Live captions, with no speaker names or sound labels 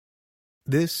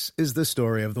This is the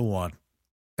story of the one.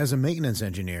 As a maintenance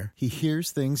engineer, he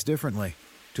hears things differently.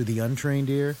 To the untrained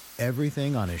ear,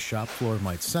 everything on his shop floor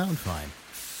might sound fine,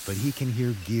 but he can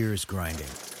hear gears grinding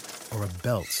or a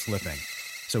belt slipping.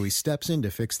 So he steps in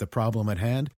to fix the problem at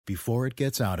hand before it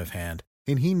gets out of hand.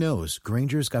 And he knows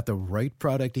Grainger's got the right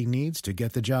product he needs to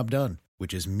get the job done,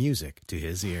 which is music to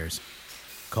his ears.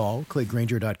 Call, click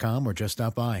Grainger.com, or just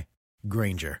stop by.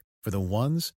 Grainger, for the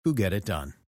ones who get it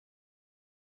done.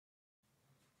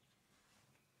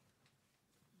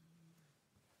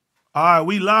 All right,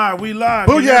 we live. Booyah.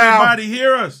 Can everybody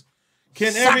hear us?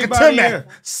 Can everybody to me. hear?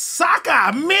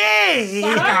 Soccer me.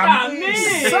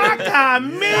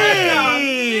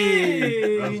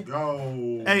 Let's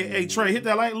go. Hey, Trey, hit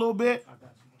that light a little bit.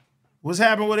 What's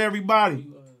happening with everybody?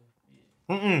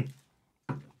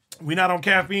 We not on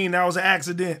caffeine. That was an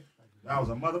accident. That was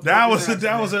a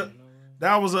motherfucker.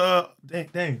 That was a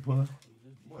dang, pun.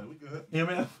 Boy, we good. Yeah,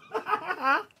 man.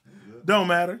 Don't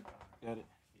matter. Got it.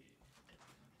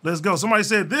 Let's go. Somebody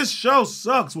said this show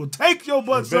sucks. Well, take your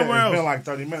butt somewhere else. It's been like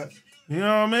 30 minutes. You know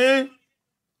what I mean?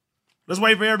 Let's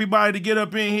wait for everybody to get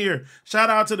up in here. Shout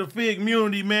out to the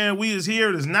Cuhmunity, man. We is here.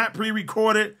 It is not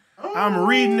pre-recorded. I'm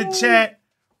reading the chat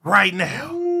right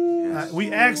now.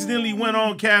 We accidentally went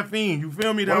on caffeine. You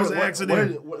feel me? That was an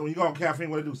accident. When you go on caffeine,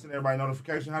 what do you do? Send everybody a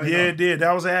notification? How do It did.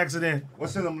 That was an accident. What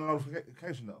send them a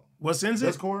notification, though? What sends it?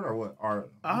 Discord or what? Or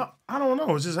I don't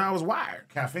know. It's just how it's wired.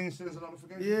 caffeine sends a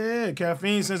notification? Yeah,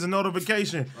 caffeine sends a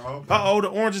notification. Oh, okay. Uh-oh, the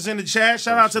orange is in the chat.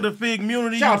 Shout out to the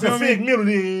Cuhmunity. Shout out to Fig.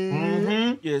 Cuhmunity.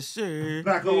 Mm-hmm. Yes, sir.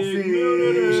 Back on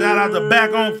Fig. Shout out to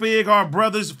Back on Fig, our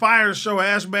brothers fire show.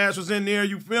 Ash Bash was in there.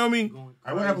 You feel me? All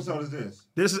right, what episode is this?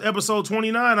 This is episode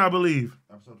 29, I believe.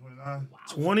 Episode 29?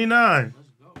 29.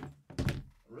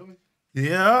 Really?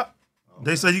 Yeah.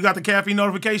 They said you got the caffeine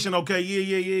notification. Okay,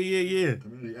 yeah.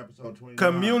 Community episode 29.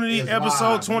 Community is episode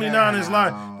live 29 is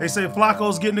live. now. They say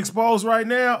Flakko's getting exposed right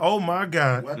now. Oh, my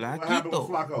God. What happened with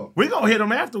Flakko? We gonna hit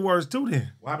him afterwards, too,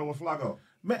 then. What happened with Flakko?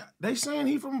 Man, they saying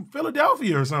he from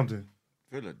Philadelphia or something.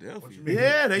 Philadelphia.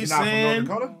 Yeah, they He not saying.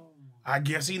 from North Dakota? I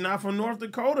guess he not from North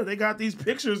Dakota. They got these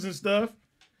pictures and stuff.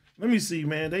 Let me see,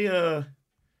 man. They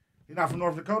He not from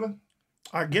North Dakota?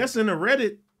 I guess in the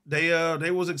Reddit, they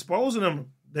was exposing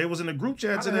him. They was in the group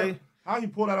chat today. How you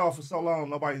pull that off for so long?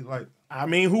 Nobody's like I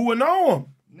mean, who would know him?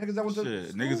 niggas that went to Shit,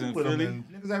 school niggas in with him Philly. and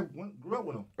niggas that grew up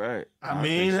with him. Right. I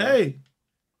mean, think so. hey.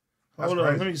 That's Hold on,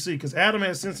 crazy. let me see. Because Adam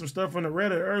had sent some stuff from the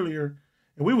Reddit earlier,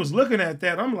 and we was looking at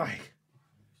that. I'm like,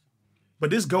 but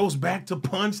this goes back to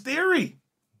Pun's theory.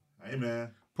 Hey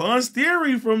man, Pun's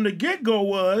theory from the get-go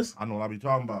was, I know what I be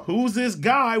talking about. who's this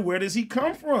guy? Where does he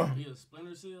come from? He a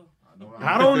Splinter Cell?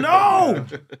 I don't know.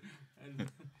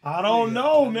 I don't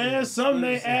know, man. Something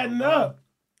ain't adding up.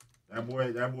 That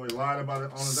boy lied about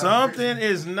it on his Something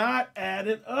application. is not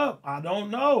adding up. I don't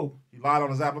know. He lied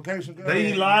on his application. Good.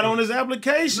 He lied on his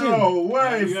application. No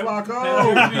way, You ever-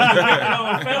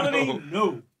 Flacco. Felony?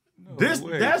 No.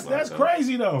 That's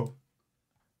crazy though.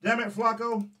 Damn it,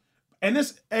 Flacco. And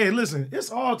this, hey, listen, it's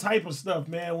all type of stuff,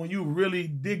 man. When you really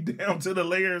dig down to the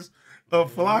layers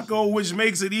of Flakko, which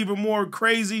makes it even more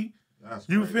crazy. That's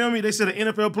You crazy. feel me? They said an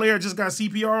NFL player just got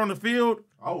CPR on the field.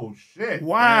 Oh shit.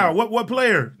 Wow, what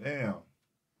player? Damn.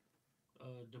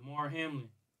 DeMar Hamlin.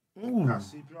 Ooh. Got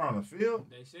CPR on the field.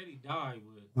 They said he died,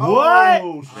 but What?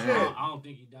 Oh I shit. don't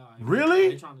think he died. Really?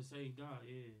 They trying to say he died,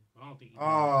 yeah. But I don't think he died.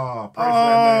 Oh, pray for that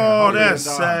man. Oh, Hopefully he that's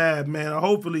didn't die. sad, man.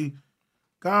 Hopefully,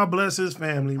 God bless his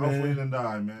family, Hopefully he man. didn't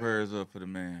die, man. Prayers up for the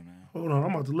man, man. Hold on,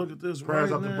 I'm about to look at this.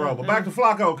 Prayers right up to now. bro. But back to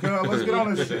Flacco, cuz. Let's get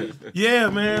on this shit. Yeah,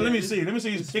 man. Let me see. Let me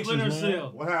see his pictures, Splinter man.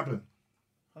 Cell. What happened?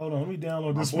 Hold on, let me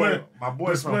download My this. boy,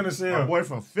 The Splinter Cell. my boy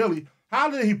from Philly. How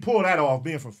did he pull that off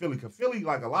being from Philly? Because Philly,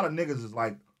 like a lot of niggas is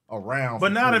like around. But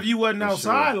from not Philly. if you wasn't For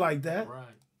outside sure. like that. Right.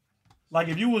 Like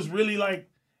if you was really like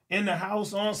in the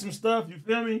house on some stuff, you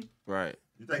feel me? Right.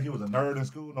 You think he was a nerd in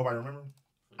school? Nobody remember?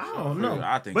 I don't know.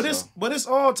 I think but so. it's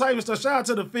all type of stuff. Shout out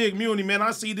to the Cuhmunity, man.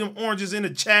 I see them oranges in the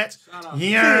chat. Shout out.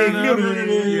 Yeah,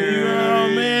 Cuhmunity. you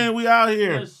know, man. We out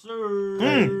here. Yes, sir.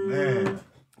 Man.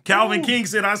 Calvin King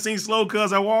said, I seen Slow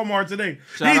Cuz at Walmart today.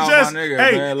 Shout out my nigga,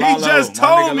 man. he Lalo. just My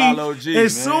told nigga me Lalo G,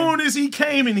 as man. soon as he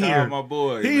came in Shout here. out my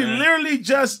boy, He man. literally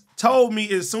just told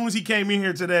me as soon as he came in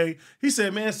here today. He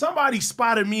said, man, somebody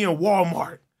spotted me in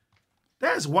Walmart.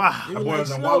 That's wild. That boy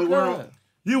was in Wally World.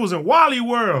 You was in Wally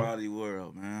World. Body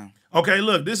world, man. Okay,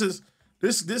 look,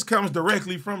 this comes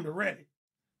directly from the Reddit.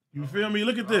 You feel me?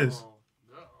 Look at this.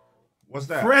 What's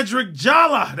that? Frederick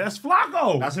Jalla. That's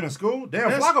Flakko. That's him in school? Damn,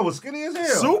 That's- Flacco was skinny as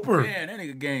hell. Super. Man, that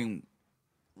nigga game.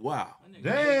 Wow. That nigga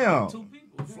Damn. ate 2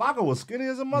 people. Flacco was skinny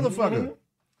as a motherfucker.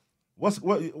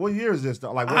 What year is this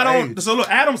though? Like what I don't. age? So look,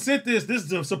 Adam sent this. This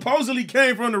supposedly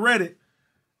came from the Reddit,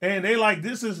 and they like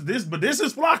this is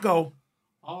Flakko.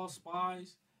 All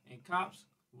spies and cops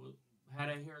had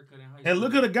a haircut in high school. And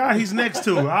look at the guy he's next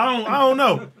to. I don't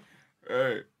know.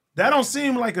 Hey. That don't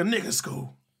seem like a nigga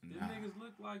school. These niggas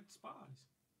look like spies.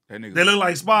 They look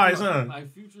like spies, huh?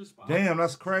 Like future spies. Damn,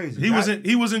 that's crazy. He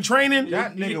was in training.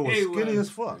 That nigga was skinny as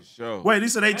fuck. Sure. Wait, he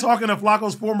said they talking to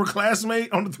Flacco's former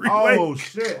classmate on the three-way. Oh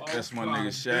shit. That's my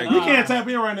nigga Shaggy. We can't tap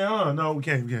in right now, huh? No, we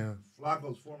can't. We can't.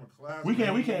 Flacco's former class. We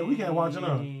can't watch it,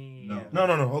 huh?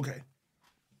 No. Okay.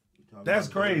 That's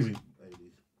crazy.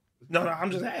 No,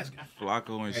 I'm just asking.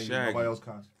 Flakko and Shaggy. Nobody else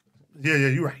conscious. Yeah,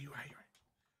 you're right.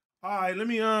 All right, let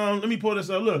me pull this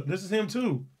up. Look, this is him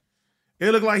too.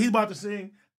 It look like he's about to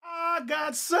sing. I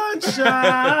got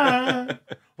sunshine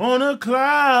on a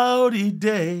cloudy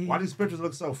day. Why these pictures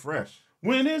look so fresh?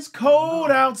 When it's cold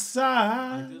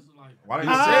outside. Why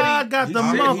I got the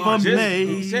month of May.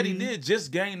 He said he did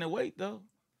just gain the weight though.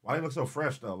 Why they look so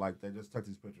fresh though? Like they just took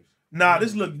these pictures. Nah,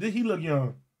 he look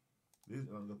young.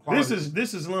 This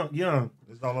is young.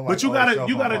 This don't look But like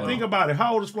you gotta think about it.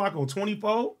 How old is Flakko?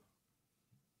 24?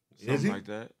 Is he? Like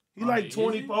that. He like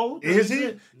 24. Is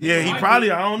he? Yeah, he probably.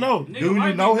 I don't know. Do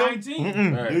you know him?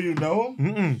 19. Right. Do you know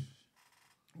him?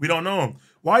 We don't know him.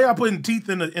 Why y'all putting teeth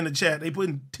in the chat? They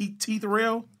putting teeth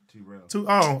rail?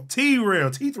 T-Rail.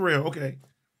 T-rail. Teeth rail. Okay.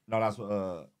 No, that's what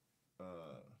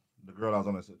the girl that was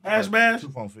on that. Ash Bash? 2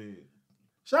 phone feed.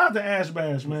 Shout out to Ash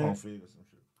Bash, 2 man. phone feed or some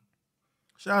shit.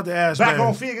 Shout out to Ash Back Bash.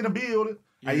 on Fig in the building.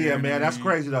 Yeah, man, that's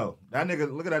crazy though. That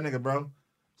nigga, look at that nigga, bro.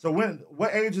 So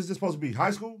what age is this supposed to be?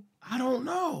 High school? I don't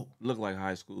know. Look like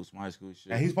high school, some high school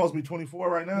shit. And he's supposed to be 24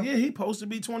 right now? Yeah, he supposed to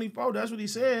be 24. That's what he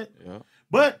said. Yeah.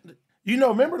 But,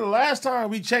 remember the last time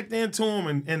we checked into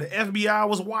him and the FBI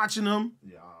was watching him?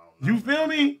 Yeah. You feel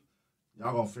me?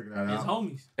 Y'all gonna figure that His out.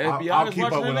 homies. FBI I'll is keep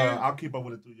up watching with it. I'll keep up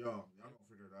with it through y'all. Y'all gonna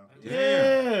figure it out.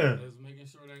 Yeah. They was making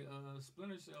sure that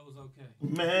Splinter Cell was okay.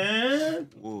 Man.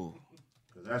 Whoa.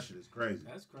 Cause that shit is crazy.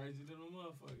 That's crazy to the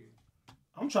motherfucker.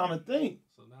 I'm trying to think.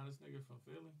 So now this nigga from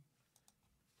Philly.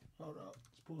 Hold up.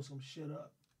 Let's pull some shit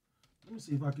up. Let me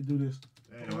see if I can do this.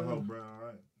 Damn, I hope, bro. All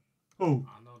right. Who?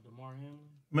 I know DeMar Hamlin.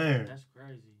 Man. That's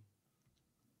crazy.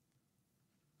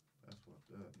 That's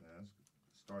fucked up, man.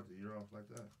 Start the year off like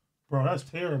that. Bro, that's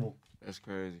terrible. That's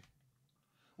crazy.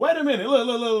 Wait a minute.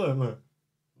 Look.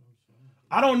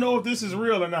 I don't know if this is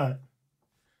real or not.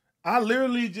 I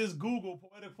literally just Googled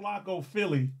Poetik Flakko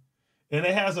Philly, and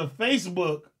it has a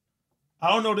Facebook. I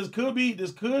don't know. This could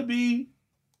be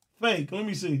fake. Let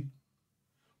me see.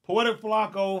 Poetik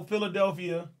Flakko,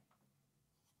 Philadelphia.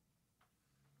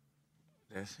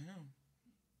 That's him.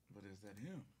 But is that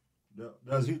him?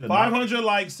 Does he 500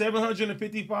 likes,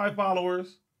 755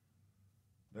 followers.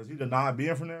 Does he deny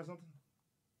being from there or something?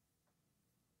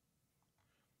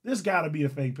 This got to be a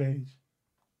fake page.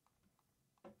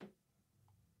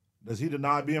 Does he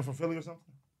deny being from Philly or something?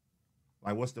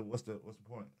 Like, what's the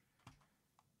point?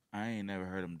 I ain't never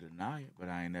heard him deny it, but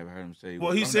I ain't never heard him say.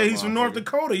 Well, he said he's from North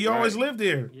Dakota. He always lived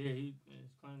there. Yeah, his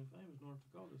claim to fame is North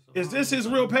Dakota. So Is this his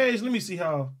real page? Let me see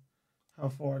how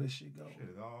far this shit goes.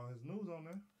 Shit, all his news on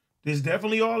there. This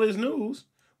definitely all his news,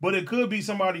 but it could be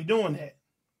somebody doing that.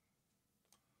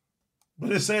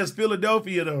 But it says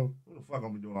Philadelphia though. Who the fuck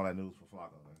gonna be doing all that news for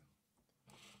Flakko, man?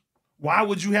 Why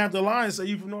would you have the line say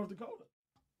you from North Dakota?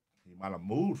 He might have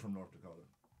moved from North Dakota.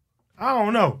 I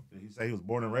don't know. Did he say he was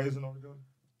born and raised in North Dakota?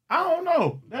 I don't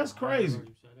know. That's crazy.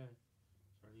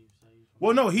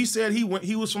 Well, no, he said he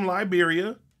was from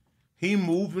Liberia. He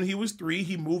moved when he was 3.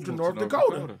 He moved to North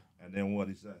Dakota. And then what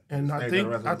he said? And I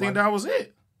think that was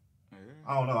it. Yeah.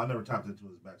 I don't know. I never tapped into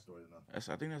his backstory enough. I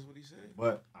think that's what he said.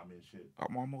 But I mean, shit.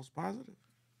 I'm almost positive.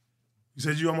 You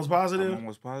said you almost positive? I'm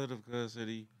almost positive because said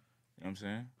he, you know what I'm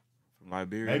saying? From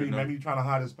Liberia. Maybe he's trying to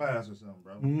hide his past or something,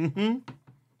 bro. Mm-hmm.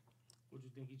 What you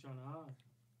think he's trying to hide?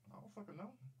 I don't fucking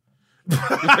know.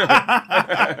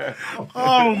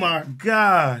 Oh my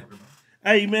God.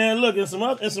 Hey man, look, in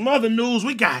some other news,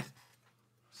 we got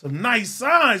some nice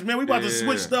signs, man. We about to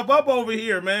switch stuff up over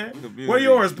here, man. Where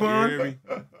yours, Pun?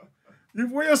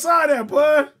 Where your side at,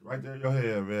 Pun? Right there in your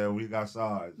head, man. We got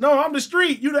sides. No, I'm the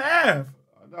street. You the Ave.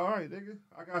 All right, nigga.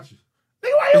 I got you.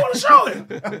 Nigga, why you want to show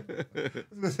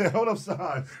it? Hold up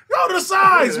sides. Go to the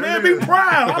sides, man. Be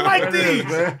proud. I like There it these.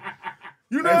 is, man.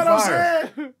 You know They what I'm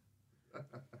fire. saying?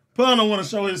 Pun don't want to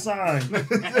show his sign. You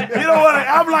know what?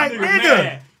 I'm like,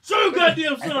 nigga. Show your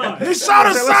goddamn son. He show the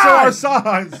Let's show our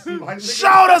sign. sides. Like, nigga,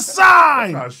 Show the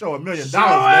sign. trying to show $1 million, Show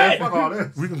man. it. Fuck all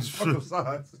this. We can Fuck them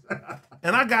sides.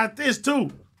 And I got this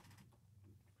too.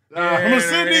 I'm gonna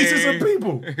send these to some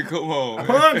people. Come on.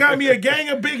 Pun got me a gang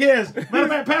of big heads. Matter of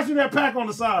fact, pass me that pack on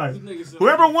the side.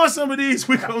 Whoever wants some of these,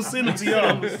 we gonna send them to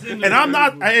y'all. And I'm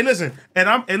not. Hey, listen.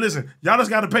 Listen. Y'all just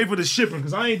got to pay for the shipping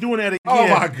because I ain't doing that again. Oh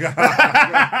my God.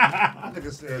 That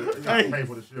nigga said you got to pay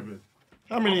for the shipping.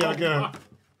 How many I got?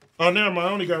 Oh, never mind.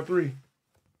 I only got 3.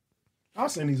 I'll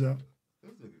send these out.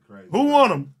 This nigga crazy. Who want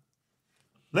them?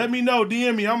 Let me know.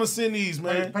 DM me. I'm gonna send these,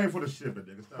 man. Pay for the shipping,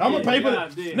 nigga. I'm gonna pay for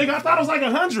it. Nigga, I thought it was like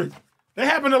 100. That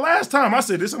happened the last time. I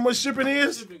said, this how much shipping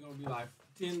is? Shipping gonna be like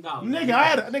 $10.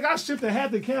 Nigga, I shipped a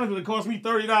hat to Canada that cost me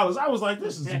 $30. I was like,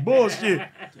 this is bullshit.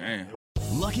 Damn.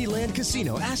 Lucky Land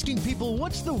Casino asking people,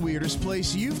 what's the weirdest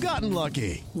place you've gotten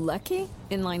lucky? Lucky?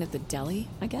 In line at the deli,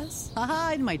 I guess?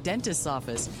 Aha, in my dentist's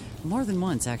office. More than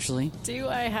once, actually. Do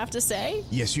I have to say?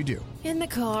 Yes, you do. In the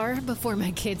car before my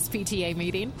kids' PTA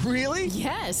meeting. Really?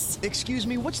 Yes. Excuse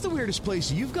me, what's the weirdest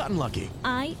place you've gotten lucky?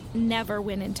 I never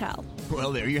win and tell.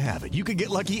 Well, there you have it. You can get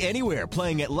lucky anywhere,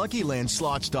 playing at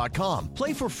LuckyLandSlots.com.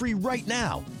 Play for free right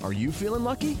now. Are you feeling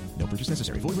lucky? No purchase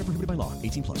necessary. Void where prohibited by law.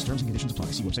 18 plus. Terms and conditions apply.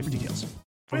 See website for details.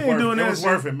 We ain't doing that. It was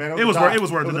worth it, man. It was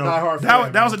worth it, though.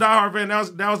 That was a diehard fan.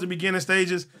 That was the beginning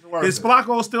stages. Is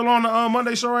Flakko still on the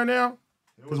Monday show right now?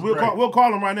 Because we'll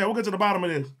call him right now. We'll get to the bottom of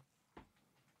this.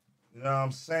 You know what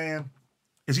I'm saying?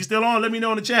 Is he still on? Let me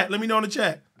know in the chat.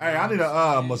 Hey, I need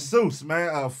a masseuse, man.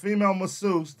 A female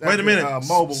masseuse. Wait a minute.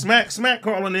 Mobile. Smack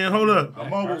calling in. Hold up. A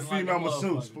mobile female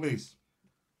masseuse, please.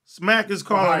 Smack is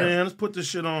calling in. Let's put this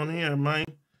shit on here, man.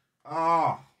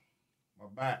 Oh, my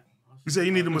back. You say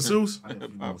you need a masseuse? I need a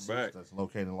female masseuse that's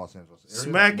located in Los Angeles.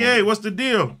 Smack, hey, what's the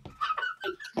deal?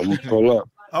 I'm gonna pull up.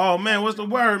 Oh, man, what's the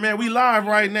word, man? We live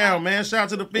right now, man. Shout out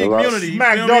to the big community.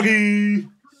 Smack doggy.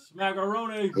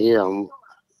 Smackaroni. Yeah, I'm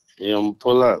gonna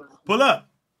pull up. Pull up.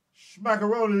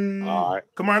 Smackaroni. All right.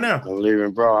 Come on now. I'm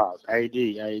leaving bro house. AD,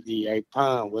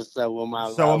 Pun. What's up with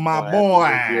my So my boy.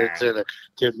 Happy New Year to the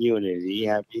community.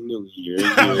 Happy New Year.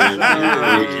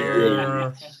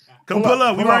 Come pull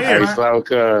up. We right here. Hey,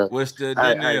 Flakko. What's the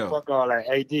Hey, deal? fuck all that.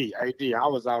 AD. I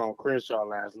was out on Crenshaw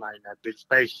last night in that big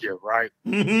spaceship, right?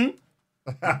 Mm-hmm.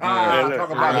 Hey, look,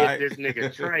 Talk about I it. hit this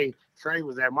nigga Trey. Trey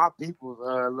was at my people's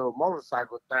little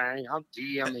motorcycle thing. I'm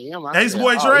DMing him. I Ace said,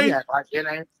 boy Trey? He act like it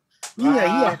ain't. Yeah,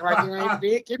 he act like it ain't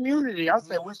big community. I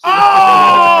said, what's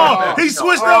Oh, he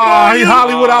switched up on He you.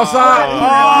 Hollywood outside.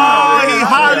 Oh, he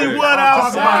Hollywood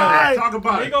outside. Talk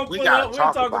about it. We gotta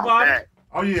talk about that.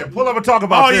 Oh, yeah. Pull up and talk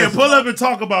about this. Oh, yeah, pull up and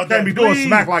talk about that. Can't be doing please.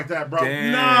 smack like that, bro.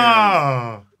 Damn.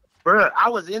 Nah. Bro, I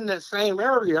was in the same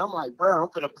area. I'm like, bro, I'm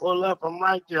gonna pull up. I'm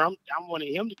right there. I'm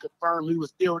wanting him to confirm he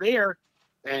was still there.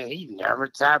 And he never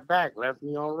tapped back. Left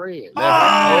me on red.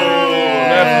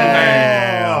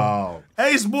 Oh.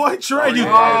 Ace boy Trey, Oh, the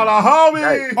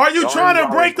homie. are you trying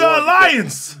to break the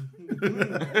alliance? Pull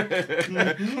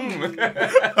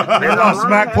up,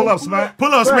 Smack. Pull up, Smack.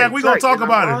 Pull up, Smack. We gonna talk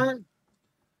about it.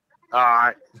 All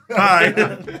right.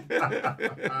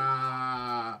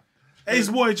 Ace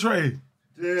boy Trey,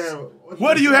 Yeah.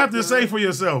 what do you have to say for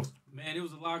yourself? Man, it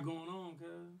was a lot going on, cuz.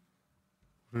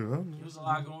 There was a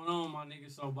lot going on, my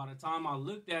nigga. So by the time I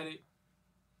looked at it,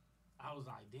 I was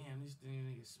like, damn, this thing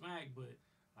nigga smack. But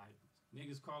like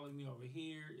niggas calling me over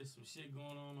here. There's some shit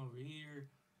going on over here.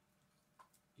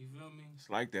 You feel me? It's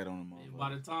like that on the And motherfucker. by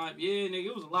the time, yeah, nigga,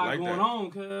 it was a lot like going that.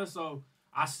 on, cuz. So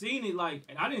I seen it like,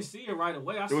 and I didn't see it right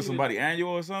away. It was somebody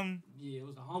annual or something? Yeah, it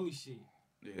was the homie shit.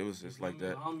 Yeah, it was just You feel like me?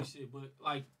 that. The homie shit. But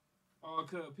like all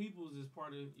cut peoples is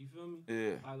part of, you feel me?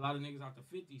 Yeah. Like a lot of niggas out the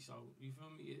 50, so you feel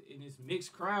me? In this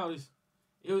mixed crowd,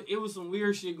 it was some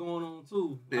weird shit going on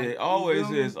too. Like, It always you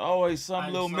feel me? is. Always some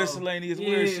Like, little so, miscellaneous yeah,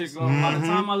 weird shit so going by on. the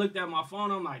time I looked at my phone,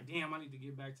 I'm like, damn, I need to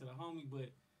get back to the homie. But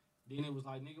then it was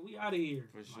like, nigga, we out of here.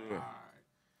 For I'm sure. Like, all right.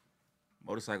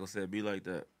 Motorcycle said be like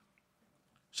that.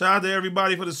 Shout out to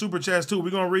everybody for the super chats too. We're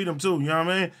gonna read them too. You know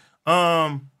what I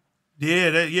mean?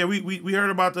 We heard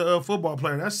about the football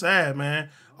player. That's sad, man.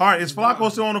 All right, is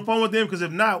Flakko still on the phone with them? Because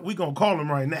if not, we gonna call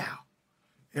him right now.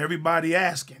 Everybody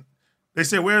asking. They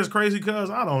said, "Where's Crazy Cuz?"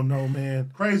 I don't know,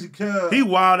 man. Crazy Cuz. He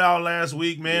wild out last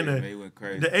week, man. Yeah, they went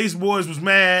crazy. The Ace Boys was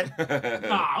mad.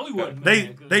 Nah, we wasn't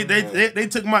They mad, they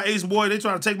took my Ace Boy. They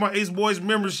trying to take my Ace Boys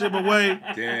membership away.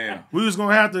 Damn. We was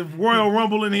gonna have the Royal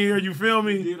Rumble in here. You feel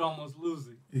We me? did almost lose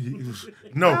it.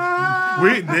 No,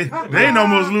 they ain't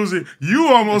almost lose it. You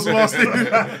almost lost it.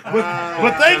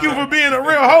 but thank you for being a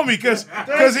real homie, cause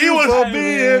he was for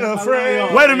being a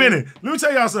friend. Wait a minute. Let me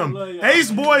tell y'all something. love y'all.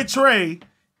 Ace Boy Trey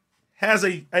has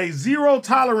a zero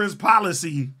tolerance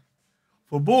policy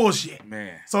for bullshit.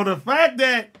 Man. So the fact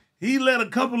that he let a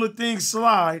couple of things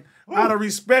slide out of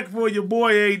respect for your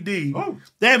boy AD,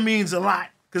 that means a lot.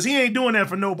 Because he ain't doing that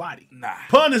for nobody. Nah.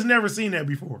 Pun has never seen that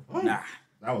before. Nah.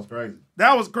 That was crazy.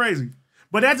 That was crazy.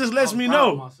 But that just lets me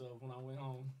know. Myself when I went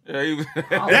home.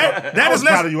 that I was just lets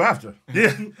proud of you after.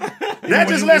 Yeah. That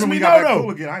just lets me know though.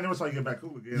 Cool again. I never saw you get back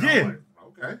cool again. Yeah. I was like,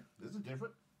 okay, this is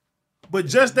different. But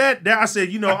just that I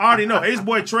said, I already know. Ace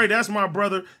Boy Trey, that's my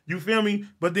brother. You feel me?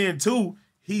 But then too,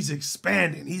 he's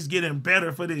expanding. He's getting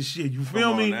better for this shit. You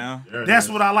feel me? That's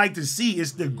what I like to see.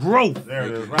 It's the growth. There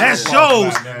it is. That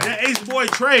shows that Ace Boy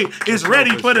Trey is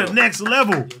ready for the next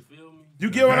level. You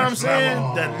get what I'm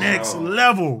saying? The next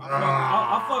level.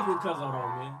 I fuck with Cuzzo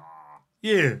though, man.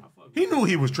 Yeah. He knew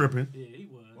he was tripping. Yeah, he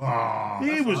was.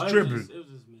 He was tripping. It was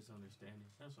just misunderstanding.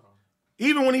 That's all.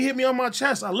 Even when he hit me on my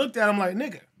chest, I looked at him like,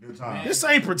 nigga, this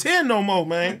ain't pretend no more,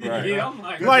 man. Right. Yeah, I'm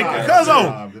like,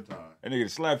 Cuzzo. That nigga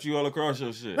slapped you all across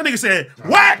your shit. That nigga said,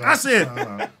 whack! I said,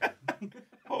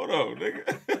 hold on,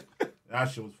 nigga. That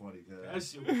shit was funny, guys. That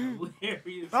shit was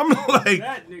hilarious. I'm like,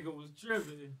 that nigga was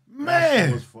tripping. Man. That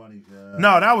shit was funny, guys.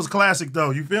 No, that was classic, though.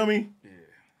 You feel me? Yeah.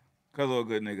 Cuzzo a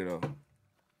good nigga, though.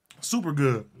 Super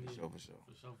good. For sure.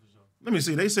 Let me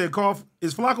see. They said,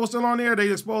 is Flakko still on there?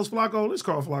 They exposed Flakko? Let's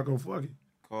call Flakko. Fuck it.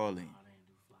 Call him.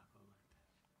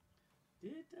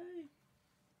 Did they?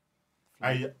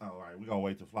 Hey, all right, we gonna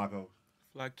wait till Flakko.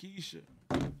 Flakisha.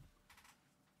 We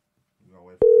gonna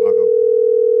wait for Flakko.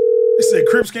 They said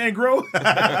Crips can't grow.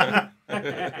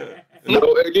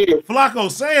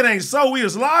 Flakko, say it ain't so. We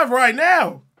is live right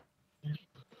now.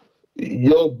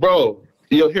 Yo, bro.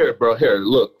 Yo, here,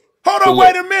 look. Hold on,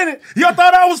 wait a minute. Y'all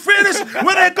thought I was finished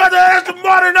when they got the Aston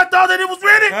Martin? I thought that it was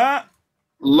ready.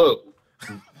 Look,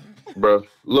 bro.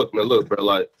 Look, man. Look, bro.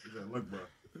 Like, look, bro.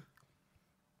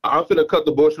 I'm finna cut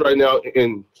the bullshit right now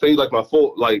and say like my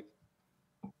full my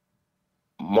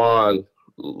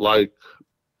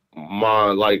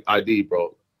ID,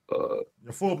 bro.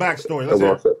 Your full backstory. Let's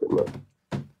hear it.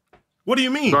 What do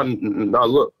you mean? Now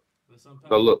look. I'm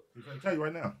gonna tell you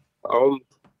right now.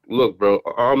 Look, bro.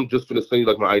 I'm just finna send you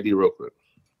like my ID real quick.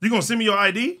 You gonna send me your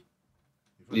ID?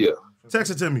 Yeah.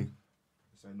 Text it to me.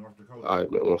 North Dakota. All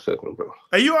right, man. 1 second, bro.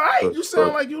 Are you all right? You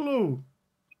sound like you little.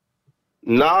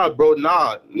 Nah, bro.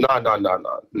 Nah,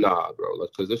 bro.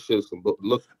 Like, cause this shit's some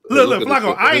look,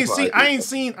 Flakko. I ain't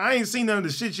seen none of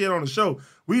the shit yet on the show.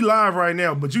 We live right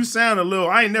now, but you sound a little.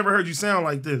 I ain't never heard you sound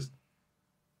like this.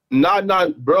 Nah,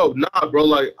 bro.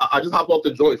 Like, I just hop off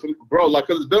the joint, bro. Like,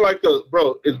 cause it's been like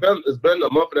it's been a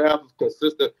month and a half of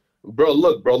consistent, bro.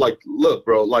 Look, bro. Like,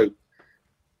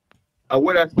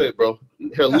 where that fit, bro?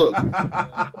 Here, look.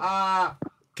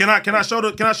 Can I show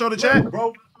the chat,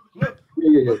 bro? Look.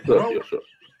 Yeah, sure.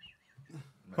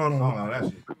 Hold on. That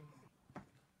shit.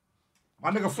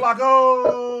 My nigga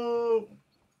Flakko.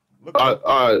 All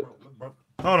right.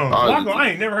 Hold on, Flakko. I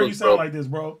ain't never heard you sound like this,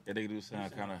 bro. Yeah, they do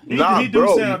sound kind of. He do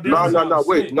sound different. Nah.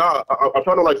 Wait, I'm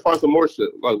trying to like find some more shit.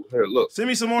 Like, here, look. Send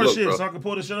me some more shit so I can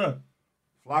pull this shit up.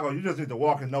 Flakko, you just need to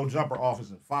walk in no jumper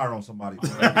office and fire on somebody.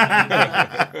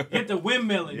 Get the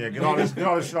windmilling. Yeah, get all this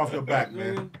shit off your back,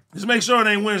 man. Just make sure it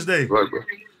ain't Wednesday. Right, bro.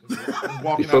 Just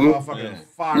walking that motherfucking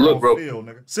fire on field,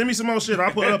 nigga. Send me some more shit.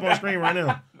 I'll put it up on screen right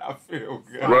now. I feel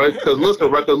good. Right, cause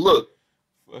listen, right, cause look.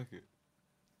 Fuck it.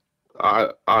 I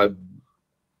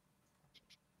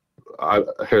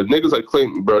hear niggas like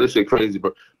claim, bro, this shit crazy,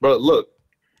 bro. Bro, look,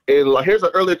 and like here's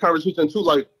an earlier conversation too,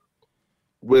 like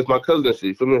with my cousin and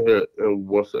shit. Feel me here in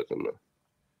 1 second, man.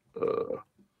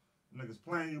 Niggas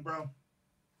playing you, bro.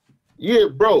 Yeah,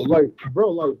 bro,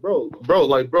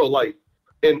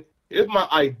 and if my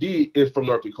ID is from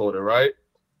North Dakota, right?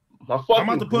 My fucking I'm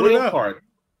about to put green it up. card,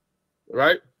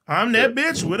 right? I'm that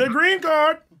bitch with a green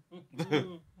card,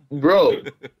 bro.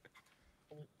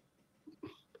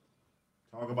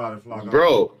 Talk about it, Flakko.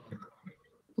 Bro.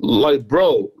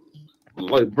 Bro. All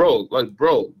right,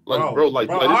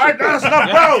 that's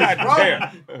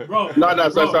enough, bro.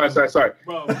 No, sorry.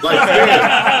 Bro.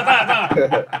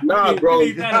 Like, nah, bro.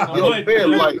 Yo,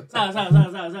 fam, like,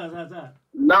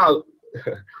 nah,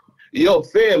 yo,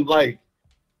 fam, like,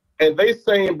 and they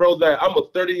saying, bro, that I'm a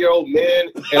 30-year-old man,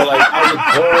 and like I was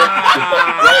born.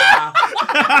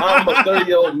 I'm a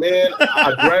 30-year-old man.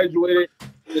 I graduated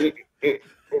in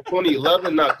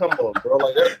 2011. Nah, come on, bro.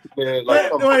 Like that's man.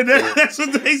 Like, that's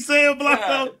what they saying,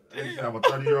 Flakko. I'm a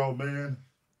 30-year-old man.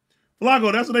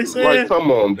 Flakko, that's what they saying. Like,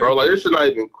 come on, bro. Like this shit not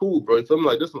even cool, bro. Something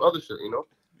like this, some other shit, you know.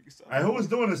 Hey, who is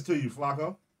doing this to you,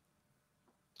 Flakko?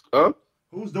 Huh?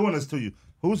 Who's doing this to you?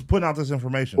 Who's putting out this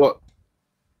information? What?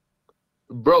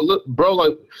 Bro, look, bro,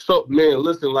 like, so, man,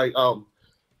 listen, like,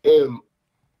 and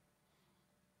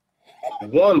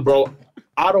one, bro,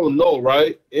 I don't know,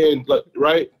 right? And like,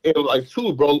 right? And like,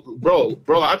 two, bro,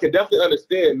 I can definitely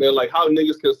understand, man, like how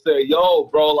niggas can say, yo,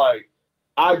 bro, like,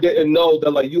 I didn't know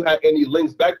that like you had any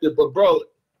links back there, but bro,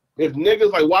 if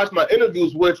niggas like watch my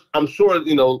interviews, which I'm sure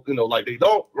like they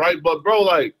don't, right? But bro,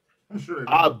 like, I'm sure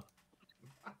I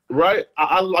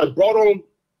like brought on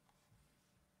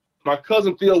my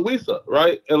cousin Theo Wisa,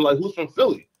 right, and like who's from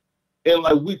Philly, and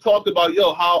like we talked about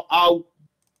how I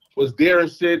was there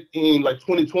and shit in like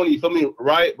 2020, you feel me,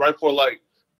 right for like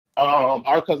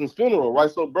our cousin's funeral,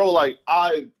 right? So bro, like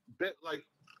I've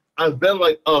been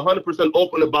like 100%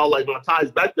 open about like my ties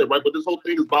back there, right? But this whole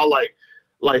thing is about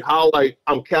like how like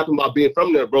I'm capping about being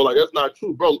from there, bro. Like that's not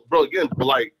true, bro. Bro, again, bro,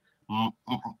 like,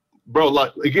 bro,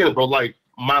 like again, bro, like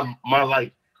my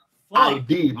like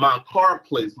ID, my car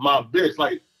place, my bitch,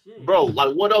 like, bro,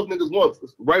 like what else niggas want,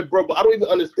 right, bro? But I don't even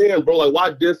understand, bro, like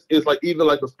why this is like even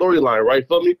like a storyline, right?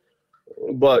 Feel me?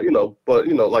 But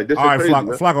like this. All right, crazy,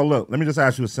 Flakko, look, let me just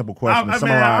ask you a simple question. I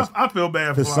feel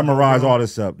bad for Flakko, summarize bro. all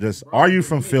this up. Just are you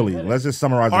from Philly? Let's just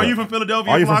summarize. Are you from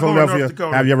Philadelphia? Are you from Flakko, or North Philadelphia?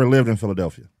 Dakota? Have you ever lived in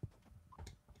Philadelphia?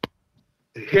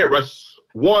 Here, Russ.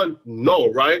 One,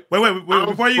 no, right? Wait.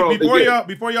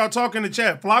 Before y'all talk in the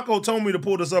chat, Flakko told me to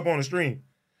pull this up on the stream.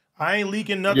 I ain't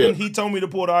leaking nothing. Yeah. He told me to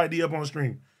pull the ID up on the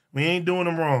stream. We ain't doing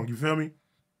them wrong. You feel me?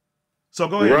 So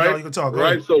go ahead, y'all. You can talk. Go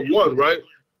ahead. So one, right?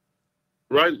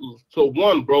 So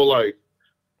one, bro, like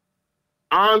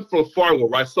I'm from Fargo,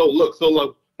 right? So look,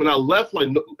 like when I left like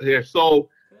here, so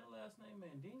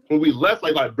when we left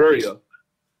like Liberia,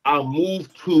 I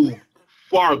moved to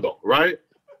Fargo, right?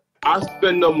 I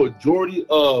spent the majority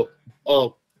of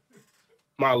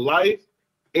my life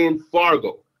in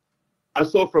Fargo.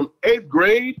 So from 8th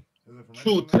grade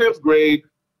to 10th grade,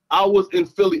 I was in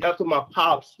Philly after my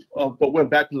pops but went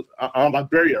back to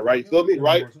Liberia, right? Feel me?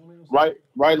 Right?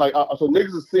 Like so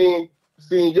niggas is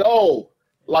seeing yo,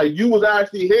 like you was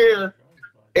actually here,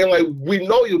 and like we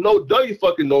know you, you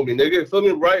fucking know me, nigga. Feel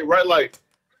me? Right? Like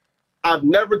I've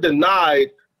never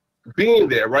denied being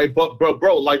there, right? But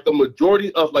bro, like the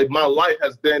majority of like my life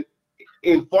has been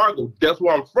in Fargo. That's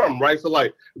where I'm from, right? So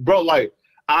like, bro, like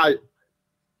I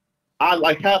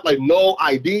like have like no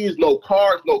IDs, no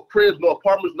cars, no cribs, no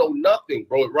apartments, no nothing,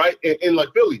 bro, right? And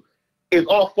like Philly, it's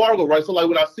all Fargo, right? So like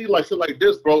when I see like shit like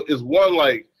this, bro, is one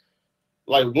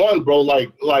bro,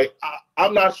 like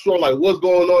I'm not sure like what's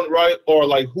going on, right? Or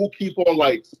like who keep on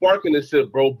like sparking this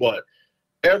shit, bro, but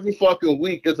every fucking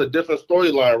week it's a different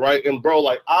storyline, right? And bro,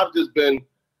 like I've just been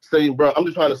saying, bro, I'm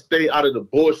just trying to stay out of the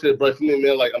bullshit, bro. For me,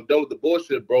 man, like I'm done with the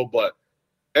bullshit, bro. But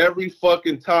every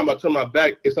fucking time I turn my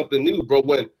back, it's something new, bro.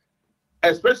 When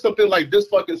especially something like this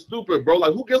fucking stupid, bro.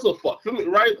 Like who gives a fuck? Feel me?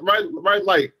 Right?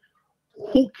 Like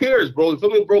who cares, bro? Feel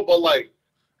me, bro? But like,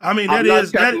 I mean, that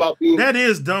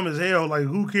is dumb as hell. Like,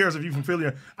 who cares if you from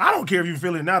Philly? I don't care if you from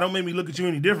Philly now. Don't make me look at you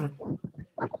any different.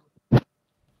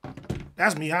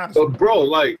 That's me, honestly. But bro,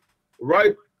 like,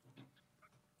 right?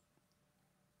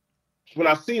 When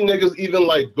I see niggas even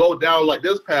like go down like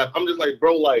this path, I'm just like,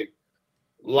 bro, like,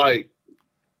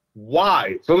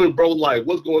 why? Feel me, bro? Like,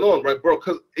 what's going on, right, bro?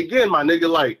 Because again, my nigga,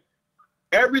 like,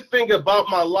 everything about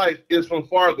my life is from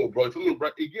Fargo, bro. Feel me, bro?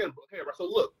 Again, bro. Hey, right, so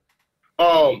look,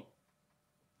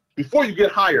 before you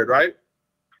get hired, right?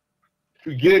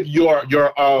 You give your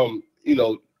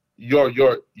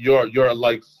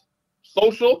like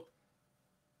social,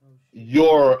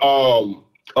 your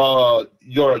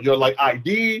like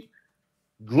ID,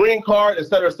 green card, et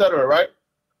cetera, right?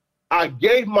 I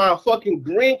gave my fucking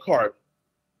green card,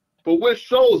 but which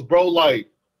shows, bro, like,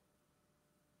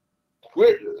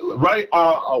 right?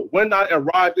 When I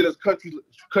arrived in this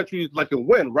country like a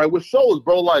win, right? Which shows,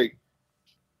 bro, like,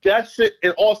 that shit,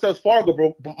 it all says Fargo,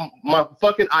 bro. My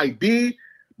fucking ID,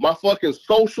 my fucking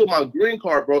social, my green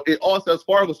card, bro, it all says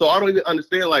Fargo. So I don't even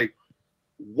understand, like,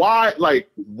 why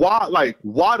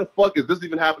the fuck is this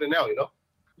even happening now, you know?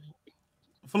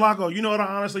 Flakko, you know what I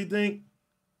honestly think?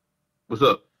 What's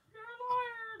up?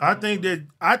 I think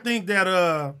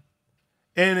that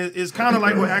and it's kind of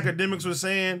like what academics were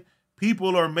saying.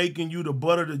 People are making you the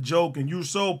butt of the joke, and you're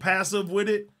so passive with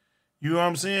it. You know what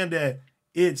I'm saying? That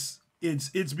it's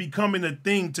becoming a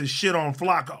thing to shit on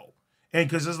Flakko, and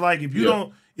because it's like if you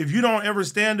don't ever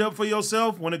stand up for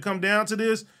yourself when it come down to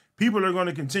this, people are going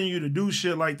to continue to do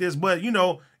shit like this. But you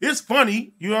know, it's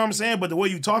funny. You know what I'm saying? But the way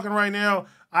you talking right now,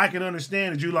 I can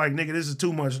understand that you like, nigga, this is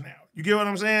too much now. You get what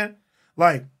I'm saying?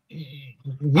 Like, yeah,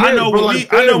 I know when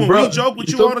we joke with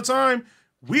you all the time,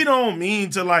 we don't mean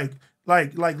to like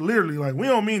literally, like, we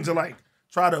don't mean to like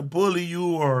try to bully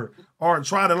you or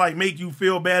try to like make you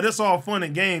feel bad. It's all fun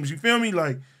and games. You feel me?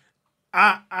 Like,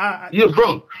 yeah,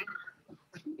 bro.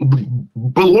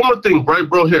 But one more thing, right,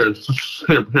 bro? Here,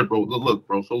 bro. Look,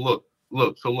 bro. So look.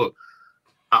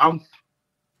 I'm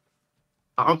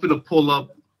gonna pull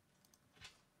up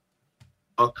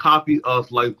a copy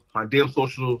of like my damn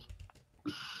social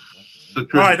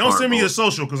security. All right, don't card, send me bro. your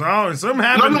social because I don't. Something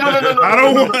happened. No. I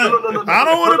don't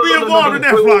want to be involved in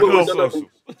that, Flakko.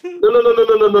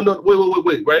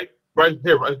 No. Wait. Right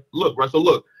here, right. Look, right. So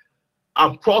look,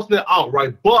 I'm crossing it out,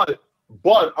 right. But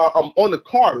I'm on the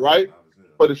card, right.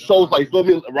 But it shows like, feel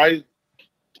me, right,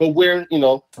 to where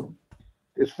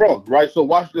it's from, right. So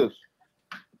watch this.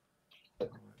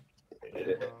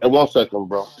 And 1 second,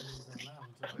 bro.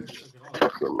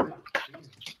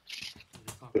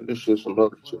 This is some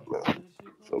other shit, man.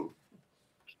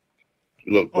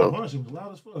 Look, bro. Oh, shit was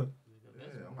loud as fuck.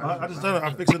 I just done it.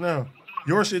 I fix it now.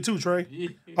 Your shit too, Trey.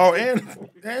 Oh,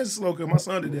 and slow cause my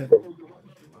son did that.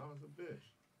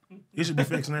 It should be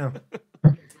fixed now.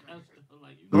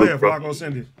 Go ahead, Flakko,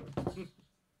 send it.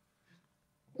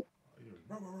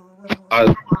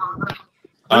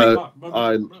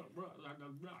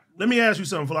 Let me ask you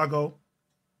something, Flakko.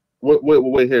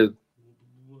 Wait here.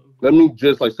 Let me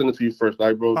just send it to you first,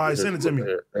 bro. All right, send it to me.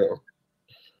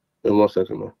 In 1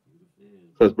 second, man.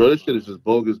 Because, bro, this shit is just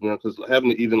bogus, man. Because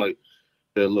having to even look,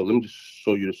 let me just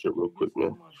show you this shit real quick,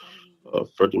 man.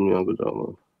 Further me on, go down,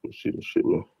 man. Let me see this shit,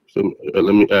 man. So,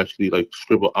 let me actually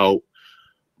scribble out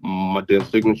my damn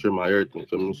signature, my everything,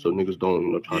 so niggas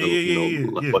don't try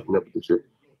to fucking up with this shit.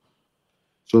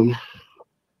 So,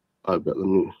 I bet. Let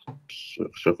me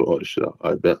shuffle all this shit out.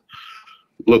 I bet.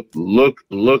 Look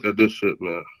at this shit,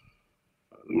 man.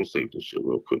 Let me save this shit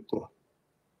real quick,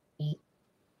 man.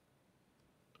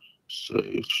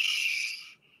 Save.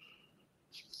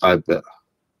 I bet.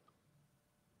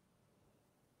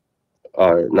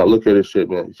 All right, now look at this shit,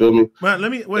 man. You feel me? Man,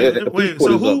 let me wait.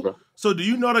 So who? So do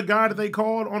you know the guy that they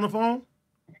called on the phone?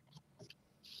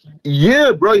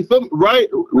 Yeah, bro. You feel me? Right,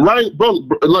 bro.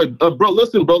 Bro,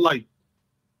 listen, bro.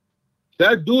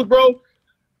 That dude, bro.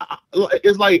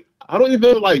 It's I don't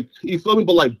even you feel me,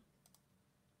 but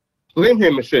blame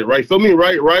him and shit, right? Feel me,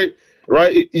 right?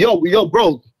 Yo,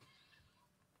 bro.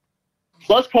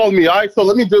 Flush called me, all right? So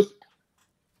let me just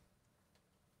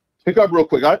pick up real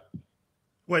quick, all right?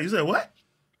 Wait, you said what?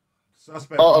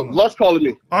 Suspect. Lush calling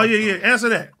me. Oh, yeah. Answer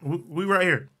that. We right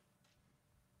here.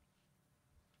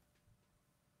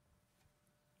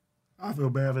 I feel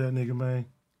bad for that nigga, man.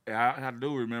 Yeah, I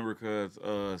do remember because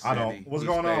I don't. What's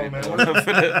going on, man?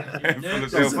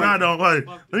 I don't.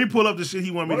 Let me pull up the shit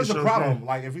he want me to show. What is the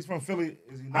problem? If he's from Philly,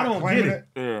 is he not claiming it?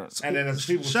 Yeah. And then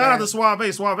people shout out to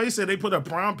Suave. Suave said they put up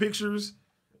prom pictures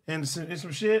and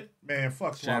some shit. Man,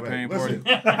 fuck Suave. Listen,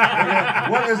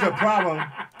 what is the problem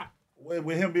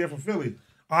with him being from Philly?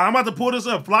 I'm about to pull this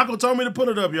up. Flakko told me to put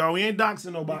it up, y'all. We ain't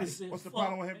doxing nobody. What's the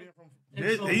problem with him being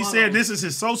from? He said this is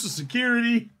his social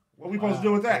security. What we supposed to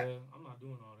do with that? I'm not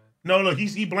doing all that. No, look,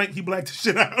 he blanked the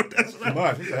shit out. That's what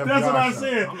I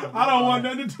said. I don't want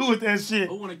nothing to do with that shit.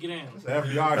 I want to get in. It's an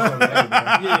FBI show today,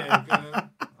 man. Yeah,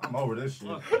 I'm over this shit.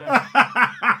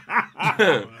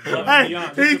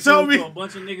 He told me a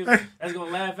bunch of niggas that's gonna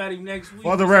laugh at him next week.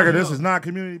 For the record, this is not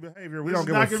community behavior. We don't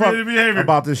give a fuck behavior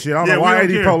about this shit. I don't know why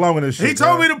AD prolonging this shit. He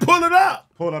told me to pull it up.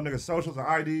 Pull up niggas' socials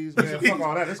and IDs, man. Fuck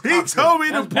all that. He told me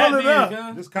to pull it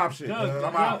up. This cop shit.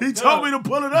 I'm out. He told me to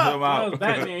pull it up. That was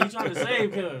Batman. He trying to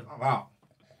save cuz. I'm out.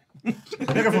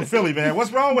 Nigga from Philly, man.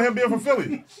 What's wrong with him being from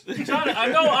Philly? I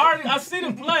know. I seen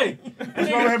him play.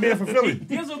 What's wrong with him being from Philly?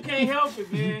 Dizzle can't help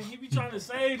it, man. He be trying to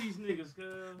save these niggas, cuz.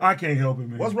 I can't help it,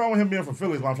 man. What's wrong with him being from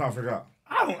Philly is what I'm trying to figure out.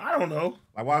 I don't know.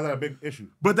 Why is that a big issue?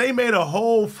 But they made a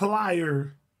whole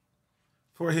flyer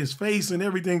for his face and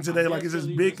everything today, like it's this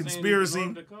big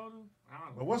conspiracy.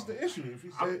 But what's the issue? If he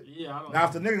said, I don't now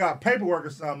if the nigga got paperwork or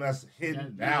something that's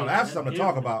hidden down, that's something to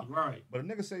talk about. Right. But a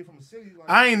nigga say from the city,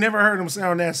 I ain't never heard him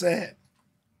sound that sad.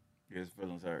 His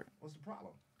feelings hurt. What's the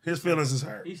problem? His feelings is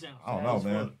hurt. I don't know,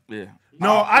 man. Yeah.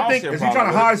 No, I think is he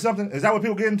trying to hide something? Is that what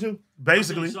people get into?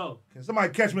 Basically. So. Can somebody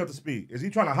catch me up to speed? Is he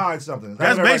trying to hide something?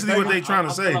 That's basically what they trying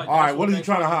to say. All right, what is he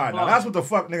trying to hide? Now that's what the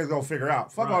fuck niggas gonna figure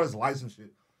out. Fuck all this license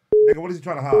shit. Nigga, what is he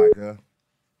trying to hide, cuz?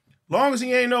 Long as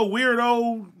he ain't no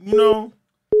weirdo, you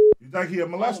think he a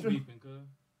molester?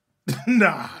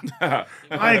 Nah.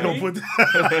 I ain't gonna put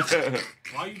that.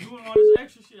 Why you doing all this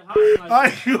extra shit? I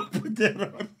ain't gonna put that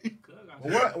on me.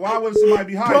 Why would somebody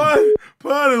be hiding?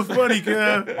 Pun is funny, cuz.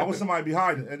 Why would somebody be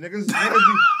hiding? And niggas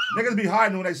be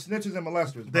hiding when they snitches and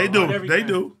molesters. They do. They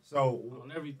do. So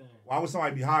on everything. Why would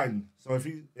somebody be hiding? So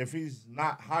if he's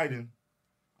not hiding,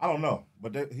 I don't know.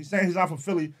 But he's saying he's not from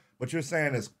Philly. But you're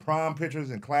saying it's prom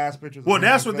pictures and class pictures. Well,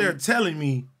 that's what they're telling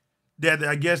me. That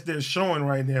I guess they're showing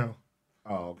right now.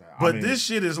 Oh, okay. But this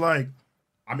shit is like,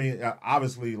 I mean,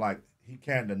 obviously, he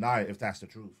can't deny it if that's the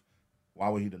truth. Why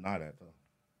would he deny that though?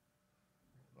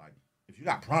 If you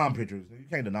got prom pictures, you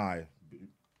can't deny it.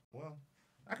 Well,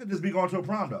 I could just be going to a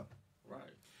prom though. Right.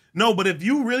 No, but if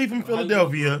you really from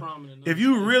Philadelphia, if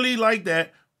you really like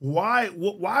that, why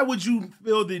would you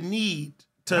feel the need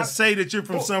to say that you're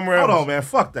from somewhere else? Hold on, man.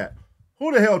 Fuck that.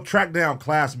 Who the hell tracked down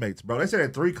classmates, bro? They said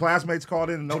that 3 classmates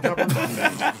called in and no jumper.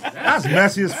 That's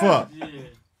messy as fuck. Yeah.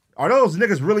 Are those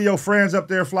niggas really your friends up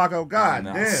there, Flakko? God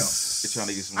damn. Trying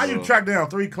to get some How you track down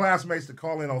 3 classmates to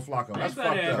call in on Flakko? That's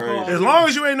fucked up. As long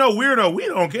as you ain't no weirdo, we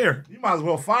don't care. You might as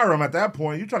well fire him at that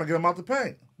point. You trying to get him out the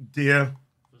paint. Yeah.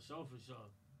 For sure.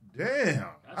 Damn.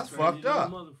 That's fucked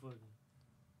up.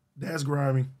 That's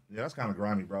grimy. Yeah, that's kind of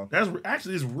grimy, bro. That's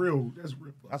actually it's real.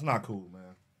 That's not cool, man.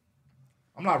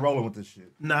 I'm not rolling with this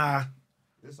shit. Nah.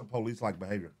 There's some police-like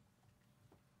behavior.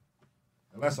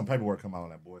 Unless some paperwork come out on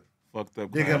that boy. Fucked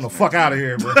up. Get him the fuck out of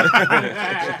here, bro.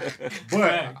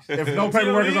 But if no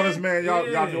paperwork is on this man,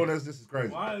 y'all doing this is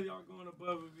crazy. Why are y'all going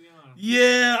above and beyond?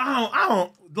 Yeah, I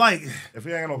don't like. If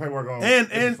he ain't got no paperwork on,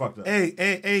 it's fucked up.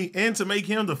 And to make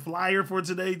him the flyer for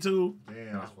today too.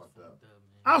 Damn, that's fucked up.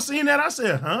 I seen that. I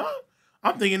said, huh?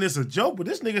 I'm thinking it's a joke, but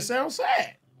this nigga sounds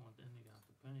sad.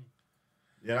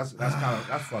 Yeah, that's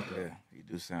fucked up. Yeah, he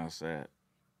do sound sad.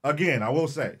 Again, I will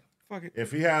say, fuck it.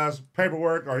 If he has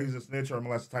paperwork or he's a snitch or a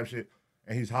molester type shit,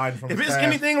 and he's hiding from if his it's past,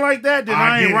 anything like that, then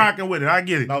I ain't rocking with it. I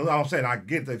get it. No, I'm saying I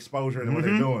get the exposure and what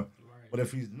they're doing. But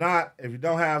if he's not, if you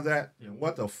don't have that, then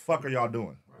what the fuck are y'all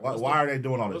doing? Why are they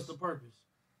doing all this? What's the purpose?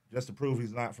 Just to prove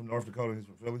he's not from North Dakota, he's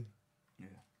from Philly? Yeah.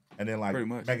 And then like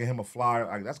making him a flyer,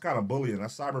 like that's kind of bullying.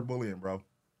 That's cyber bullying, bro.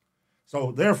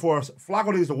 So therefore,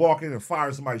 Flakko needs to walk in and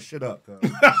fire somebody's shit up.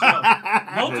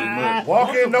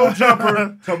 Walk in, no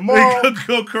jumper tomorrow.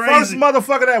 Go crazy. First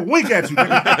motherfucker that wink at you,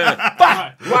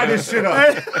 nigga. Light this shit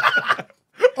up.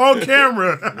 On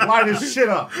camera. Light this shit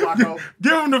up, Flakko.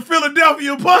 Give him the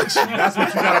Philadelphia punch. That's what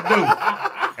you gotta do.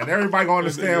 And everybody gonna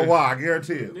understand why, I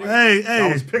guarantee it. Like, hey.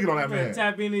 I was picking on that man.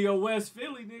 Tap into your West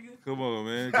Philly, nigga. Come on,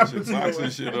 man. Get your boxing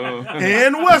shit on.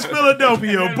 In West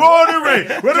Philadelphia, born and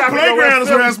raised, where the playground is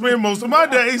where I spend most of my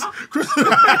days.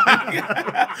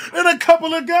 And a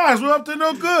couple of guys were up to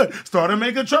no good. Started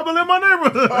making trouble in my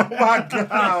neighborhood. Oh, my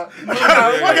God.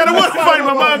 I got to want to fight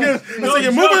my mom against. I said,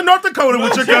 you're moving to North Dakota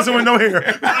with your cousin with no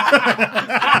hair.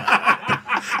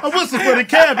 I whistled for the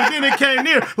cab, and then it came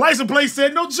near. License plate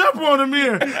said no jumper on the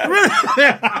mirror.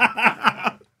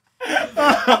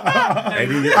 AD,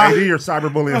 you're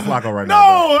cyberbullying Flakko right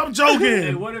now. No, I'm joking.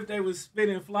 Hey, what if they was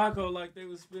spinning Flakko like they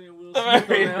was spinning Will Smith on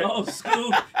that old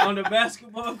school on the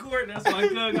basketball court? That's why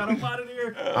Cuz got him out of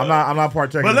there. I'm not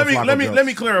partaking. But let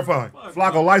me clarify.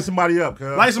 Flakko, light somebody up,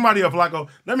 cuz. Light somebody up, Flakko.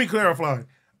 Let me clarify.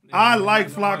 I like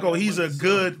Flakko. He's a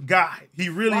good guy. He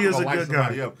really is a good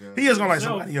guy. He is gonna light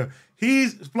somebody up.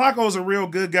 Flakko's a real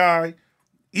good guy.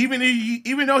 Even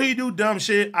though he do dumb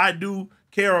shit, I do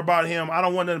care about him. I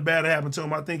don't want nothing bad to happen to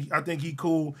him. I think he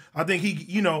cool. I think he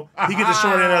get the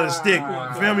short end of the stick.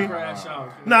 You feel me?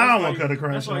 Nah, I don't want to cut a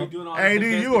crash out. AD,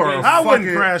 you are I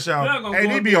wouldn't crash out.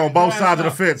 AD be on both sides of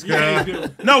the fence,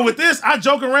 cuz. No, with this, I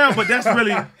joke around, but that's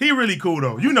he really cool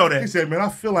though. You know that. He said, man, I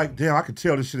feel like, damn, I can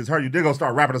tell this shit is hurt. You did gonna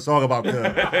start rapping a song about cuz.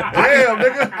 Damn,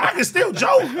 nigga. I can still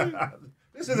joke.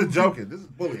 This isn't joking. This is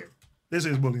bullying. This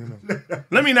is bullying though.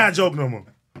 Let me not joke no more.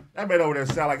 That man over there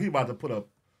sound like he about to put a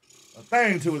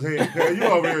thing to his head, cuz. You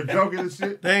over here joking and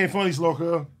shit. They ain't funny, Slow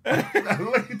Cuz.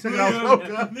 Look, you took it out Slow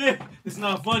Cuz. It's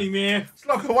not funny, man.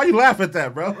 Slow Cuz, why you laughing at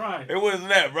that, bro? Right. It wasn't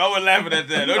that, bro. I wasn't laughing at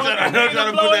that. Don't try to put that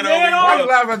over me. Why you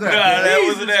laughing at that? Nah, that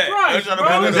wasn't that. Don't try to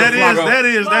put That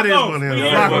is bullying.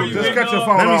 Flakko, just cut your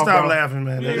phone off. Let me stop laughing,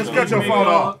 man. Just cut your phone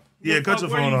off. Yeah, cut your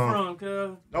phone off.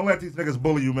 Don't let these niggas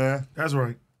bully you, man. That's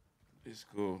right. It's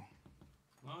cool.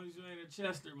 As long as you ain't a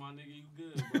Chester, my nigga, you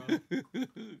good, bro. You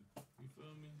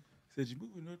feel me? Said you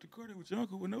moved to North Dakota with your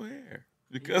uncle with no hair.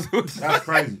 Because that's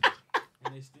crazy.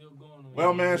 And they still going on.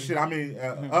 Well, man, shit. I mean,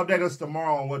 update us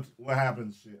tomorrow on what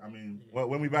happens. Shit. I mean,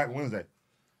 when we back Wednesday.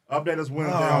 Update us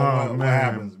Wednesday on what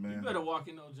happens, man. You better walk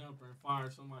in no jumper and fire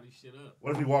somebody's shit up.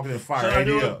 What if he walk in and fire AD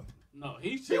up? No,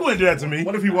 he wouldn't do that to me.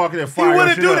 What if he walk in and fire? He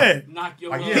wouldn't do that. Knock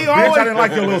your like, bitch, I didn't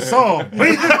like your little song. Knock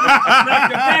your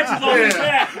patches on his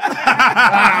back.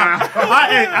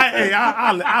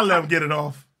 I let him get it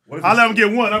off. I let him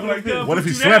get one. I'm like this. What if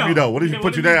he slapped you though? What if he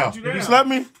put you down? If he slapped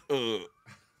me?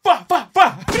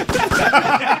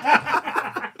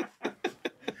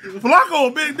 Flakko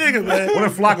a big nigga, man. What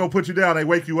if Flakko put you down? They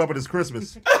wake you up and it's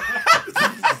Christmas.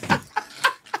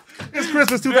 It's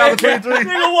Christmas 2023.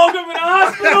 Nigga woke up in the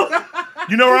hospital.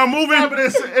 You know where I'm moving?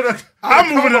 I'm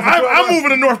moving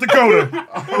to North Dakota.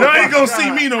 Y'all ain't gonna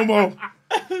see me no more.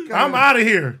 I'm out of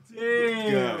here.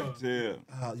 Damn.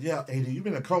 Yeah, AD, you've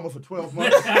been in a coma for 12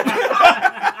 months.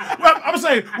 Well, I'm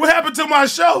saying, what happened to my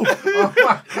show? Oh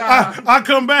my God. I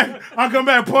come back.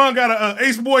 Pun got a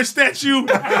Ace Boy statue in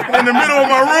the middle of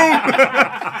my room.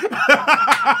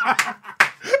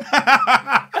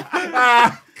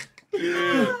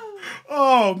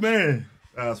 Oh man,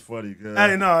 that's funny. Good.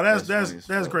 Hey, no,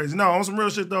 that's crazy. No, on some real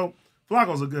shit though,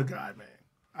 Flakko's a good guy, man.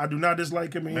 I do not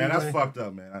dislike him. Man, that's fucked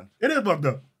up, man. It is fucked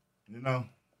up. You know,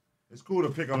 it's cool to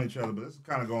pick on each other, but it's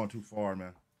kind of going too far,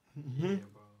 man. Yeah, bro.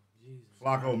 Jesus.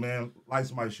 Flakko, man, light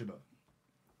somebody's shit up.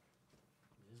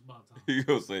 It's about time. You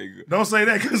gonna say good. Don't say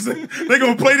that because they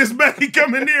gonna play this back. He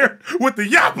come in there with the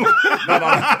yapper. No,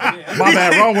 my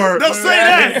bad, wrong word. Don't say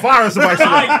that. Fire somebody's shit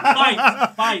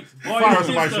up. Fight. Fire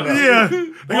somebody's shit up. Yeah,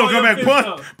 they gonna come back.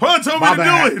 Pun told me to do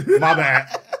it. My bad.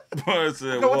 Pun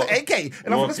said, Go with the AK,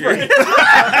 and I'm gonna spray.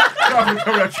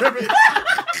 Come here, tripping.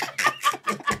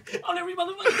 On every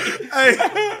motherfucker.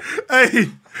 Hey,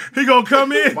 he gonna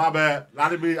come in. My bad. I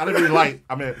didn't mean light.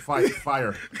 I meant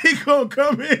fire. He gonna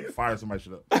come in. Fire somebody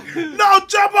shit up. No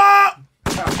jumper.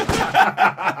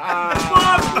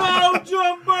 No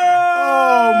jumper.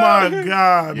 Oh my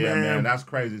God, Yeah, man. that's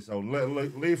crazy. So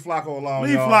leave Flakko alone.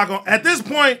 Leave Flakko. At this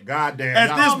point, goddamn.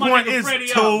 At this point, nigga it's Freddie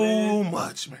too out,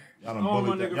 much, man. Y'all done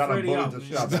bullied the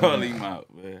shit out. Don't leave him out,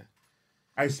 man.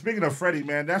 Hey, speaking of Freddie,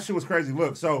 man, that shit was crazy.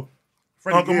 Look, so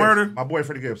Freddie Uncle Gibbs, Murder? my boy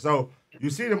Freddie Gibbs. So you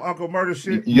see them Uncle Murder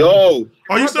shit? Yo.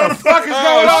 Oh, you saw the fuck is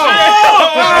going on?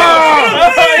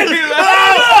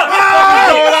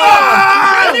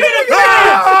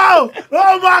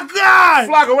 Oh my God!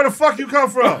 Flakko, where the fuck you come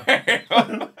from?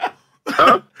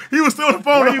 He was still on the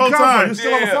phone the whole time. You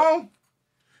still on the phone?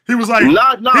 He was like,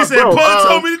 Nah, he said, bro, Pun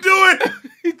told me to do it.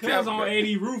 Cuz on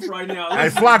 80 roof right now. Hey,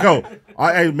 Flakko.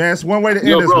 Hey, man, it's one way to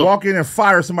end this. bro. Walk in and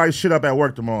fire somebody's shit up at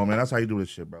work tomorrow, man. That's how you do this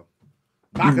shit, bro.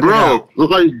 Knock it Bro, out.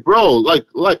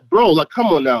 like, come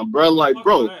on now, bro. Like,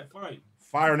 bro.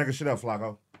 Fire a nigga shit up,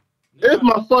 Flakko. It's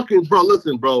my fucking, bro,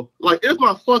 listen, bro. Like, it's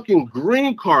my fucking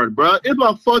green card, bro. It's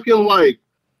my fucking, like,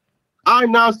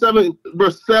 I-97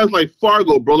 says, like,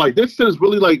 Fargo, bro. Like, this shit is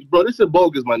really, like, bro, this shit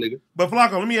bogus, my nigga. But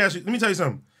Flakko, let me tell you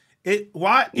something. It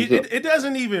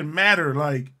doesn't even matter.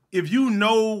 Like, if you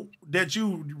know that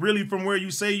you really from where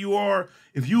you say you are,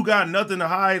 if you got nothing to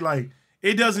hide, like,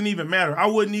 it doesn't even matter. I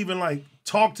wouldn't even, like,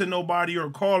 talk to nobody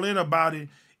or call in about it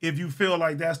if you feel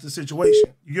like that's the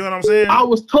situation. You get what I'm saying? I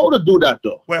was told to do that,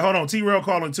 though. Wait, hold on. T-Rail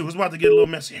calling, too. It's about to get a little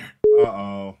messy here.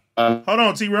 Uh-oh. Hold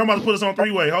on, T-Rail. I'm about to put us on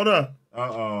three-way. Hold up.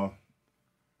 Uh-oh.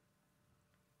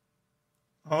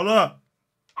 Hold up.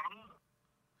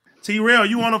 T-Rail,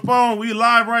 you on the phone. We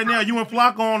live right now. You and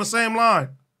Flakko on the same line.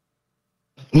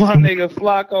 My nigga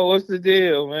Flakko, what's the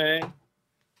deal, man?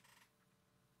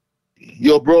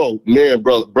 Yo, bro, man,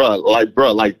 bro,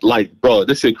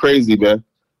 this shit crazy, man.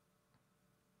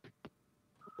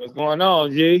 What's going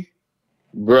on, G?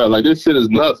 Bro, like, this shit is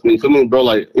nuts, man. You feel me, bro?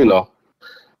 Like, you know,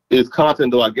 it's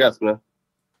content, though, I guess, man.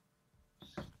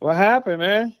 What happened,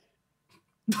 man?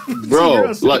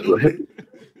 Bro, like,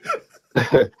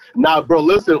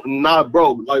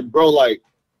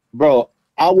 bro,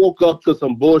 I woke up to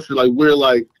some bullshit, like, where,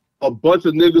 like, a bunch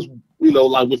of niggas, you know,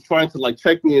 like, was trying to, like,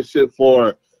 check me and shit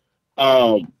for,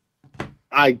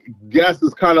 I guess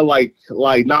it's kind of like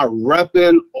not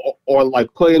repping or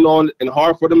like playing on and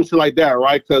hard for them and shit like that,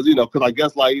 right? Because I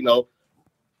guess, like, you know,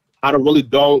 I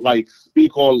don't like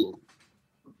speak on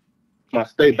my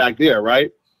state back there,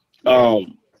 right?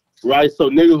 Right.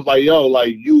 So niggas was like, yo,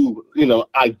 like you know,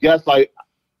 I guess like,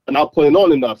 and I'm playing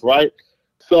on enough, right?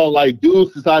 So like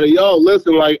dudes decided, yo,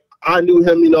 listen, like I knew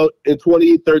him, you know, in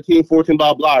 2013, 14,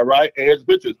 blah blah, right? And here's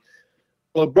pictures.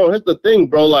 But bro, here's the thing,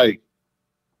 bro, like.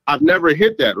 I've never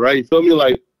hit that, right? You feel me?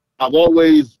 Like, I've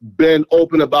always been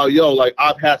open about, yo, like,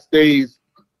 I've had stays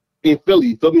in Philly,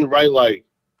 you feel me, right?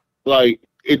 Like,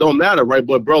 it don't matter, right?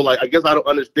 But, bro, like, I guess I don't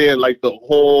understand, like, the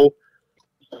whole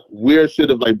weird shit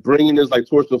of, like, bringing this, like,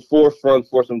 towards the forefront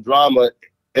for some drama,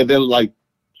 and then, like,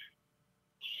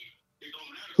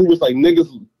 who was, like,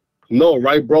 niggas know,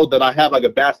 right, bro, that I have, like, a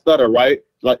bad stutter, right?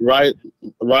 Like, right,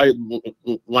 right,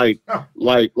 like,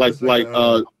 right?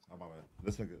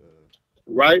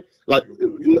 Like,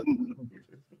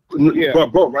 yeah,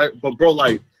 bro, right? But, bro,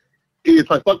 like, it's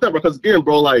like fucked up because, again,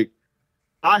 bro, like,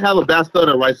 I have a bad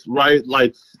stutter, right?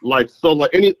 Like, so, like,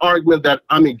 any argument that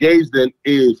I'm engaged in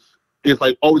is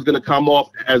like always gonna come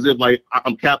off as if like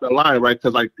I'm capping the line, right?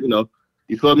 Because, like, you know,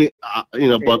 you feel me? You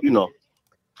know, but you know,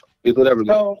 it's whatever.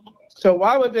 So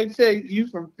why would they say you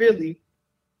from Philly?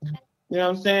 You know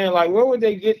what I'm saying? Like, where would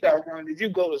they get that from? Did you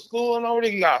go to school and over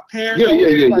there? You got parents?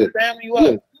 Yeah. Family?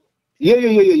 What?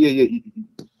 Yeah.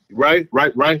 Right.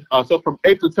 So from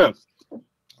 8th to 10th.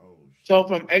 So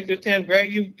from 8th to 10th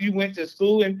grade, you went to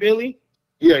school in Philly?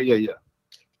 Yeah.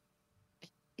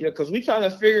 Yeah, because we trying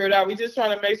to figure it out. We just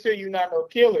trying to make sure you're not no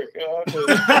killer.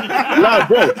 Nah,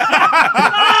 bro.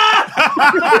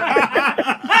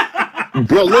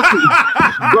 Bro, listen,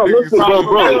 bro.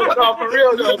 No, for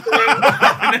real though,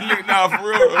 Nah, for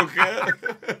real, okay.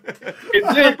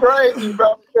 It's just crazy,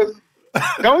 bro. Because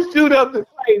don't shoot up the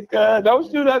place, cuz.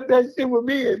 Don't shoot up that shit with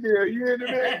me in there. You hear me?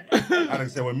 I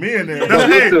didn't say with me in there.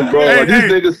 Listen, bro. These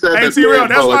niggas said that. T-Real,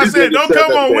 that's why I said don't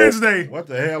come on Wednesday. What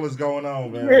the hell is going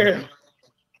on, man? Yeah.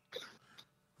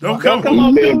 Don't come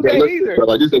on man, Tuesday either. Bro,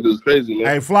 like, this nigga is crazy, man.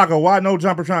 Hey, Flakko, why No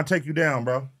Jumper trying to take you down,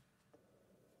 bro?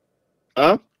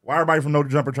 Huh? Why everybody from No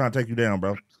Jumper trying to take you down,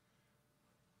 bro?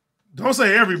 Don't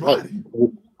say everybody.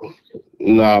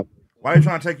 Nah. Why they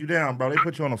trying to take you down, bro? They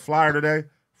put you on a flyer today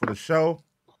for the show.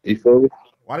 You feel me?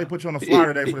 Why they put you on a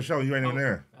flyer today for the show? You ain't even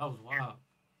there. That was wild.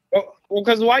 Well,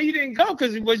 because why you didn't go?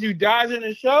 Because was you dodging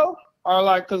the show? Or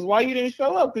like, because why you didn't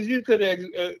show up? Because you could have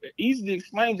easily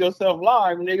explained yourself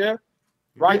live, nigga.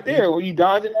 Right there. Were you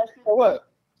dodging that shit or what?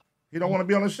 He don't want to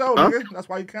be on the show, nigga. That's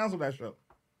why he canceled that show.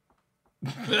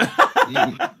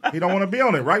 He don't want to be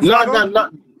on it, right? Well,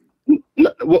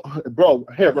 bro,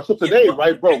 here, bro. So today,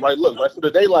 right, bro, right, look, right. So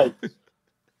today, like,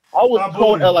 I was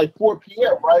told at like 4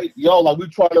 p.m., right? Yo, like, we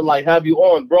trying to like have you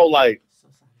on, bro. Like,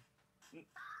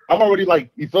 I'm already like,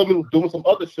 you feel me, doing some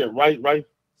other shit, right?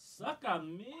 Suck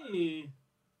on me.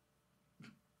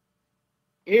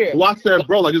 Yeah. So I said,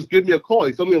 bro, like, just give me a call.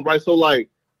 You feel me, right? So like,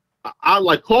 I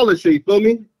like call this shit. You feel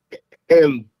me?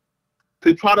 And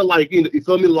to try to like, you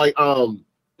feel me, like, so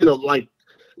like,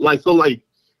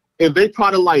 if they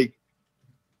try to like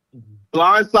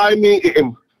blindside me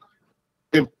and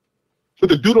put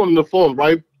the dude on the phone,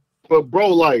 right? But bro,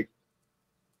 like,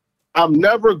 I'm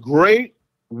never great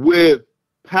with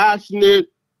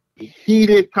passionate,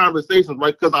 heated conversations,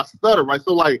 right? Because I stutter, right?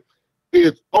 So like,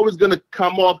 it's always gonna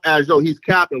come off as, yo, he's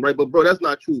capping, right? But bro, that's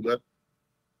not true, man.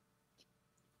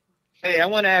 Hey, I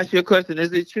want to ask you a question.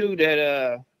 Is it true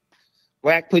that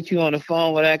Wack put you on the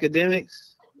phone with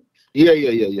academics? Yeah.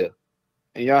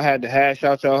 And y'all had to hash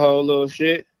out your whole little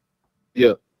shit?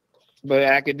 Yeah. But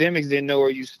academics didn't know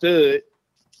where you stood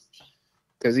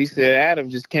because he said Adam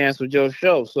just canceled your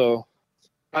show. So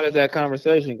how did that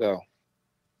conversation go?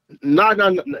 Nah,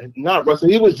 bro. So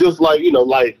he was just like, and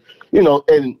like he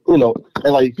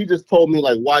just told me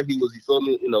like why he was, you feel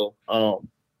me,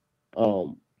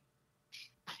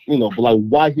 but like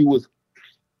why he was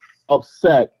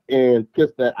upset and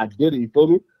pissed that I did it, you feel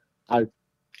me? I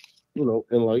told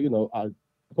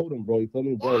him, bro, you feel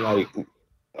me, bro, like,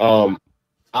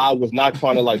 I was not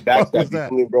trying to like backstab, you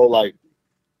feel me, bro, like,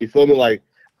 you feel me, like,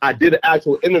 I did an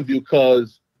actual interview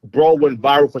because bro went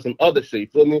viral for some other shit, you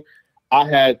feel me? I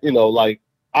had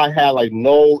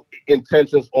no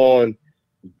intentions on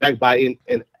backbiting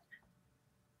and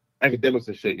academics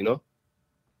and shit, you know?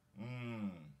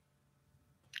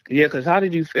 Yeah, because how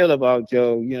did you feel about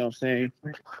Joe, you know what I'm saying?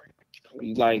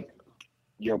 Like,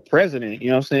 your president, you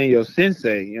know what I'm saying? Your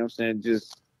sensei, you know what I'm saying?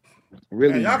 Just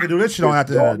really. Man, y'all can do this shit on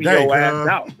after the day,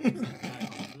 out.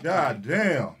 God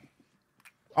damn.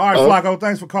 All right, Flakko,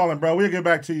 thanks for calling, bro. We'll get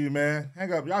back to you, man.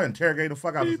 Hang up. Y'all interrogate the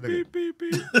fuck out of this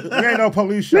nigga. We ain't no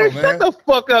police show, man. Shut the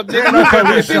fuck up, nigga. Ain't no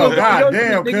police show. God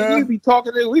damn, cuz. You be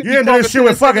talking to You into this shit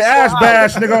with fucking ass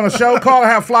bash, nigga, on the show. Call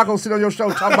and have Flakko sit on your show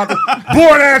talk about this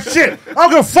boring ass shit. I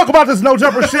don't give a fuck about this No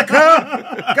Jumper shit, cuz.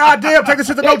 God damn, take this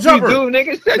shit to No Jumper. You do,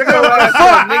 nigga. Shut your ass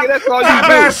up, nigga. That's all you do. Cop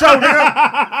ass show, nigga.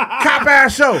 Cop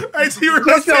ass show. Hey, T-Real,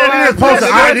 Niggas posting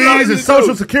IDs and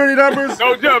social security numbers,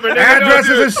 No Jumper, nigga.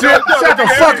 addresses and shit. Shut the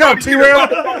fuck up, T-Real.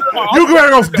 You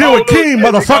gotta go deal with Keem,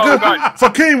 motherfucker. For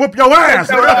Keem whoop your ass,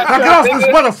 nigga. Now get off this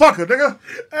motherfucker, nigga.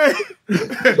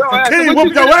 Keem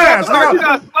whoop your ass,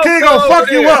 nigga. King gonna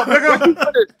fuck you up,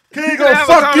 nigga. King gonna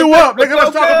fuck you up, nigga.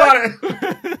 Let's talk about it.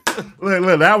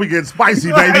 Look, now we getting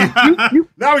spicy, baby.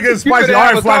 Now we getting spicy.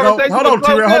 All right, Flakko. Hold on,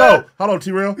 T-Real. Hold on,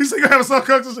 T-Real. You say you have some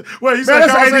conversation? Wait, you Man, said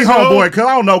that's AD homeboy, cuz.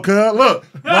 I don't know, cuz. Look.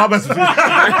 No, I'm messing with you. Wait,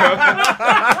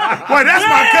 that's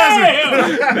my cousin.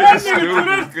 That nigga do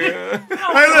this.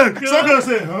 Hey, look, some cousin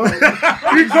said,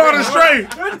 huh? You called it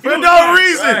straight for no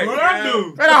reason. What I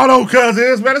do? Man, I don't know who cousin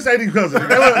is, man. This AD cousin.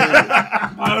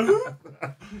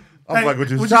 I'm fucking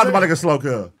with you. Shout out to my nigga Slow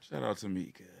Cuz. Shout out to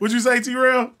me, cuz. What'd you say,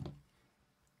 T-Real?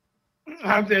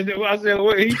 I said,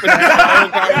 what? He finna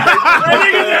have a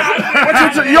whole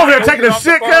conversation. You over there taking a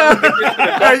shit, cuz?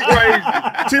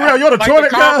 T-Rail, you on the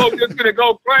toilet, cuz? Like the combo just gonna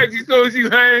go crazy as soon as you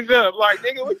hang up. Like,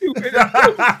 nigga, what you finna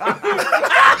do?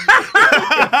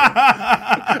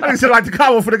 I said like the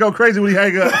combo finna go crazy when he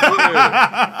hang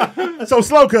up. So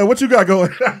slow, cuz, what you got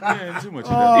going? Man, too much.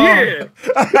 Yeah.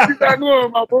 What you got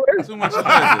going, my boy? Too much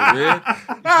man.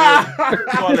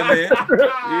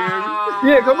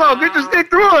 Yeah, come on, get the stick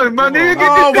through it, my nigga.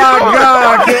 Get Oh this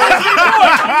my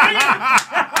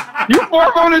God, you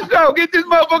fourth on the show. Get this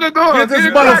motherfucker going. Get this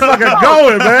motherfucker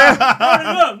going, man. Turn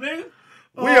it up, nigga.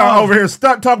 We are over here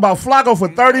stuck talking about Flakko for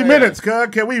 30 minutes, cuz.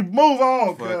 Can we move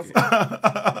on, cuz?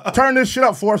 Turn this shit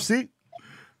up, fourth seat.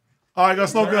 All right, go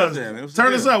slow guns.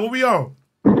 Turn this up. What we on?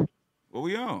 What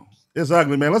we on? It's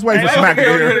ugly, man. Let's wait for Smack to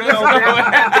hear.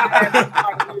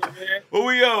 What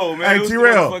we on, man? Hey,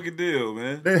 T-Rail. Fucking deal,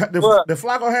 man. Did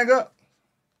Flakko hang up?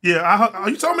 Yeah,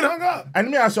 you told me to hang up. And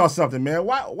let me ask y'all something, man.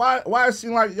 Why it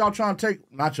seem like y'all trying to take,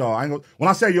 not y'all, when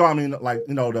I say y'all, I mean like,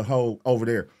 you know, the whole over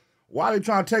there. Why they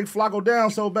trying to take Flakko down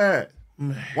so bad?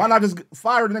 Why not just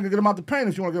fire the nigga, get him out the paint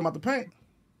if you want to get him out the paint?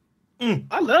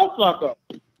 I love Flakko.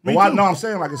 But why? No, I'm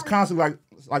saying like it's constantly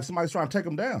like somebody's trying to take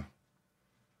him down.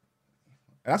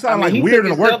 And that's kind of like weird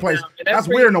in the workplace. That's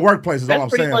weird in the workplace is all I'm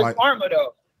saying. Like, karma,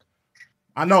 though.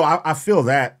 I know, I feel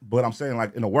that, but I'm saying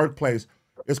like in the workplace,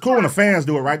 it's cool when the fans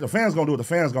do it, right? The fans gonna do what the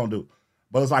fans gonna do.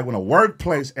 But it's like when a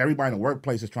workplace, everybody in the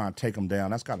workplace is trying to take them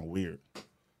down. That's kind of weird. You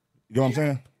know what I'm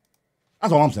saying?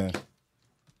 That's all I'm saying.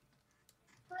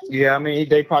 Yeah, I mean,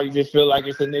 they probably just feel like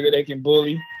it's a nigga they can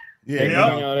bully.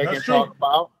 Yeah, they can talk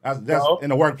about. That's in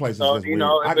the workplace. So, it's just you weird.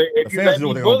 know, if you let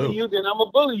me bully you, then I'm a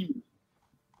bully you.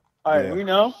 You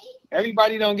know,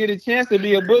 everybody don't get a chance to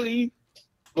be a bully.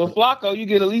 But Flakko, you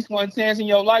get at least one chance in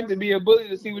your life to be a bully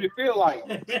to see what it feel like.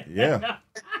 Yeah,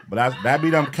 but that be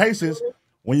them cases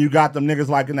when you got them niggas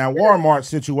like in that Walmart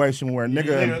situation where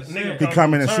nigga he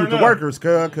come in and shoot the workers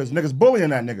because niggas bullying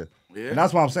that nigga. Yeah. And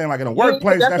that's what I'm saying. Like in a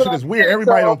workplace, that shit is weird.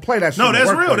 Everybody don't play that shit. No,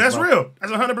 that's real. That's real.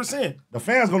 That's 100%. The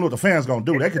fans gonna do what the fans gonna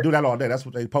do. They can do that all day. That's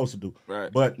what they supposed to do. Right.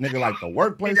 But nigga, like the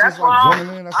workplace that's is like why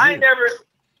joining in. That's I weird.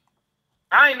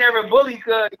 ain't never bully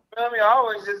cuz, you feel me? I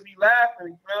always just be laughing,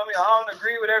 you feel me? I don't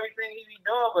agree with everything he be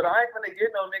doing, but I ain't gonna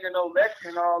get no nigga no lecture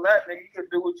and all that, nigga. You can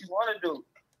do what you wanna do.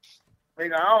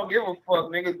 Nigga, I don't give a fuck,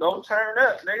 nigga. Don't turn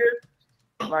up,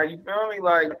 nigga. Like, you feel me?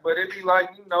 Like, but it be like,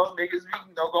 you know, niggas be,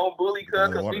 you know, gonna bully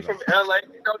cuz we from LA.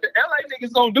 You know, the LA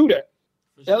niggas gonna do that.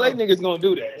 LA niggas gonna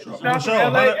do that. For sure.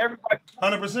 LA, everybody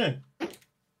 100%.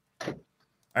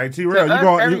 Hey, T-Rail, you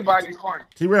going? Everybody's corny.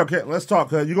 T-Rail, let's talk.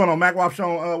 Cuz you going on Mac Wop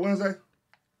show on Wednesday?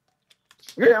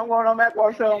 Yeah, I'm going on Mac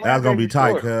Wop show. That's gonna be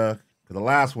tight, cuz the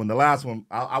last one,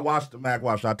 I watched the Mac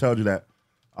Wop show. I told you that.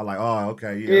 I'm like, oh,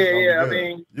 okay, yeah. I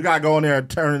mean, you gotta go in there and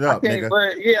turn it up, nigga.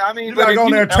 But yeah, I mean, you gotta go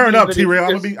in there and turn up, T-Rail.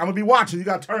 I'm gonna be watching. You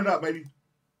gotta turn it up, baby.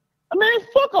 I mean,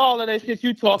 fuck all of that shit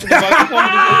you talking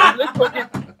about.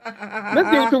 Let's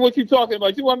get into what you talking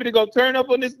about. You want me to go turn up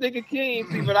on this nigga King?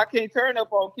 See, but I can't turn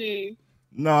up on King.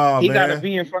 No, he man. Gotta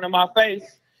be in front of my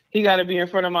face. He gotta be in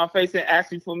front of my face and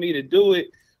asking for me to do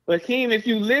it. But King, if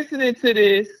you listening to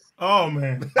this, oh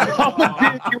man, I'm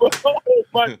gonna give you a whole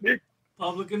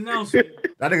public announcement.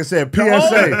 That nigga said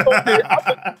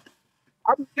PSA.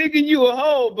 I'm thinking you a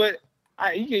hoe, but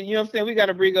you know what I'm saying? We got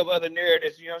to bring up other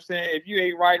narratives. You know what I'm saying? If you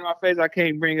ain't right in my face, I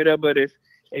can't bring it up. But if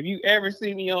you ever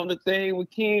see me on the thing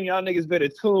with King, y'all niggas better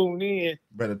tune in.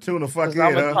 Better tune the fuck in.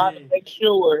 I'm gonna try to make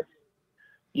sure.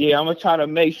 Yeah, I'm gonna try to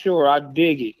make sure I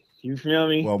dig it. You feel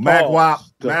me? Well, Mac Wop,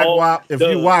 if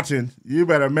you watching, you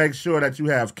better make sure that you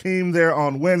have Keem there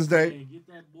on Wednesday.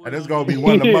 And it's going to be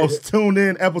one of the most tuned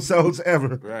in episodes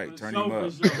ever. Right, turn him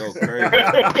up. Go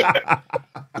crazy.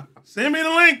 Send me the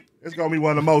link. It's going to be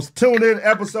one of the most tuned in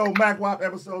Mac Wop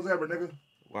episodes ever, nigga.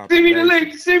 Send me the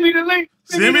link. Send me the link.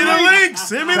 Send me the link.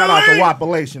 Send me the link. Shout out to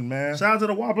Wopulation, man. Shout out to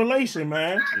the Wopulation,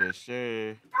 man. Yes,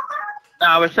 sir.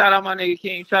 Nah, but shout out my nigga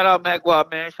King. Shout out Mac Wop,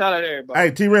 man. Shout out everybody.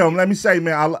 Hey, T-Rail, let me say,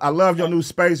 man, I love your new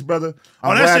space, brother.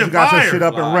 I'm glad you got your shit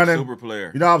up and running. Super player.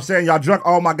 You know what I'm saying? Y'all drunk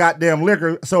all my goddamn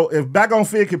liquor. So if Back on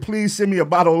Fit could please send me a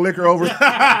bottle of liquor over.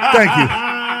 Thank you.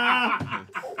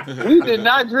 We did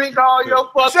not drink all your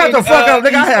fucking. Shut the fuck up,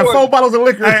 nigga. I had 4 bottles of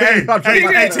liquor. Hey, T-Real.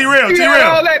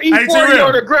 All that E40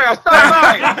 on the ground. Stop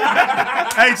lying.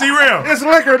 Hey, T-Real. It's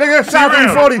liquor, nigga. Shout out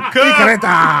to E40.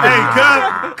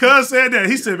 Hey, Cuz said that.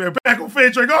 He said, man, Back on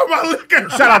Fit, drink all my liquor.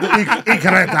 Shout out to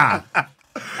Icareta. That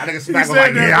nigga Smack was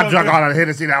like, yeah, I drunk all that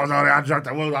Hennessy that was on there. I drunk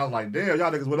that one. I was like, damn,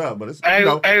 y'all niggas what up? But it's,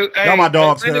 y'all my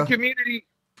dogs,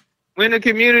 when the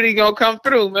community gonna come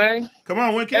through, man. Come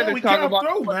on, when can we come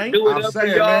through, man? Do it up for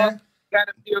y'all. Man.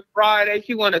 Gotta be a Friday.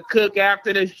 She wanna cook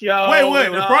after the show. Wait,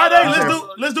 Friday?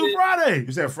 Let's do Friday.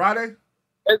 You said Friday?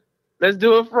 Let's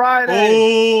do it Friday.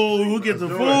 Oh, we'll get the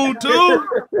food too.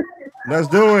 Let's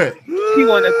do it. She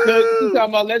want to cook. She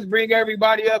talking about let's bring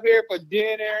everybody up here for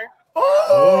dinner.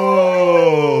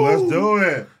 Oh, let's do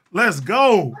it. Let's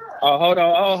go. Oh, hold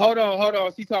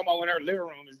on. She talking about when her living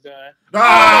room is done. We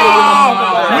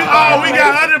got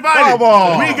uninvited.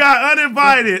 We got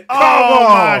uninvited.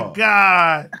 My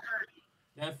God.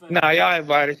 Nah, y'all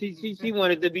invited. She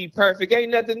wanted to be perfect.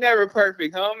 Ain't nothing never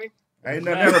perfect, homie. Ain't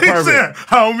nothing ever perfect.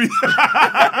 Homie.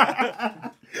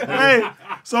 Hey,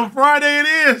 so Friday it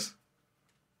is.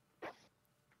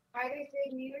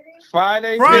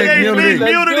 Friday Big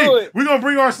Community. We're going to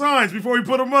bring our signs before we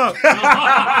put them up.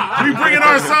 We bringing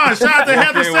our signs. Shout out to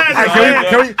Heather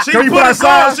Sanders. Can we put our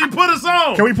sign? She put us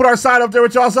on. Can we put our sign up there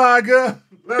with y'all sign, good?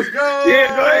 Let's go.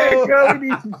 Yeah, go ahead, go. We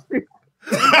need some shit.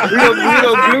 We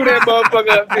gonna glue that motherfucker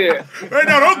up there. Right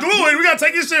now, don't glue it. We got to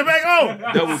take this shit back home.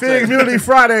 Big Community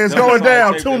Friday is going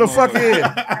down. Tune the fuck in.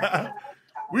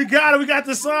 We got it. We got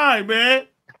the sign, man.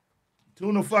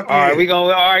 Tune the fuck in. All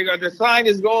right, the sign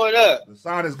is going up. The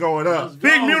sign is going up.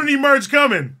 Big Community merch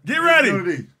coming. Get ready.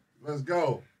 Community. Let's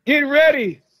go. Get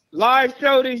ready. Live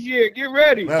show this year. Get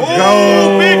ready. Let's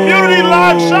go. Big Community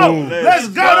live show. Let's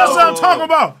go. That's what I'm talking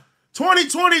about.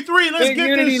 2023. Let's Big get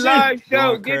Community this live shit.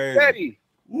 show. Get ready.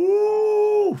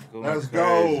 Woo. Let's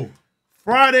go.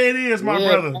 Friday it is, my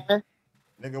brother. Man.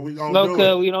 Nigga, we gonna Slow do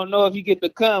cut, it. we don't know if you get to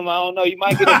come. I don't know. You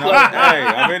might get a Hey,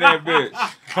 I'm in that bitch.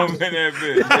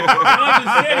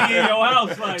 in your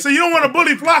house, like. So you don't want to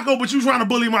bully Flakko, but you trying to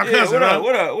bully my cousin, what huh?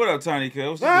 up? What up, Tiny Cuz?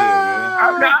 What's the deal,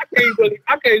 man?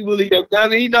 I can't bully your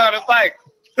cousin. He know how to fight.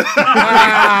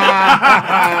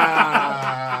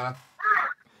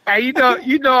 Hey, you know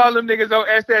all them niggas on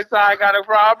SSI got a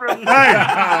problem.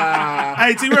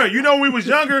 Hey, T-Rail, you know when we was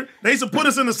younger, they used to put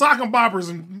us in the sock and boppers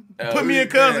and put me and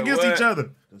Cuz against each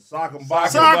other. The sock and boppers.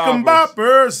 Sock and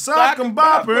boppers. Sock and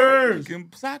boppers.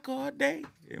 Can sock all day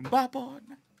and bop all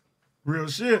night. Real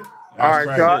shit. All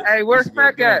right, y'all. Hey, where's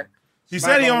Smack at? He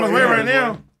said he on his way right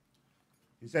now.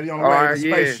 He said he on the way to the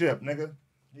spaceship, nigga.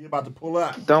 He about to pull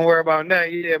up. Don't worry about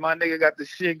nothing. Yeah, my nigga got the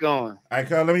shit going. All right,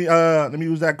 cuz, let me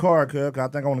use that card, cuz. I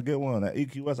think I want to get one. That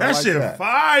EQS. That shit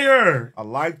fire. I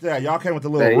like that. Y'all came with the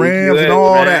little rims and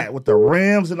all that. With the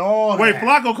rims and all that. Wait,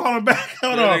 Flakko calling back.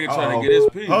 Hold on. Nigga trying to get his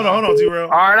piece. Hold on, T-Rail. All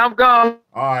right, I'm gone.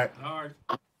 All right.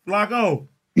 Flakko.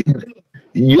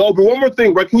 Yo, but one more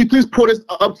thing, right? Can we please put this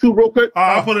up too real quick?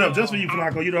 I'll put it up just for you,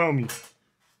 Flakko. You the homie.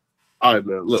 All right,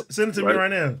 man. Look. Send it to me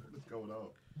right now.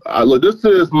 Look, this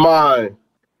is my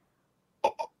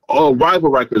rival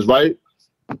records, right?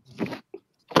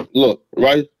 Look,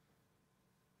 right?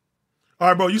 All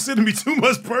right, bro. You sending me too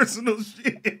much personal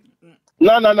shit.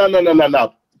 No.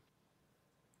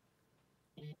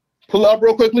 Pull it up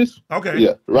real quick, please. Okay.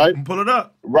 Yeah, right? Pull it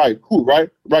up. Right, cool, right?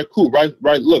 Cool, right?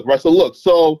 Look, right?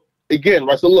 So again,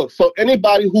 right? So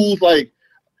anybody who's like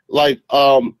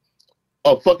a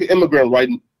fucking immigrant, right?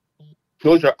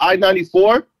 Knows your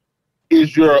I-94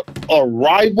 is your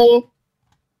arrival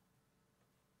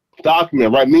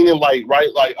document, right? Meaning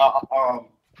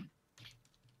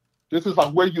this is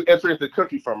like where you enter into the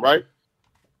country from, right?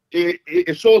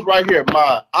 It shows right here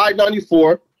my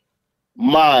I-94,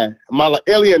 my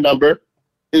alien number.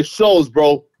 It shows,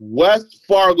 bro, West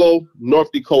Fargo,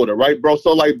 North Dakota, right, bro?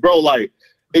 So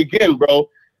again, bro,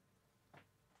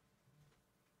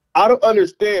 I don't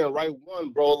understand, right? One,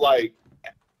 bro, like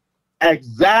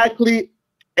exactly,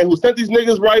 and who sent these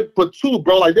niggas, right? But two,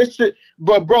 bro, like this shit,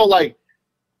 but bro, like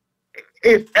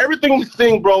if everything you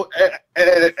sing, bro,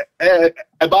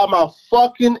 about my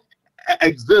fucking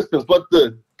existence, but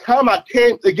the time I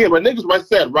came again, my niggas, right,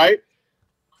 said, right,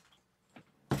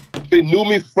 they knew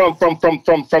me from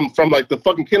like the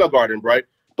fucking kindergarten, right?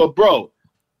 But bro,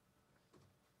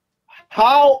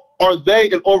 how are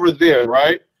they over there,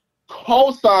 right,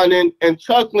 co-signing and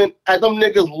chuckling at them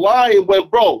niggas lying when,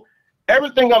 bro,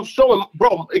 everything I'm showing,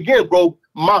 bro, again, bro,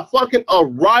 my fucking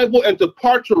arrival and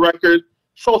departure record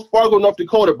shows Fargo, North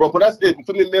Dakota, bro. But that's it. You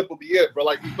feel me? That will be it, bro.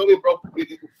 Like, you feel me, bro?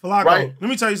 Flakko, right? Let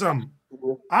me tell you something.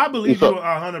 I believe you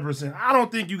 100%. I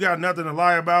don't think you got nothing to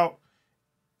lie about.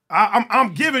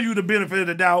 I'm giving you the benefit of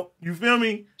the doubt. You feel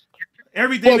me?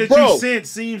 Everything that you sent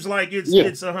seems like it's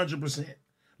 100%.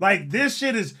 Like, this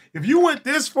shit is, if you went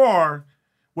this far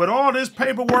with all this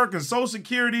paperwork and social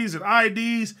securities and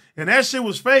IDs and that shit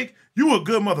was fake, you a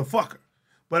good motherfucker.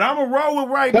 But I'm going to roll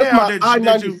with that's now. That's my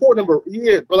I-94 number.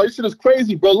 Yeah, bro. Like, this shit is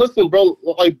crazy, bro. Listen, bro.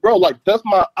 Like, that's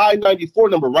my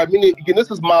I-94 number, right? Meaning, again, this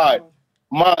is my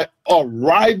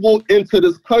arrival into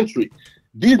this country.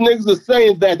 These niggas are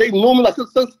saying that they knew me like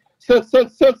since a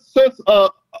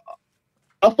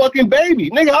fucking baby.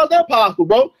 Nigga, how's that possible,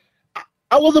 bro?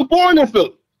 I wasn't born in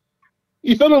Philly.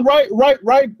 You feel me?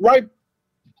 Right.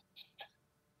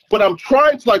 But I'm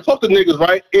trying to like talk to niggas,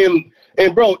 right?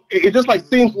 And bro, it just like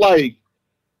seems like,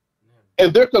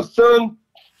 and they're concerned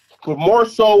for more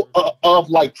so of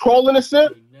like trolling and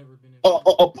shit,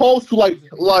 opposed to like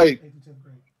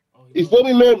you feel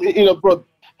me, man? You know, bro.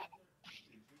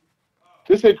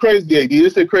 This ain't crazy, AD.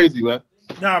 This ain't crazy, man.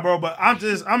 Nah, bro, but I'm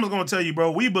just gonna tell you,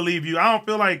 bro. We believe you. I don't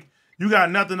feel like you got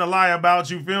nothing to lie about.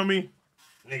 You feel me?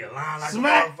 Nigga lying like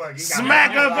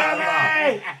Smack a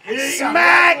Philly!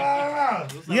 Smack!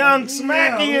 Young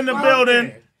Smacky in the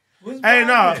building. Hey,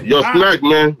 no. Yo, Smack,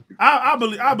 man. I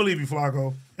believe you,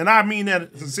 Flakko. And I mean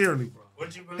that sincerely.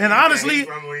 And honestly,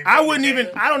 I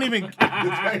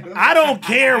don't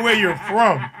care where you're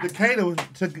from. Decatur,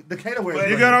 where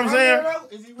you get what I'm saying?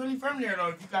 Is he really from there, though?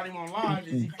 If you got him online,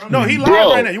 is he from No, he live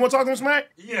right now. You want to talk to him, Smack?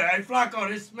 Yeah, hey, Flakko,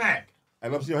 this Smack. Hey,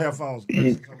 let me see your headphones.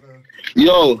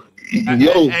 Yo,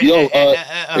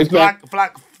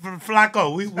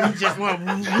 Flakko, we just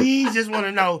want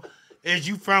to know, is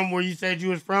you from where you said you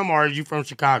was from, or are you from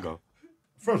Chicago?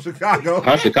 From Chicago.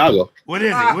 I'm Chicago. What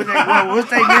is it? What's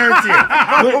their narrative?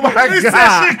 Oh my God.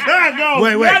 Chicago.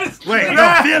 Wait.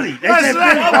 No, Philly. They said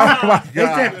Philly. Oh my God. They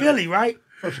said Philly, right?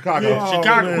 From Chicago. Yeah,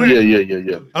 Chicago.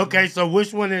 Yeah. Okay, so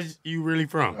which one is you really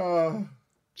from?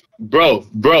 Bro,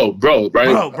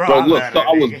 right? Bro, look, so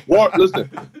I was born, listen,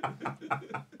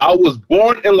 I was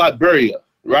born in Liberia,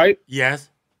 right? Yes.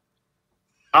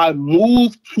 I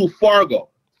moved to Fargo.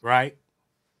 Right.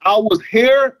 I was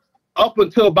here up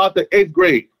until about the 8th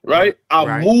grade, right?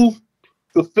 I moved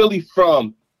to Philly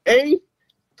from 8th,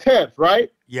 10th,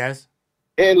 right? Yes.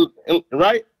 And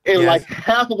right? And like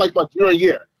half of like my junior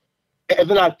year. And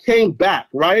then I came back,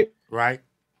 right? Right.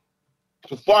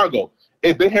 To Fargo.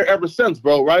 And been here ever since,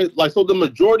 bro, right? Like, so the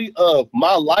majority of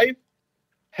my life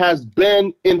has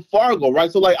been in Fargo,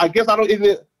 right? So, like, I guess I don't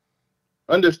even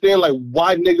understand, like,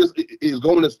 why niggas is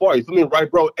going this far. You feel me,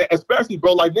 right, bro? Especially,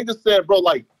 bro, like, niggas said, bro,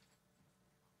 like,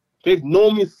 they've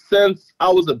known me since I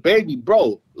was a baby,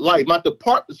 bro. Like, my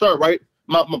right?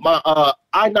 My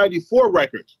I-94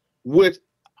 records, which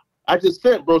I just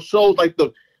sent, bro, shows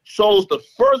the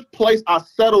first place I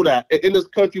settled at in this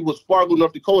country was Fargo,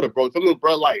 North Dakota, bro. You feel me,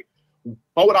 bro? Like,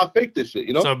 why would I fake this shit,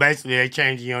 you know? So basically, they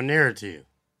changing your narrative.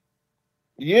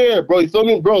 Yeah, bro. You feel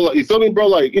me, bro? Like,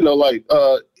 Like, you know, like,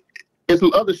 it's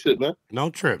some other shit, man. No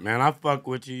trip, man. I fuck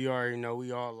with you. You already know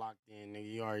we all locked in,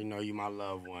 nigga. You already know you my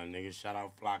loved one, nigga. Shout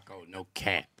out Flakko. No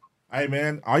cap. Hey,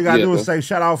 man. All you gotta do is say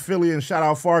shout out Philly and shout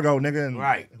out Fargo, nigga. And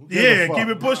right. Yeah, keep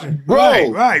it pushing.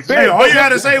 Right. Hey, all you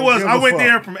gotta say was, I went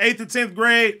there from 8th to 10th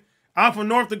grade. I'm from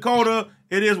North Dakota.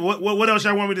 It is what else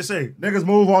y'all want me to say? Niggas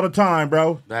move all the time,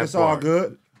 bro. It's all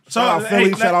good. Shout out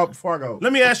Philly, shout out Fargo.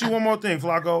 Let me ask you one more thing,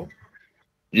 Flakko.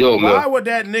 Yo, man. Why would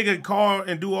that nigga call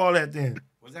and do all that then?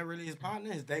 Was that really his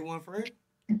partner? His day one friend?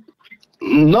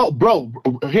 No, bro.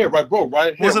 Here, right, bro,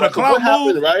 right? Here, was it a clout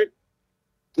move? Right?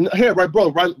 Here, right,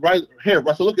 bro, right here,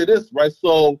 right. So look at this, right?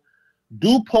 So,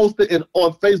 dude posted it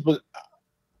on Facebook,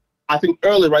 I think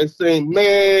earlier, right, saying,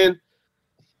 man,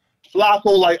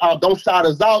 Flakko, like, don't shout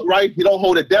us out, right? He don't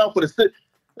hold it down for the city,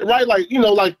 right? Like, you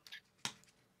know, like,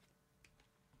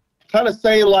 kind of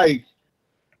saying, like,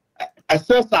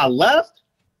 since I left,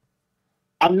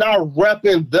 I'm not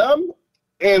repping them,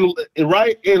 and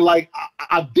right, and like,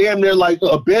 I damn near like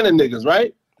abandoned niggas,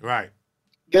 right? Right.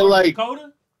 And like,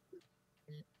 Dakota?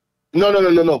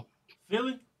 No.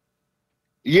 Philly?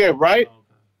 Yeah, right.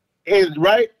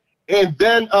 Okay. And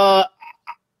then I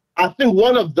think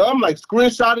one of them like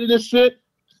screenshotted this shit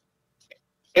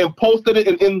and posted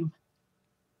it in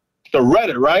the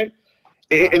Reddit, right?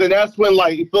 And then that's when,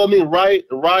 like, you feel me, right,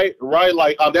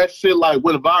 like that shit like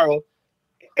went viral,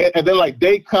 and then like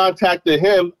they contacted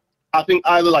him. I think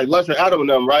either like Lush or Adam and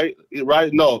them, right?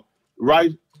 No, right?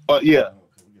 Yeah.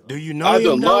 Do you know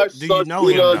him? Lush, Do you know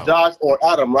him? Josh or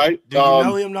Adam, right? Do you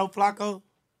know him, though, Flakko?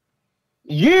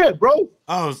 Yeah, bro.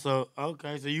 Oh, so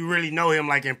okay, so you really know him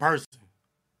like in person?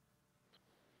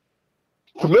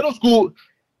 From middle school,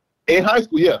 in high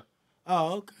school, yeah.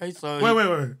 Oh, okay. So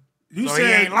wait. You so said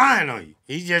he ain't lying on you.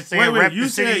 He's just saying rep the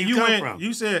city you come from.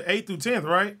 You said 8th through 10th,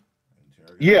 right?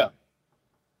 Yeah.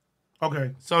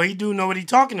 Okay. So he do know what he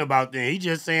talking about then. He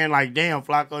just saying like, damn,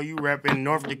 Flakko, you repping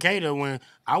North Decatur when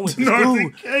I went to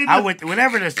school. I went to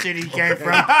whatever the city he came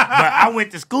from, but I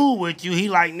went to school with you. He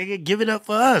like, nigga, give it up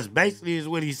for us. Basically is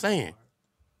what he's saying.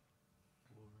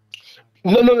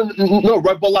 No,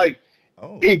 right, but like,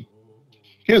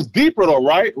 it's deeper though,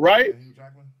 right?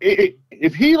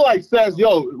 If he like says,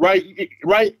 yo, right,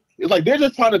 it's like they're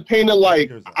just trying to paint it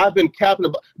like I've been capping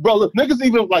about. Bro, look, niggas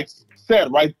even like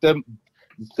said, right, that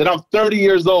I'm 30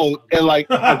 years old and like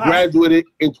I graduated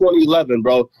in 2011,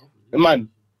 bro. and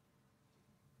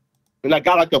I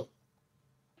got like a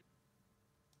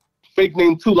fake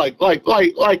name too, like, bro,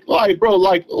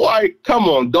 like, come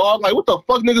on, dog, like, what the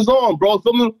fuck, niggas on, bro?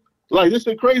 Something like this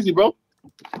shit crazy, bro.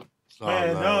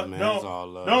 Man,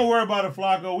 don't worry about it,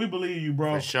 Flakko. We believe you,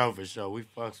 bro. For sure. We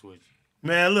fucks with you.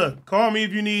 Man, look, call me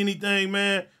if you need anything,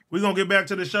 man. We're going to get back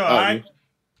to the show, all right?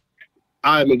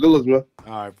 All right, man. Good luck, man.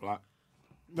 All right, Flock.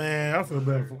 Man, I feel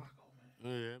bad for Flakko.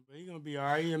 Yeah, but he's going to be all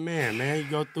right. He's a man. You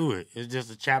go through it. It's just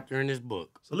a chapter in this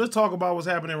book. So let's talk about what's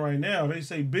happening right now. They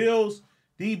say Bills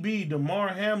DB Damar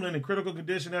Hamlin in critical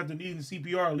condition after needing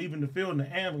CPR, leaving the field in the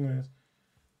ambulance.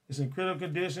 It's in critical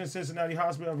condition. Cincinnati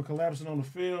Hospital after collapsing on the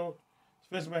field.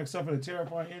 Spencer Mack suffered a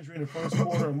terrifying injury in the first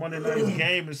quarter of Monday night's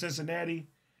game in Cincinnati.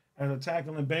 After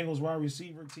tackling Bengals wide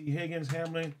receiver T. Higgins,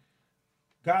 Hamlin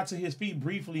got to his feet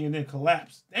briefly and then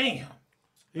collapsed. Damn.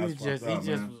 He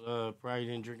probably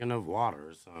didn't drink enough water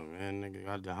or something, man. Nigga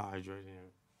got dehydrated.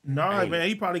 Nah, man,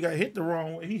 he probably got hit the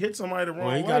wrong way. He hit somebody the wrong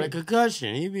way. He got a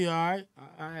concussion. He be all right.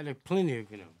 I had plenty of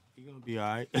him. He gonna be all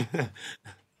right.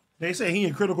 They say he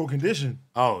in critical condition.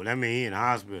 Oh, that mean he in the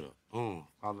hospital.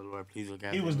 Father Lord, please look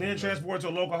after him. He was then transported to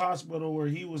a local hospital where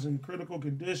he was in critical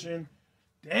condition.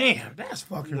 Damn, that's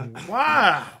fucking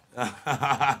wow.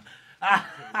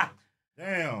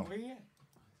 Damn.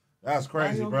 That's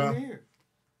crazy, bro.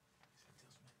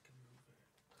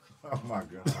 Oh my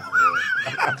God.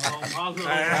 That's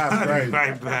crazy.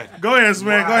 Go ahead,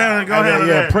 Smack. Go ahead.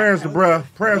 Yeah, prayers to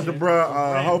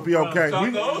bruh. Hope you okay.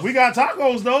 We got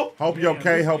tacos though. Hope you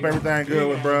okay. Hope everything good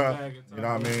with bruh. You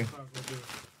know what I mean?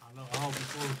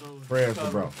 Prayers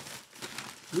to bro.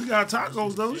 We got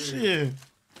tacos though. Shit.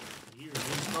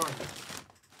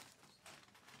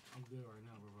 I'm good right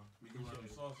now, bro. We can run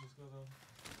the sauces,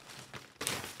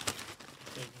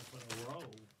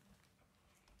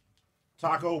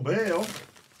 Taco Bell.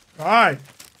 All right.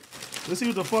 Let's see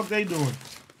what the fuck they doing.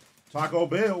 Taco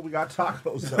Bell. We got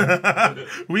tacos though.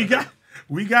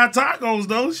 we got tacos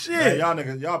though. Shit. Man, y'all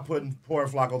niggas, y'all putting poor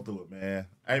Flakko through it, man.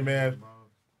 Hey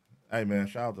man,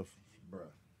 shout out to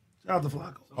bruh. Shout out to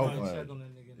Flakko. Somebody check on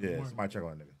that nigga. Yeah, somebody check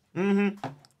on that nigga. Mm-hmm.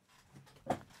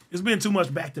 It's been too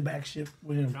much back-to-back shit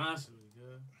with him. Constantly,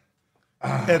 good.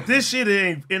 At this shit,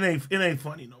 it ain't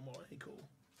funny no more. It ain't cool.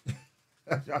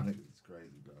 Y'all niggas is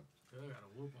crazy, bro.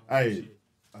 Hey,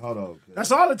 hold on. Kid.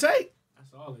 That's all it take.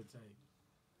 That's all it take.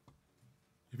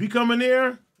 If you come in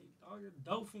there,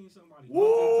 dope fiend somebody.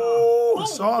 woo,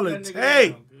 that's all it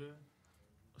take.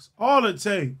 That's all it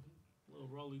take. Little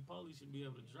roly-poly should be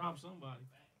able to drop somebody.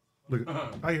 Look,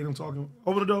 I hear them talking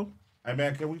over the door. Hey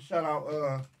man, can we shout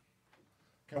out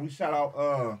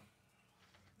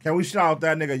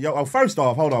that nigga? Yo, first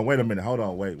off, hold on, wait a minute.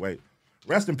 Wait.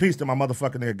 Rest in peace to my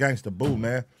motherfucking nigga Gangsta Boo,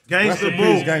 man. Gangsta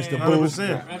Boo. Gangsta Boo.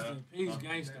 100%. Rest in peace,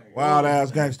 Gangsta. Wild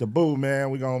ass Gangsta Boo,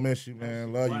 man. We gonna miss you,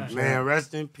 man. Love you, man.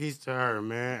 Rest in peace to her,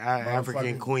 man. Our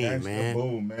African queen, Gangsta man.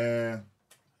 Boo, man.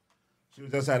 She was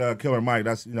just at Killer Mike.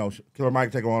 That's Killer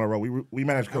Mike take her on the road. We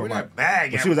managed Killer Mike.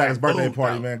 But she was at his birthday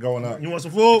party, man, going up. You want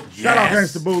some food? Shout out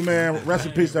Gangsta Boo, man. Rest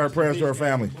in peace to her. Prayers to her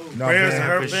family. You know prayers to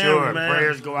her for family, sure. man.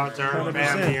 Prayers go out to her 100%.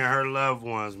 family and her loved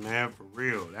ones, man. For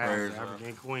real. That's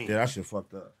African queen. Yeah, that shit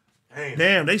fucked up.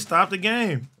 Damn, they stopped the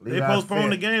game. They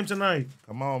postponed the game tonight.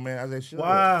 Come on, man, as they should.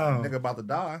 Wow. Nigga about to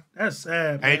die. That's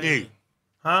sad, Hey, man. D.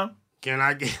 Huh?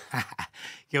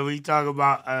 Can we talk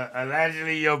about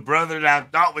allegedly your brother that I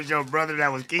thought was your brother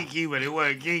that was Kiki, but it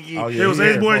wasn't Kiki? Oh, yeah, It was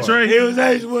Ace-Boy Trey. It was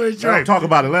Ace-Boy Trey. Let him talk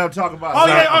about it. Oh,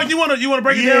 yeah. Oh, you want to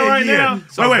break it down right now?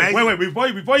 So wait.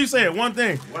 Before you say it, one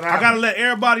thing. I got to let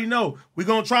everybody know. We're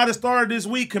going to try to start this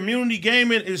week. Community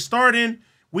gaming is starting.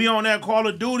 We on that Call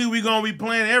of Duty. We going to be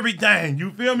playing everything.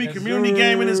 You feel me? Community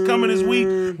gaming is coming this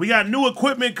week. We got new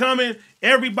equipment coming.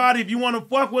 Everybody, if you want to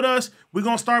fuck with us, we're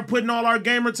going to start putting all our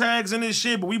gamer tags in this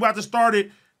shit, but we about to start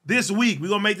it this week. We're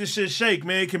going to make this shit shake,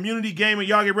 man. Community gaming.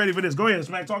 Y'all get ready for this. Go ahead,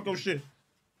 Smack. Talk your shit.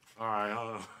 All right,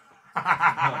 hold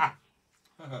on.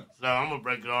 So I'm going to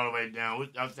break it all the way down.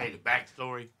 I'll say the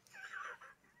backstory.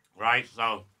 Right?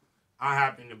 So I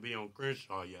happened to be on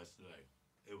Crenshaw yesterday.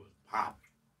 It was popping.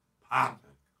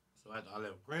 So after I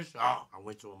left Crenshaw, I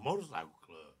went to a motorcycle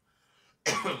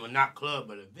club. Well, not club,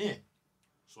 but event.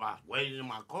 So I waited in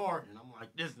my car, and I'm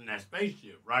like, this and that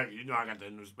spaceship, right? You know I got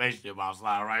that new spaceship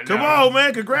outside right now. Come on,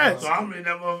 man. Congrats. So I'm in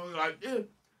that motherfucker like this.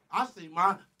 I see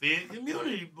my big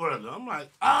community brother. I'm like,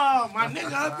 oh, my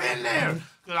nigga up in there.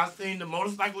 Because I seen the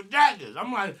motorcycle jackets.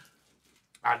 I'm like,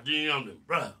 I DM'd him,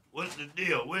 bruh, what's the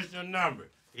deal? What's your number?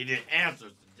 He didn't answer.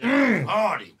 So just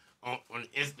called him on the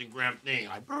Instagram thing.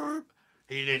 Like, burp.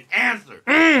 He didn't answer.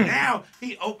 Now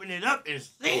he opened it up and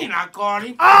seen I called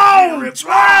him. Oh,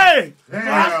 Trey! So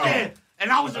I said, and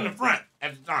I was in the front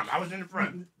at the time. I was in the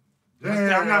front. I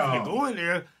said, I'm not gonna go in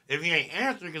there if he ain't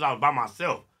answering because I was by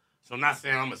myself. So I'm not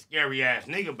saying I'm a scary ass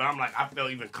nigga, but I'm like, I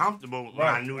felt even comfortable when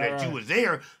I knew that you was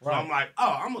there. So I'm like,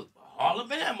 oh, I'm gonna haul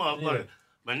up in that motherfucker. Yeah.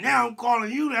 But now I'm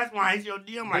calling you. That's why I hit your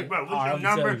DM. I'm like, bro, what's your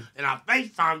number? And I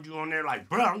FaceTimed you on there like,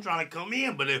 bro, I'm trying to come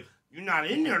in, but if you're not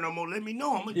in there no more, let me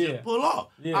know. I'm going to just pull off.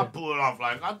 Yeah. I pulled off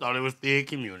like I thought it was Fig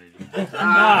Community.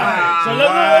 Nah. So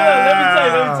let me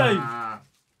tell you.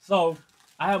 So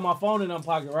I have my phone in my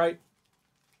pocket, right?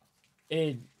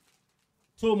 And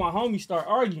two of my homies start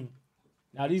arguing.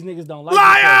 Now these niggas don't like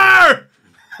liar.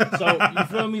 So you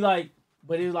feel me? Like,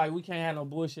 but it's like we can't have no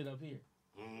bullshit up here.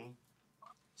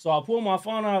 So I pull my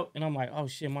phone out and I'm like, oh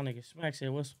shit, my nigga Smack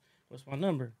said, what's my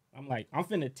number? I'm like, I'm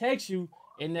finna text you,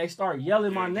 and they start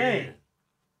yelling my name.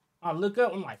 I look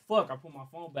up, I'm like, fuck, I put my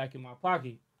phone back in my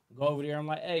pocket. Go over there, I'm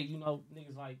like, hey, you know,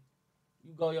 niggas like,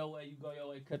 you go your way,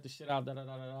 cut the shit out,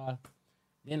 da-da-da-da-da.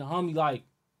 Then the homie like,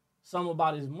 something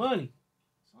about his money.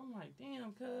 So I'm like,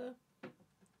 damn, cuz.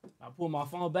 I pull my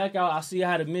phone back out, I see I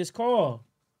had a missed call.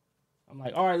 I'm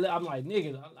like, all right, I'm like,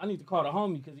 nigga, I need to call the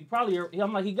homie, because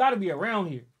I'm like, he gotta be around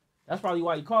here. That's probably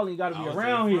why he calling. He got to be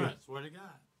around here. Swear to God.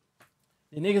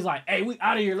 The niggas like, hey, we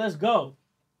out of here. Let's go.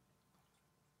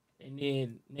 And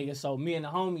then, nigga, so me and the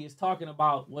homie is talking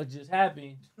about what just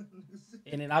happened.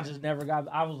 And then I just never got,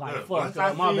 I was like, fuck,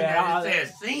 my bad. I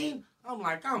said, scene? I'm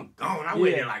like, I'm gone. I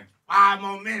waited like 5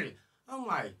 more minutes. I'm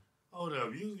like, hold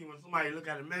up. Usually when somebody look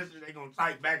at a message, they gonna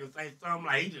type back and say something.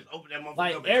 Like, he just opened that motherfucker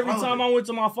like, up. Like, every time I went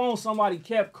to my phone, somebody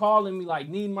kept calling me, like,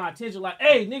 needing my attention. Like,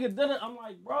 hey, nigga, did it? I'm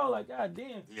like, bro, like,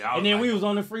 goddamn. Yeah, and then we was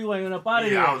on the freeway and up out of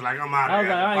here. I was like, I'm out of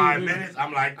here. After 5 minutes,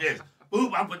 I'm like this.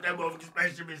 Boop, I put that motherfucking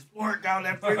spaceship in sport down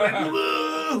that freeway.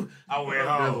 Boop, I went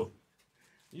home.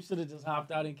 You should have just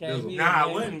hopped out and came in. Nah, I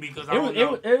wouldn't because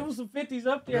it was some 50s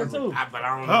up there, too. But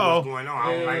I don't know what's going on.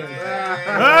 I don't like this.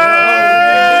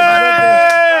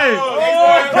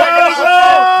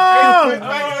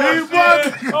 He bought the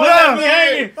glove.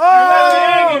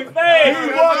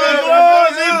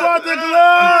 He bought the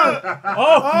glove.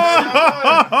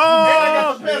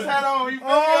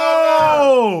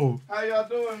 How y'all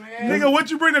doing, man? Nigga, what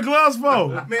you bring the gloves for?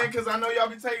 Man, because I know y'all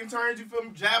be taking turns, you feel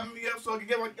me, jabbing me up so I can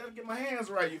get my hands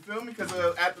right, you feel me? Because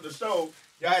after the show,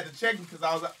 y'all had to check me because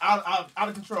I was out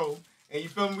of control. And you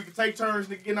feel me? We can take turns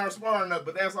to get our sparring up,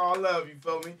 but that's all love, you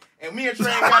feel me? And me and Trey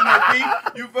ain't got no beef,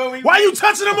 you feel me? Why you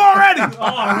touching him already?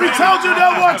 We told you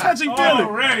no more touching Philly.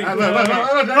 Already.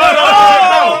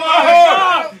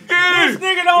 This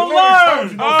nigga don't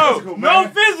learn. No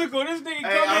physical. This nigga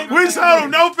come in. We told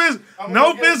him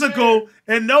no physical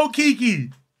and no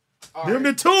kiki. Them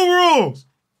the 2 rules.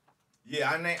 Yeah,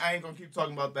 I ain't gonna keep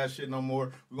talking about that shit no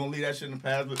more. We're gonna leave that shit in the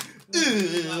past.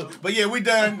 But yeah, we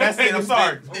done. That's it. I'm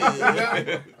sorry.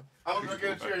 I'm gonna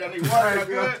get a chair. Y'all need water.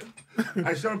 Good.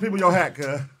 Hey, show them people your hat,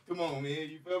 cuz. Come on, man.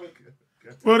 You feel me?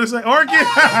 What is that? Orchid?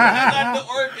 Got the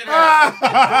orchid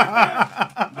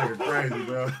Nigga crazy,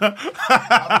 bro.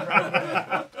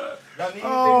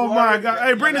 Oh my God!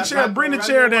 Hey, bring the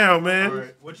chair down, man.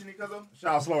 Right. What you need, cuz?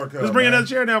 Shout out slower, cuz. Let's bring another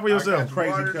chair down for yourself.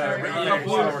 Crazy, cuz.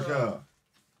 Slower, cuz.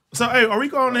 So, hey, are we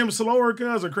calling him slower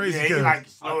cuz or crazy cuz? Yeah, he like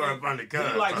slower up on the cuz.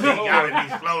 He like gotta be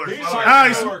slower. He's slower.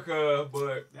 like slower cuz,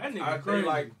 but that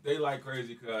nigga they like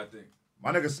crazy cuz, I think.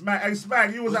 My nigga Smack, hey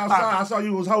Smack, you was outside. I saw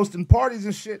you was hosting parties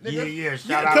and shit, nigga. Yeah.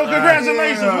 Shout out.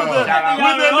 Congratulations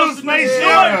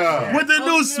with the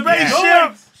new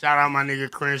spaceship. Shout out my nigga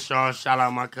Crenshaw. Shout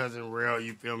out my cousin Real.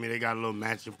 You feel me? They got a little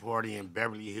mansion party in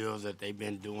Beverly Hills that they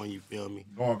been doing. You feel me?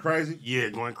 Going crazy? Yeah,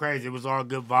 going crazy. It was all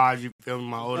good vibes. You feel me?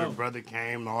 My older brother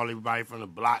came. Everybody from the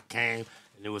block came.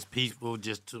 And it was peaceful.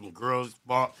 Just some girls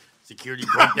fought. Security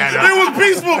broke that up. It was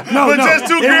peaceful, but just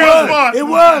 2 girls fought. It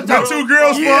was. The 2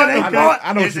 girls fought.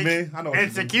 I know what you mean.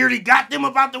 And security got them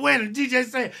about to win. And DJ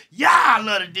said, yeah, I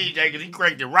love the DJ because he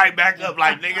cranked it right back up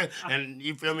like nigga. And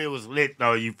you feel me? It was lit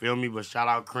though. You feel me? But shout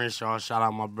out Crenshaw. Shout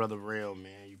out my brother Real,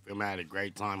 man. You feel me? I had a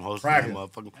great time hosting that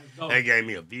motherfucker. They gave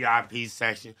me a VIP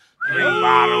section, 3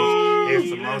 bottles, and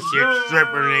some more shit.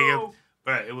 Stripper, nigga.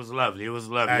 But it was lovely. It was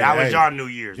lovely. How was y'all New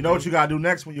Year's? You know what you gotta do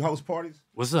next when you host parties?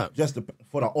 What's up? Just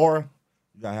for the aura,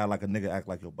 you gotta have like a nigga act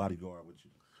like your bodyguard with you.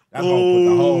 That's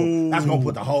gonna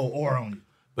put the whole aura on you.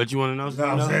 But you wanna know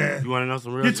something? You wanna know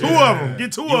some real shit? Get 2 of them.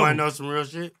 You wanna know some real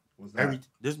shit? What's that?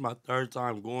 This is my 3rd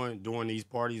time doing these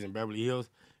parties in Beverly Hills.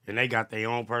 And they got their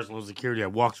own personal security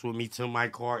that walks with me to my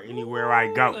car anywhere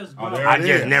I go. I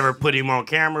just never put him on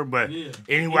camera, but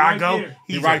anywhere I go,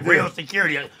 he's right a real there.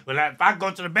 security. But if I go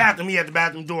to the bathroom, he at the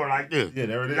bathroom door like this. Yeah,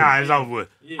 there it is. Nah, it's over with.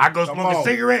 I go smoke a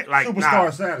cigarette, like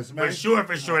superstar status, man.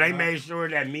 For sure. They made sure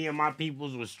that me and my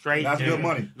peoples was straight. That's good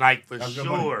money. Like, for That's good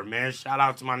sure, money. man. Shout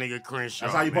out to my nigga Crenshaw.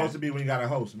 That's how you man. supposed to be when you got a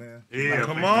host, man. Yeah, Like,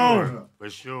 come on. For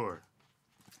sure.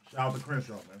 Shout out to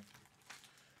Crenshaw, man.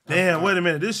 Damn, wait a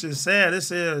minute. This shit's sad. It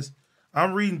says,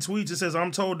 I'm reading tweets. It says,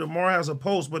 I'm told DeMar has a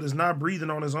pulse, but is not breathing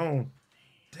on his own.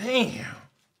 Damn.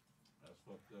 That's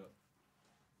fucked up.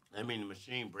 That mean the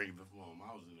machine breathed before him.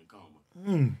 I was in a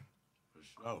coma. For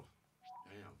sure.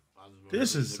 Damn.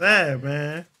 This is sad,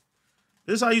 man.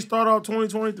 This is how you start off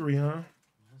 2023, huh? Man,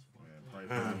 pray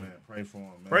for him, man. Pray for him,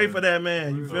 man. Pray for that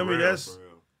man. You feel me? real,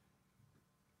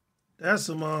 That's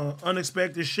some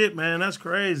unexpected shit, man. That's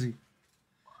crazy.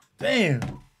 Damn.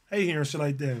 Hate hearing shit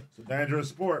like that. It's a dangerous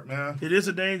sport, man. It is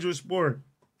a dangerous sport.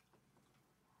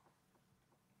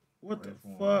 What the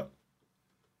fuck?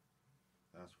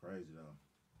 That's crazy, though.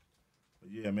 But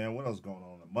yeah, man, what else going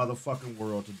on in the motherfucking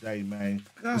world today, man?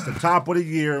 God. It's the top of the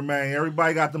year, man.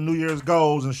 Everybody got them New Year's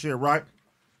goals and shit, right?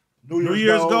 New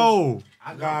Year's goal.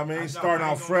 I know, I mean, starting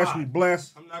out fresh, we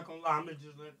blessed. I'm not gonna lie. I'm gonna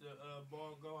just let the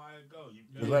ball go how it go.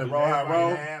 Just let it roll how it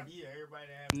roll? Everybody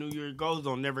that have New Year's goals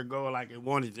don't never go like it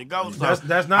wanted to go. So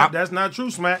That's not true,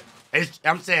 Smack.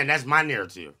 I'm saying that's my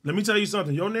narrative. Let me tell you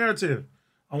something. Your narrative.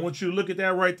 I want you to look at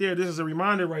that right there. This is a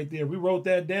reminder right there. We wrote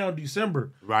that down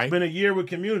December. Right. It's been a year with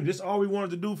community. This is all we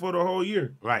wanted to do for the whole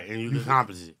year. Right, and you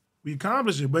accomplished it. We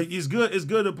accomplished it, but it's good. It's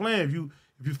good to plan. If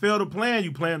you fail to plan,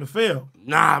 you plan to fail.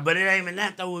 Nah, but it ain't even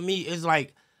that though with me. It's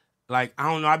like I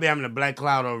don't know. I be having a black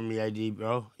cloud over me, AD,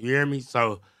 bro. You hear me?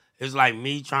 So it's like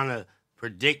me trying to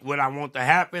predict what I want to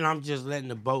happen. I'm just letting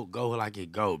the boat go like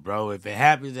it go, bro. If it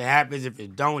happens, it happens. If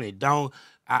it don't, it don't.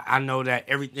 I know that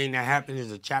everything that happened is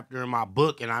a chapter in my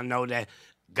book, and I know that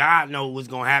God knows what's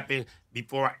going to happen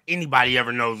before anybody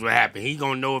ever knows what happened. He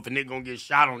going to know if a nigga going to get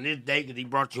shot on this day because he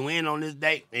brought you in on this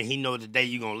day, and he know the day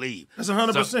you going to leave. That's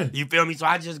 100%. So, you feel me? So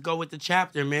I just go with the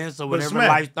chapter, man. So whatever Smack,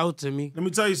 life throw to me. Let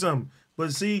me tell you something.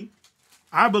 But see,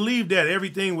 I believe that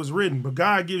everything was written, but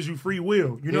God gives you free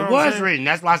will. You know it what I'm was saying? written.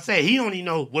 That's why I said he only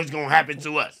know what's going to happen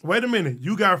to us. Wait a minute.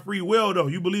 You got free will, though.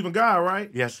 You believe in God, right?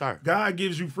 Yes, sir. God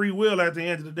gives you free will at the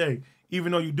end of the day,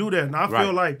 even though you do that. And I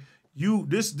feel like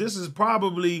this is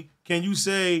probably, can you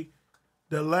say,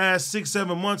 the last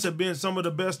 6-7 months have been some of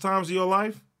the best times of your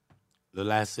life? The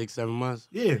last 6-7 months?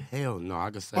 Yeah. Hell no,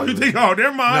 I could say. Oh, you think? Oh,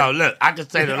 never mind. No, look, I could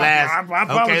say the last. I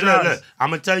apologize. Okay, look.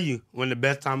 I'm gonna tell you when the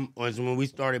best time was when we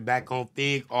started back on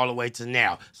Fig all the way to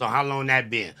now. So how long that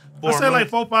been? 4 I say like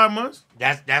 4-5 months.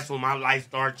 That's when my life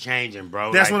started changing,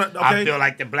 bro. That's like, when I feel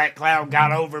like the black cloud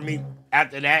got over me.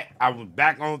 After that, I was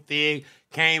back on Fig.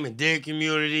 Came and did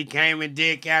Cuhmunity. Came and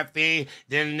did Caffeine.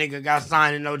 Then the nigga got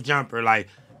signed in No Jumper. Like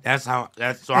so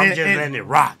I'm just letting it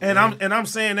rock. And I'm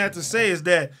saying that to say is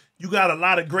that you got a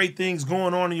lot of great things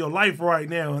going on in your life right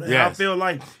now. And I feel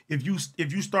like if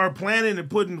you start planning and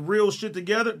putting real shit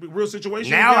together, real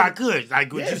situations now together, I could.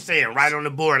 Like what you saying, right on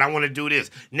the board, I want to do this.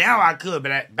 Now I could,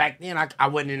 but back then I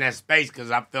wasn't in that space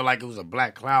because I felt like it was a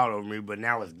black cloud over me, but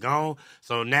now it's gone.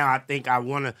 So now I think I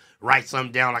want to write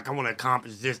something down, like I want to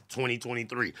accomplish this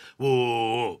 2023.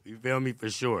 Whoa. You feel me? For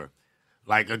sure.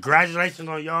 Like, congratulations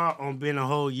on y'all on being a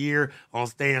whole year, on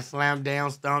staying slammed down,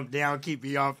 stumped down,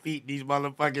 keeping y'all feet these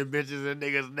motherfucking bitches and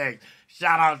niggas' necks.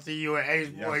 Shout out to you and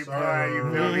Ace-Boy, Yes, bro.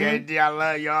 You feel me? AD, I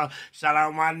love y'all. Shout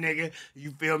out my nigga.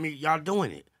 You feel me? Y'all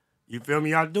doing it. You feel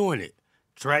me? Y'all doing it.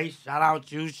 Trey, shout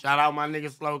out you. Shout out my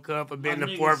nigga Slow Cub for being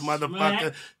the fourth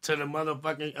motherfucker to the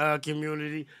motherfucking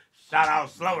community. Shout out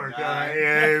Slower Cuz.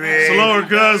 Yeah, man. Slower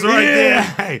Cuz right there.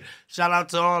 Hey, shout out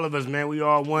to all of us, man. We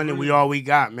all one and we all we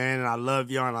got, man. And I love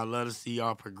y'all and I love to see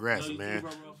y'all progress, man.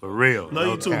 For real. Love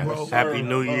you too, bro. Happy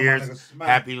New Love Year's. my nigga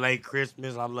Happy late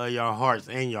Christmas. I love y'all hearts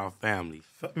and y'all families.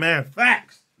 Man,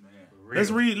 facts. Let's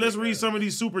read some of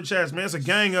these super chats, man. It's a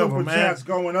gang of them, man. Super chats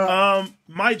going up.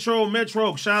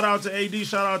 Metro, shout out to AD,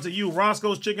 shout out to you.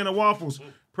 Roscoe's Chicken and Waffles.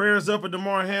 Prayers up for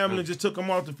DeMar Hamlin. Just took him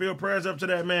off the field. Prayers up to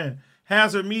that man.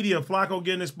 Hazard Media, Flakko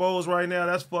getting exposed right now.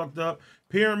 That's fucked up.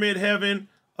 Pyramid Heaven,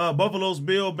 Buffalo's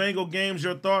Bill, Bengal Games,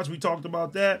 your thoughts. We talked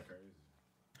about that.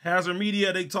 Hazard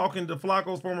Media, they talking to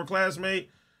Flacco's former classmate.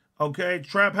 Okay,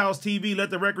 Trap House TV, let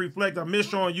the record reflect. I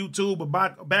missed you on YouTube,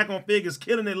 but back on Fig is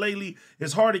killing it lately.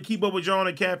 It's hard to keep up with you on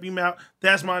the Caffeine Mount.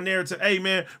 That's my narrative. Hey,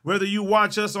 man, whether you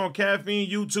watch us on Caffeine,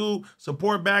 YouTube,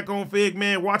 support back on Fig,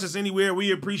 man, watch us anywhere.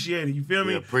 We appreciate it. You feel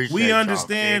me? We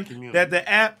understand that the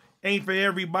app ain't for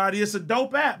everybody. It's a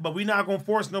dope app, but we not gonna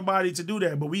force nobody to do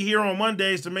that. But we here on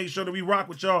Mondays to make sure that we rock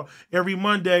with y'all every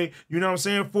Monday. You know what I'm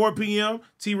saying? 4 p.m.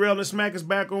 T-Rail and Smack is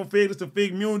back on Fig. It's the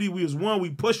Figmunity. We was one. We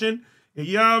pushing. And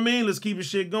you know what I mean? Let's keep this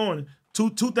shit going.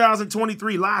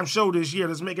 2023 live show this year.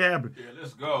 Let's make it happen. Yeah,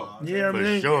 let's go. Yeah, For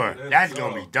man. sure. That's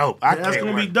going to be dope. That's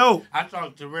going to be dope. I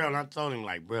talked to Real and I told him,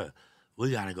 like, bruh,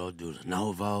 we got to go do the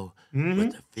Novo Mm-hmm.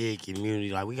 with the Fig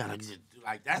community. Like, we got to just do,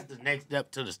 like, that's the next step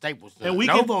to the Staples. And we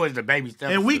Novo is the baby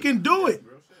step. And we can do it.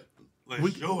 For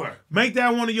sure. Make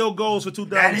that one of your goals for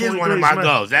 2023. That is one of my Smack.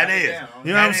 goals. That is.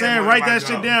 You know what I'm saying? Write that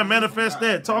shit down. Manifest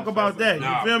that. Talk about that.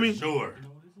 You feel me? Sure.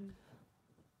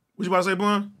 What you about to say,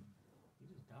 Blonde?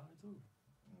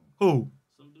 Who?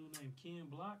 Some dude named Ken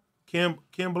Block.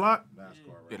 Ken Block?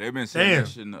 Yeah, they've been saying Damn. that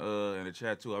shit in the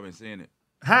chat too. I've been seeing it.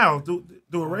 How? Do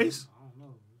a race?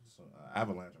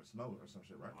 Avalanche or snow or some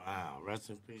shit, right? Wow, rest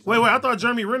in peace. Wait. I thought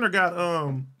Jeremy Renner got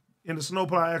in the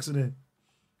snowplow accident.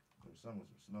 Snow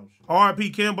shit.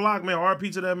 R.I.P. Ken Block, man. R.I.P.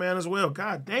 to that man as well.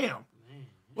 God damn.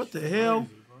 What the hell?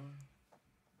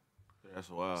 That's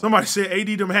wild. Somebody said,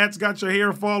 AD, them hats got your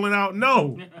hair falling out.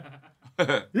 No.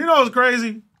 You know what's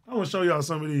crazy? I want to show y'all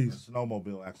some of these.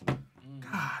 Snowmobile accident.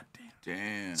 God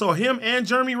damn. So him and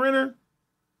Jeremy Renner?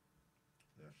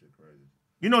 That shit crazy.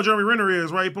 You know Jeremy Renner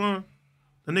is, right, Pun?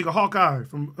 The nigga Hawkeye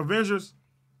from Avengers.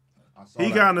 He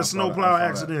that. got in a I saw that. snowplow I saw that.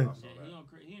 accident.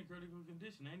 He in critical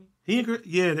condition, ain't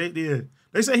He yeah, they did.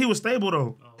 They say he was stable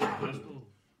though. Oh, that's cool.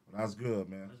 That's good,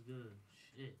 man. That's good.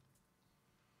 Shit.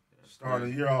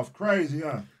 Starting the year off crazy,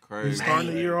 huh? He's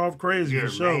starting the year off crazy You're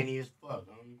for sure. manny as fuck,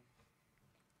 homie.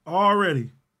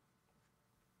 Already.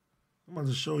 I'm about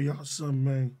to show y'all something,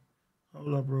 man.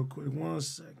 Hold up real quick. 1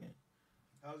 second.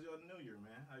 How's your New Year,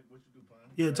 man? What you do, Pun?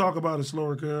 Yeah, talk about it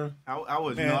slower, cuz. I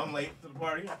was, Man. I'm late to the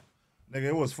party. Nigga,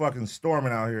 it was fucking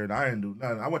storming out here and I didn't do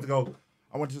nothing. I went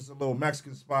to just a little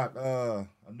Mexican spot, a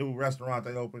new restaurant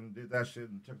they opened, did that shit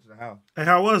and took it to the house. Hey,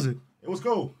 how was it? It was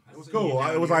cool. It was cool.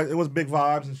 It was big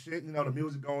vibes and shit. You know, the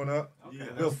music going up. Okay,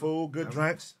 Good food, good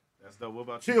drinks. That's dope. What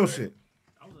about Chill you? shit.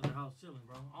 I was in the house chilling,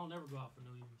 bro. I don't never go out for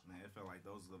New Year's. Man, it felt like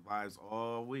those are the vibes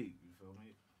all week. You feel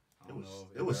me?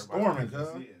 It was storming, cuz.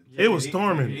 It was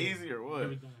storming. Easy or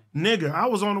what? Nigga, I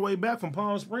was on the way back from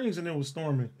Palm Springs and it was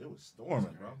storming. It was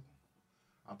storming, bro.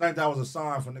 I think that was a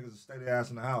sign for niggas to stay their ass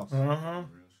in the house. Uh-huh.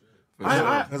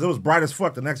 Because it was bright as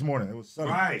fuck the next morning. It was sunny.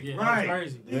 Right, Yeah, right. that's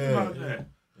crazy. Think about that.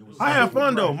 I had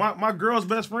fun though. My girl's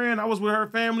best friend, I was with her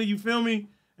family, you feel me?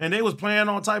 And they was playing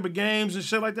all type of games and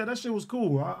shit like that. That shit was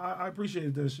cool. I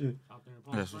appreciated that shit. Out there in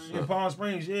Palm That's Springs. what's In up. Palm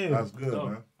Springs, yeah. That's good, Dope.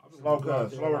 man. I've been Slow out there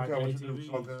cut, slower like cut. What you do, ATVs.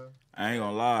 slow cut? I ain't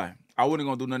gonna lie. I wasn't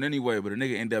gonna do nothing anyway, but a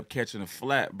nigga ended up catching a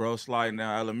flat, bro, sliding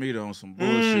down Alameda on some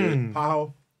bullshit.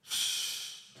 How?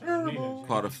 Terrible.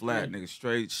 Caught a flat, nigga,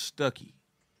 straight Stucky.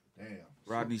 Damn.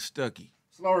 Rodney Stucky.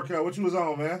 Slower cut. What you was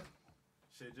on, man?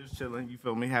 Shit, just chilling. You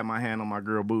feel me? Had my hand on my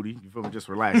girl booty. You feel me? Just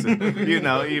relaxing. You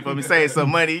feel me? Saving some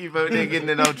money. You feel me? Then getting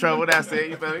in no trouble. That's it.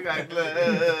 You feel me? Like,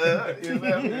 you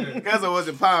feel me? Because I was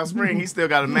in Palm Springs, he still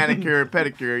got a manicure and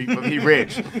pedicure. You feel me? He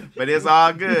rich. But it's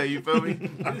all good. You feel me?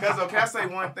 Because, can I say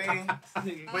one thing,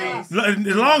 please?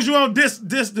 As long as you don't diss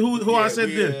who I said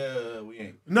this. We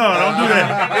ain't. No, don't do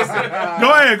that.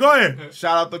 Go ahead.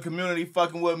 Shout out the community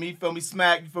fucking with me. You feel me?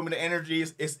 Smack. You feel me? The energy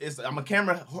is I'm a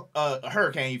camera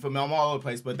hurricane. You feel me? I'm all over the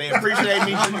place, but they appreciate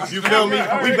me. You feel me?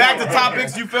 We back to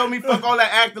topics. You feel me? Fuck all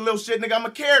that acting little shit, nigga. I'm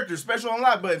a character, special on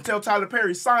lot. But until Tyler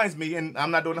Perry signs me, and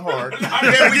I'm not doing it hard, then we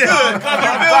good. You feel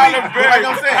me? Like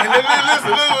I'm saying.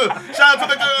 Listen. Shout out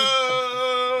to the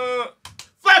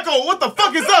Flakko. What the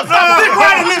fuck is up? Stop dick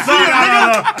riding this shit,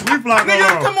 nigga. We Flakko.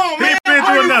 Nigga, come on, man. He been Where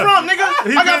through you enough. from, nigga?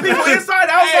 I got people inside,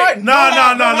 outside. No. All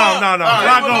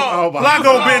right,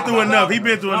 Flakko been through enough. He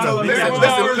been through enough. Listen,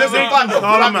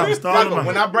 Flakko. Stall him out.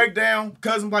 When I break down,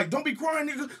 cousin like, don't be crying,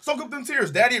 nigga. Soak up them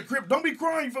tears. Daddy a crip. Don't be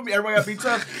crying, you feel me? Everybody gotta be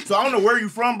tough. So I don't know where you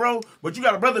from, bro, but you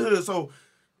got a brotherhood, so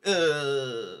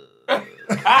but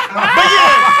yeah,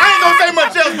 I ain't gonna say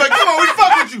much else, but come on, we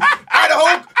fuck with you.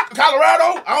 Idaho,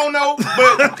 Colorado, I don't know,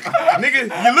 but nigga,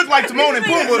 you look like Timon and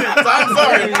Pumbaa, so I'm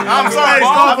sorry. Hey,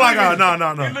 stop Flakko. No.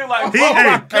 You look like He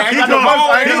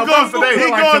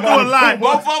going through a lot.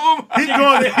 Both of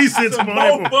them? He sits on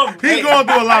him. He going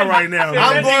through a lot right now.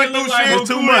 I'm going through shit. It's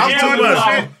too much.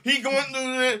 He going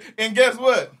through it, and guess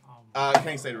what? I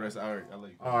can't say the rest. All right, I'll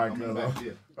let you go. All right, I'm in cuz. the back.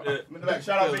 Yeah. I'm in the back.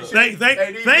 Shout out Big Shit.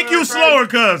 Thank you, slower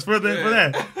cuz, for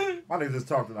that. My nigga just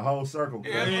talked to the whole circle.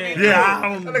 Yeah, I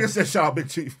don't That nigga said, shout out Big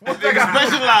Chief. Nigga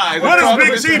specialized. What does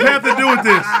Big Chief have to do with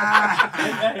this?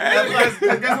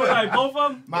 Guess what? Like both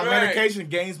of them? My medication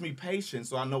gains me patience,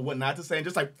 so I know what not to say. And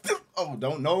just like,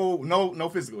 no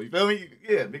physical. You feel me?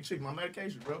 Yeah, Big Chief, my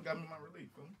medication, bro, got me my relief.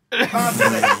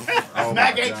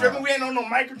 Smack ain't tripping. We ain't on no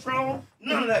microphone.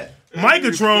 None of that.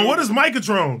 Microtron? What is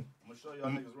Microtron? I'm gonna show y'all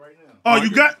niggas right now. Oh,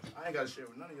 you got? I ain't gotta share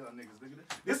with none of y'all niggas, nigga.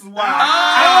 This is why.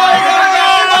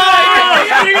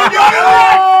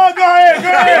 Oh, go ahead.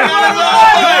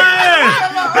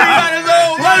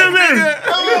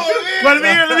 Wait a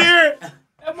minute. Let me hear it.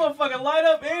 That motherfucker light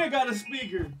up and got a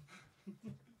speaker.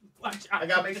 I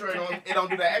gotta make sure it don't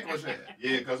do that echo shit.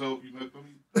 Yeah, because you He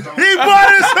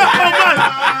bought it so much.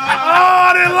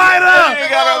 Oh, they light up. You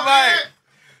got a mic.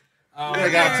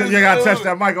 You gotta touch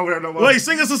that mic over there no more. Wait,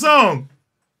 sing us a song.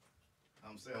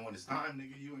 I'm saying when it's time,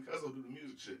 nigga, you and Cuzzo do the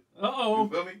music shit. Uh-oh. You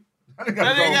feel me? That nigga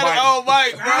got his own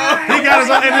mic, bro. He got his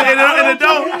own,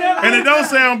 and it don't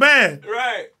sound bad.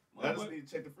 Right. I just need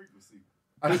to check the frequency.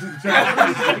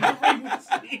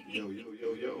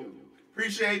 Yo.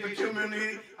 Appreciate the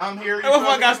community. I'm here. That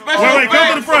motherfucker got special Wait, come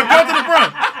to the front.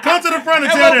 Come to the front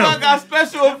and tell them. That motherfucker got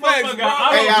special effects, bro.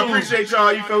 Hey, I appreciate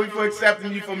y'all. You feel me for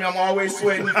accepting. You feel me? I'm always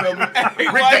sweating. You feel me?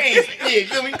 Rick James. Yeah, you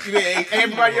feel me? Yeah,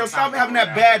 everybody else, stop having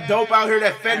that bad dope out here,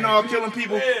 that fentanyl killing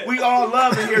people. We all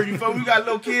love it here. You feel me? We got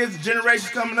little kids,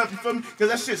 generations coming up. You feel me? Because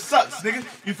that shit sucks, nigga.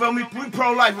 You feel me? We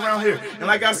pro-life around here. And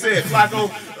like I said, Flakko.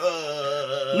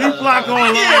 Leave Flakko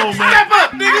alone, man. Step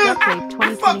up, nigga.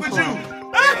 Fuck with you.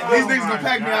 These niggas gonna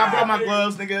pack me. I brought my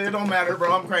gloves, nigga. It don't matter,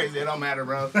 bro. I'm crazy. It don't matter,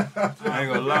 bro. I ain't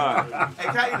gonna lie. Hey,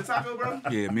 can I eat a taco, bro?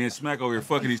 Yeah, me and Smack over here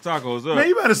fucking these tacos up. Man,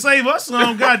 you better save us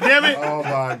some, goddammit. Oh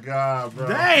my God, bro.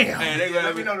 Damn. Man, they gonna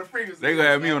Let me know the frequency. They gonna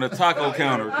have me on the taco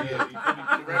counter.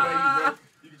 Yeah,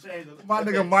 you change those. My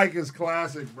nigga Mike is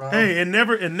classic, bro. Hey, it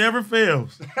never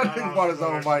fails. That nigga bought his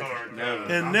own mic.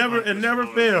 It never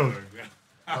fails.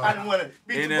 I didn't want to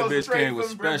be And that bitch came with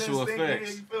special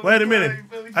effects. Wait a minute.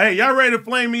 Hey, y'all ready to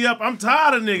flame me up? I'm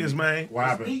tired of niggas, man. What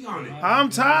happened? I'm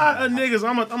tired of niggas.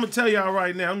 I'm gonna tell y'all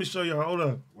right now. Let me show y'all. Hold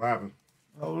up. What happened?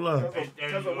 Hold up. Where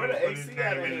the AC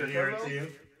at in here,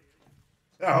 Cuzzo?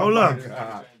 Hold up.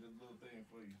 God.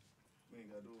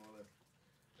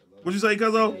 What'd you say,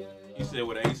 Cuzzo? You said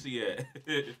where the AC at?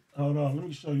 Hold on. Let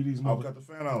me show you these Oh, motherfuckers. got the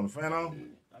fan on. The fan on?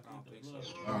 I don't think so.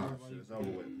 Oh, shit, it's over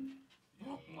with.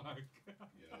 Oh my God.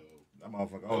 That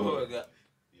motherfucker Oh, over. I got-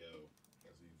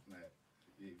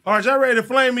 All right, y'all ready to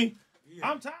flame me?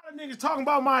 I'm tired of niggas talking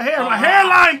about my hair. My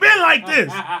hairline been like this.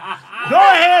 Go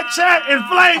ahead, chat, and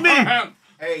flame me.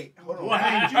 Hey, hold on.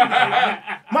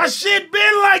 My shit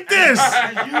been like this.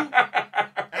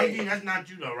 Hey, that's not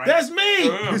you though, right? That's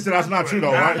me. He said that's not you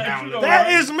though, right?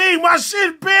 That is me. My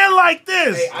shit been like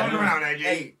this. Hey, Turn around, AJ.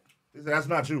 Hey, He said that's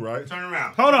not you, right? Turn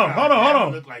around. Hold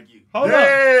on. Look like you. Hold up.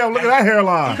 Damn, look at that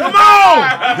hairline. Come on.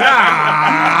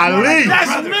 Golly.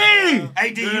 That's me.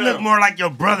 AD, you look more like your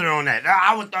brother on that.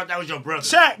 I would thought that was your brother.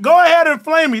 Chat, go ahead and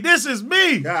flame me. This is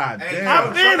me. God Hey, damn.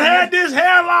 I've been had this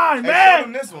hairline, hey, show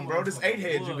them man. this one, bro. This 8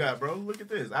 head you got, bro. Look at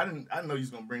this. I didn't know you was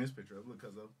gonna bring this picture up. Look,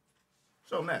 Cuzzo.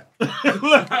 Show them that.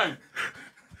 Look,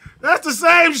 that's the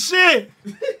same shit.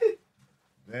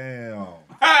 Damn.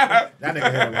 That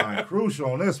nigga hairline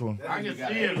crucial on this one. I can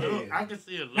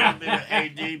see a little bit of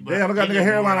AD, but Damn, look at he nigga look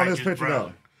hairline more on like this his picture brother.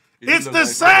 though. It's the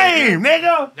same,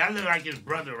 nigga. That look like his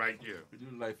brother right there.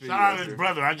 Like Shout out his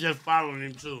brother. I just followed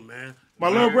him too, man. My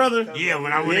little brother. Yeah,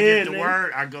 when I want to Yeah, get the nigga.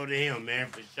 word, I go to him, man,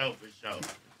 for sure.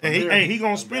 And he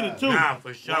gonna spit it too. Nah,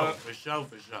 for sure.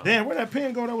 Damn, where'd that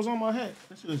pen go that was on my hat?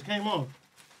 That shit just came off.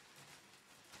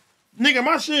 Nigga,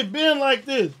 my shit been like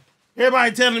this.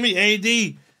 Everybody telling me, AD,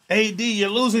 you're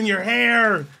losing your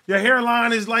hair. Your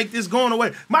hairline is like this going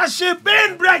away. My shit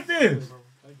been like this.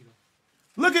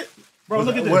 Look at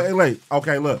this. Wait,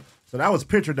 okay, look. So that was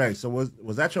picture day. So was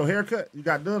that your haircut you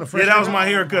got done? Yeah, that was my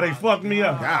haircut. They fucked me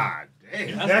up. God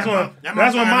damn. That's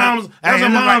when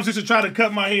moms used to try to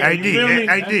cut my hair. You feel me?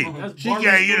 AD, she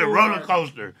gave you the roller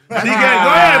coaster. Go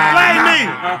ahead, flame me.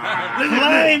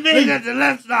 Flame me. Look at the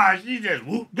left side. She just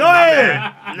whoop. Go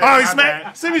ahead. All right,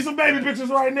 Smack. Send me some baby pictures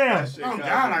right now. Oh God,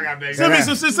 I got baby. Send me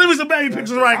some baby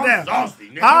pictures right now.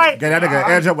 Saucy, nigga. All right. Get that nigga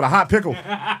edge up with a hot pickle.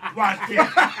 Watch this.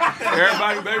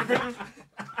 Everybody, baby pictures.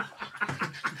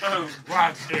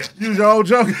 Watch this. Use your old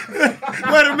joke.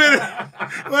 Wait a minute.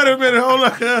 Hold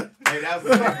on. Hey, that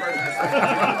was the first person.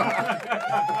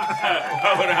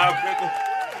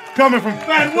 Coming from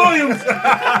Fat Williams.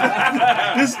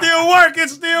 It still work.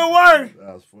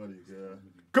 That was funny, girl.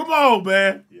 Come on,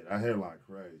 man. Yeah, that hairline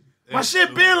crazy. My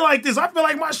shit been like this. I feel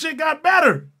like my shit got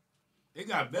better. It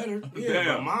got better.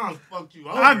 Yeah, but mom's fucked you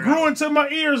over. I grew into my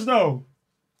ears though.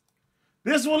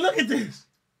 This one, look at this.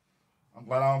 I'm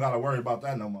glad I don't gotta worry about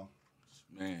that no more.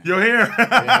 Man. Your hair.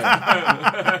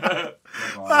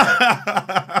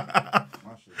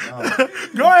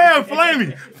 Go ahead, flame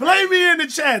me. Flame me in the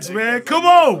chats, man. Come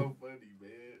on.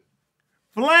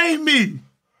 Flame me.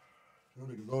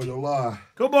 Go your lie.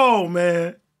 Come on,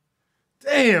 man.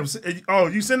 Damn. Oh,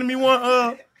 you sending me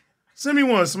one? Send me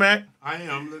one, Smack. I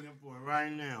am looking for it right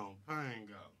now.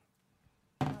 Pango.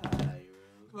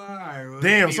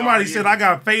 Damn, somebody said I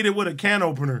got faded with a can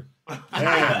opener. Fuck.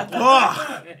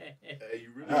 Hey, you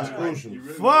really That's look crucial. Like, you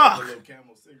really Fuck. look like a little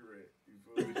Camel cigarette. You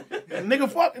feel me?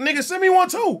 Nigga, send me one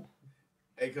too.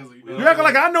 Hey, cause You acting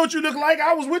like I know what you look like.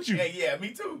 I was with you. Yeah, me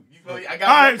too. You feel me? I All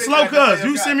got right, slow cuz.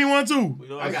 You send me one too.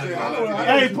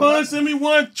 Hey, Pun, send me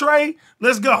one. Trey,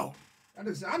 let's go.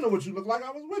 I know what you look like.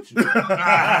 I was with you.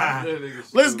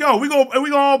 Let's go. We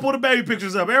gonna all pull the baby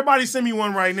pictures up. Everybody send me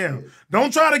one right now.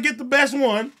 Don't try to get the best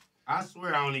one. I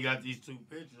swear I only got these 2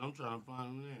 pictures. I'm trying to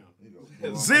find them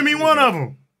now. Send me one of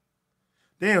them.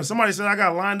 Damn, somebody said I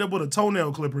got lined up with a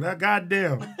toenail clipper. That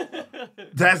goddamn.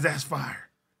 That's fire.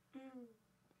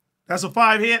 That's a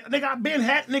 5 head. Nigga, I been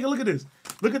hat. Nigga, look at this.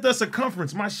 Look at the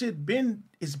circumference. My shit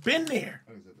it's been there.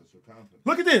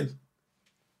 Look at this.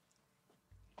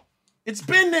 It's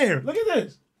been there. Look at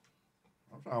this.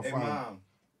 I'm trying to Hey, find. Mom.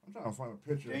 I'm trying to find a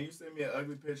picture. Can you send me an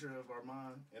ugly picture of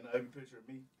Armand and an ugly picture of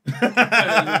me?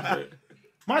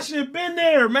 My shit been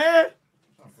there, man.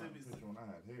 I'm trying to find a picture when I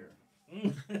had hair.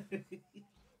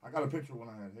 I got a picture when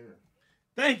I had hair.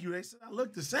 Thank you. They said I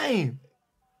look the same.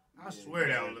 I swear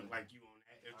that don't look like you on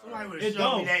that. If somebody would It have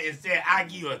showed me don't. that and said, I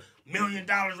give you $1 million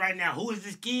right now, who is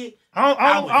this kid? I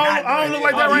don't look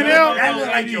like that right now. That look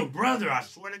like your brother, I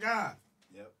swear to God.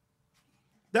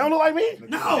 They don't look like me?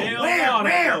 No, Hell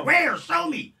where? no. Where? Show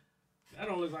me. That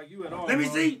don't look like you at all. Let me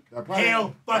bro. see. probably-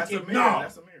 Hell That's a fucking mirror. no.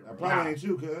 That's a mirror. That probably ain't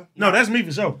you, cuz. No, that's me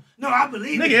for sure. No, I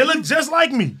believe Nigga, it look just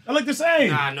like me. I look the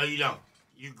same. Nah, no, you don't.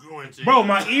 You grew into Bro, it.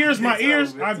 my ears,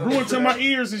 I grew into my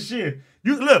ears and shit.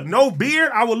 You look, no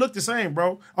beard, I would look the same,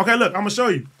 bro. Okay, look, I'm gonna show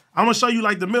you. I'm gonna show you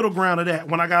like the middle ground of that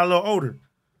when I got a little older.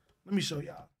 Let me show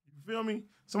y'all. You feel me?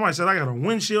 Somebody said I got a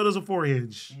windshield as a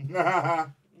forehead.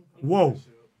 Whoa.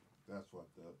 That's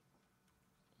fucked up.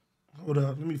 Hold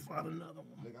up, let me find another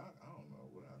one. Nigga, I don't know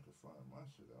where I can find my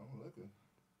shit. I'm looking.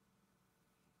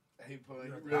 Hey, Pun,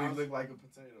 you really look like a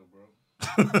potato, bro.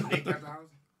 Nick got the house?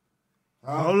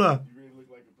 Hold up. You really look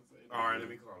like a potato. All right, let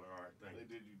me call her. All right, thank They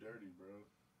did you dirty, bro.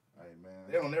 Hey, man.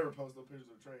 They don't never post no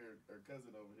pictures of Trey or cousin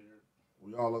over here.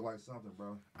 We all look like something,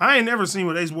 bro. I ain't never seen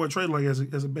what Ace Boy Trey like as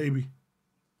a baby.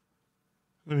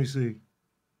 Let me see.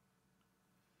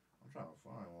 I'm trying to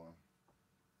find one.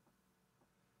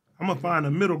 I'm gonna find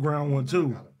a middle ground one too.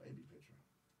 I got a baby picture.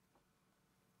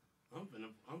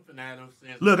 I'm finna have them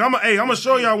sense. Look, I'm gonna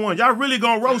show y'all one. Y'all really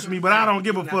gonna roast me, but I don't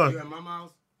give a fuck. You at my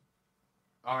house?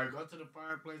 All right, go to the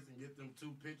fireplace and get them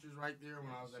 2 pictures right there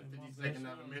when I was at 52nd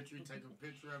Elementary. Take a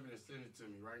picture of it and send it to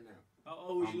me right now. How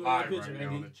old was I'm you in that live picture, right now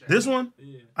on Andy? the chat. This one?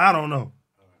 Yeah. I don't know.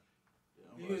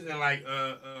 He was in like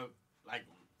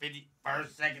 51st,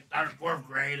 2nd, 3rd, 4th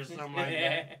grade or something like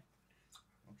that.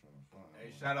 I'm trying to find Hey,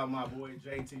 one. shout out my boy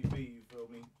JTB, you feel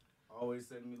me? Always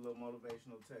sending me little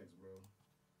motivational texts, bro.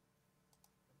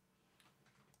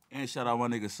 And shout out my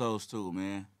nigga Souls too,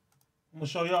 man. I'm gonna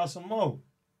show y'all some more.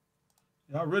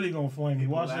 Y'all really gonna flame me.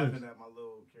 People Watch laughing this. at my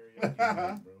little karaoke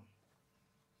night, bro.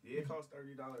 Yeah, it costs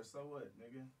 $30, so what,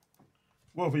 nigga?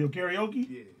 What, for your karaoke?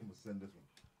 Yeah. I'm gonna send this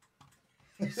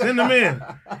one. Send them in.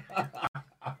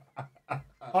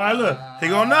 All right, look. Here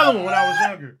go another one when I was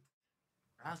younger.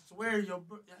 I swear, that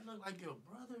look like your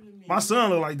brother to me. My son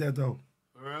look like that, though.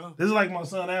 For real? This is like my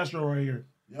son Astro right here.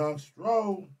 Young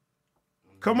Stro.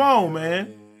 Come on,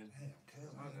 man.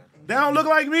 They don't look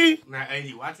like me. Now,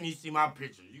 Andy, watch when you see my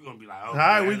picture. You're going to be like, oh, All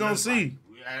right, we gonna see.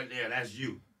 Yeah, that's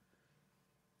you.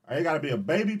 It gotta be a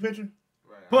baby picture.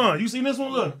 Pun, you seen this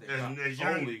one? Look. That's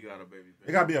Only got a baby.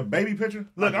 It gotta be a baby picture.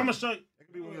 Look, I'm gonna show you. It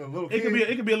could be with a little It kid.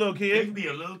 could be a little It kid. could be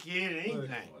a little kid or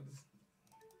anything.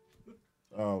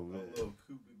 Oh man. Little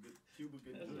cubic.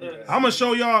 I'm gonna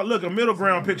show y'all. Look, a middle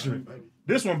ground picture.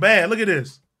 This one bad. Look at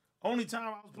this. Only time I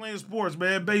was playing sports,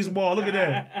 man. Baseball. Look at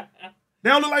that. They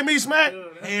don't look like me, Smack.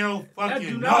 Hell That fucking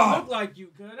do no. not look like you,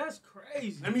 cuz. That's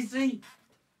crazy. Let me see.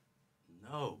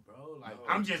 No, bro. Like,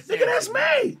 I'm just Look saying. at that's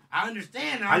me. I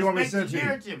understand. How I you want me to respect the send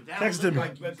it to you? narrative. That Text don't it look to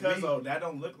like me. you to Because, me. oh, that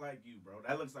don't look like you, bro.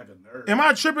 That looks like a nerd. Am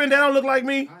I tripping? They don't look like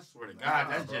me. I swear to God,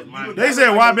 that's just my. They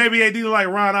said why baby AD look like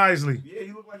Ron Isley. Yeah,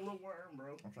 you look like a little worm,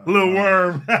 bro. Little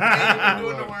worm.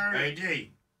 Doing the worm. Hey,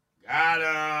 D.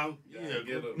 Got him. Yeah,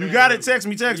 get him. You got it. Text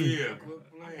me. Text me. Yeah, quit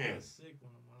playing.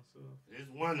 It's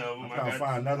one of them. I'm trying to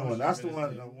find another one. That's the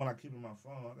one I keep in my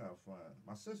phone. I gotta find.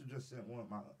 My sister just sent one.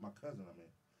 My cousin,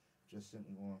 just sent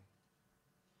me one.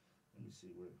 Let me see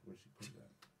where she put that.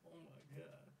 Oh my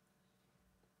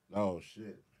god. Oh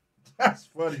shit. That's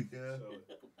funny, cuz.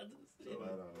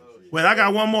 Wait, I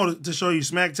got one more to show you,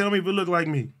 Smack. Tell me if it look like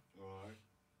me.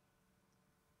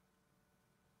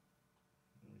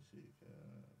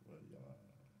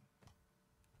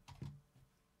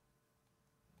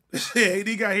 Shit,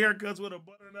 he got haircuts with a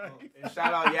butter knife. And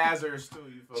shout out Yazzers too.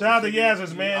 You feel Shout out me? to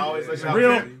Yazzers, man. Always look out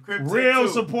Real, for you. Cryptic real too.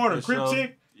 supporter. For sure.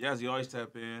 Cryptic. Yes, you always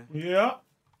tap in. Yeah.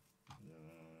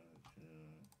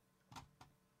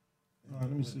 Let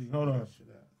me see. Hold on.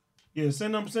 Yeah,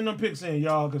 send them pics in,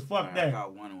 y'all, cause fuck I that.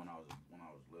 got one when I was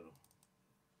little.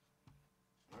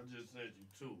 I just sent you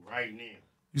 2 right now.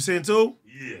 You sent 2?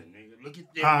 Yeah, nigga. Look at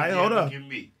that. All right, hold up. Look at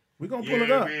me. We gonna pull it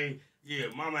up. Man? Yeah,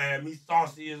 mama had me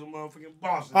saucy as a motherfucking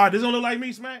boss. All right, this don't look like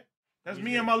me, Smack. That's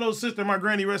me and my little sister, my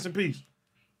granny. Rest in peace.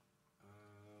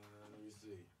 Let me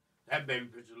see. That baby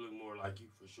picture look more like you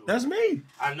for sure. That's me.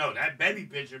 I know that baby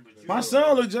picture, but you My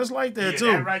son look just like that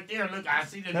too. That right there. Look, I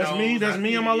see the That's nose. me. That's I me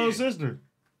see and the my little ear. sister.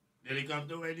 Did he come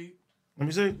through, AD? Let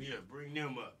me see. Yeah, bring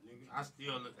them up, nigga. I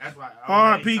still look. That's why.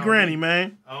 R.I.P. Granny,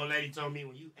 man. Old lady told me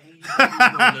when you age, you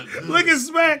gonna look good. Look at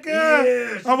Smack.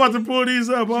 Yeah, I'm about to pull these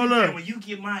up. Hold up. When you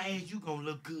get my age, you gonna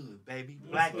look good, baby.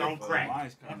 Black don't crack.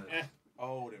 Mine's kind of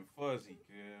old and fuzzy,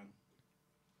 kid.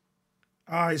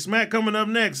 All right, Smack coming up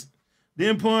next.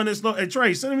 Then pulling this. Hey,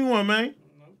 Trey, send me one, man.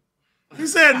 He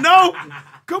said no.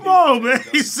 Come on, man.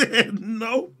 He said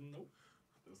no.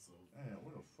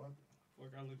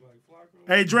 I look like Flakko.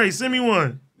 Hey, Dre, send me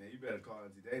one. Man, you better call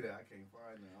it today that I can't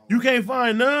find none. You can't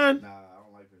find none? Nah, I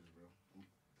don't like pictures, bro.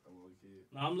 I'm a little kid.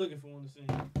 No, I'm looking for one to send.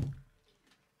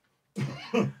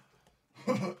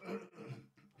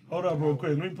 Hold up real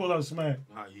quick. Let me pull up Smack.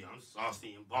 Oh, yeah, I'm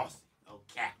saucy and bossy. No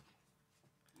cap.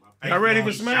 Y'all ready for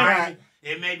may be Smack? shiny.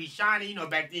 It may be shiny. You know,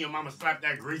 back then your mama slapped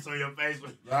that grease on your face.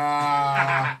 Smack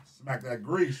that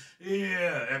grease.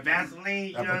 Yeah, that Vaseline.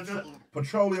 You know what I'm saying?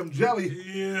 Petroleum jelly.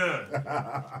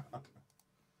 Yeah.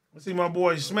 Let's see my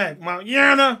boy Smack. My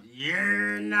Yana.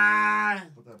 Yana.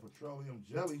 Put that petroleum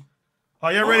jelly.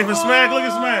 Are y'all ready for Smack? Look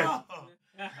at Smack.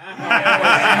 Look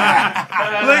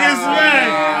at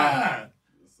Smack.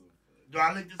 Do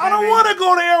I look the same? I don't want to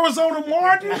go to Arizona,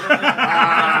 Martin.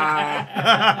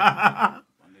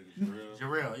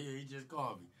 Jarrell, yeah, he just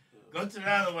called me. Go to the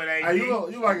other one, AD. Hey,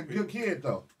 you like a good kid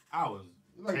though. I was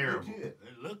like terrible. a good kid.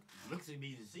 It looks to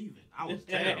be deceiving. I was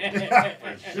terrible. For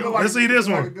You sure. like Let's see this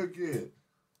you one. Like a good kid.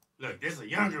 Look, this is a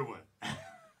younger one.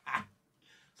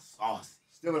 Saucy.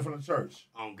 Stealing from the church.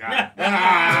 On God. He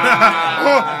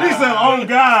said, "Oh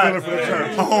God." Stealing from the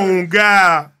church. Oh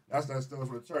God. That's that stealing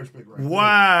from the church pick right there. Do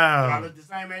I Wow. look the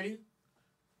same, AD?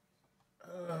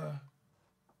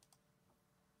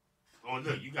 Oh,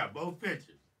 look, you got both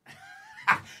pictures.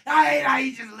 I hate how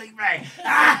you just look back.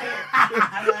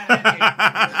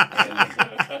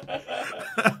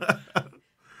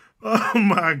 Oh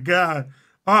my God.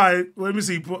 All right, let me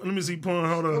see. Pun. Hold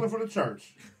Stealing on. from the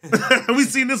church. We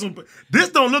seen this one. This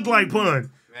don't look like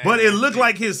Pun, but it looked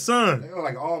like his son. They look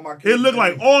like all my kids. It looked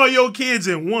like all your kids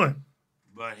in one.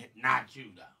 But not you,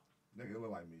 though. Nigga, it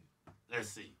look like me. Let's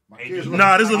see. My AD. kids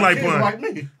Nah, this look my like kids Pun. like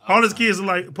me. All his kids are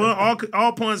like Pun.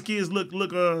 All Pun's kids look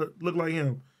like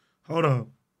him. Hold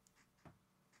on.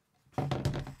 Let's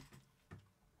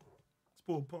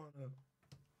pull Pun up.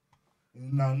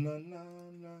 No, no, no,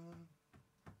 no.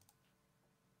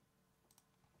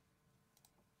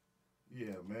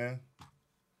 Yeah, man.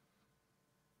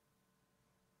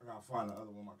 I gotta find the other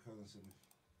one my cousin sent me.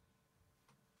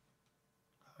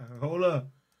 Hold up.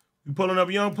 We pulling up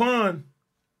Young Pun.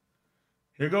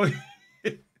 Here go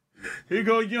here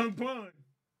go Young Pun.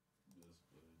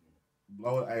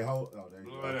 Blow it. Hey, hold. Oh, there you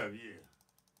Blow go. it up, yeah.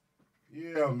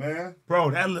 Yeah, man.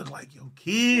 Bro, that look like your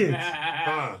kids.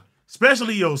 Huh.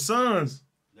 Especially your sons.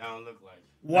 That don't look like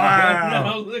you. Wow.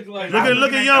 Don't look like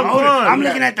Look at Young the older- Pun. I'm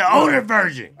looking at the older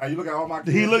version. Hey, you look at all my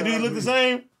kids. Do he look the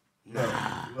same? Look,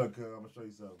 I'm gonna show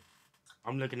you something.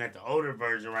 I'm looking at the older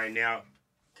version right now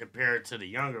compared to the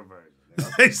younger version.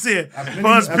 They said That's many-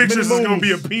 Pun's that's many pictures is gonna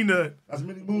be a moons. peanut. That's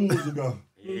many moons ago.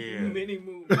 Yeah. mini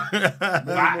move.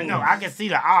 I can see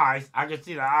the eyes. I can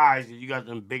see the eyes. You got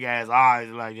them big ass eyes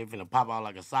like they finna pop out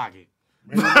like a socket.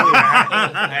 Many moons.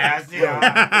 I see the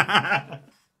eyes.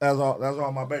 That's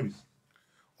all my babies.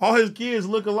 All his kids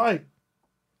look alike.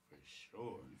 For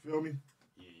sure. You feel me?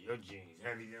 Yeah, your jeans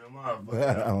heavy than a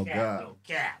motherfucker. Oh, No cap, God. no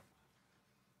cap.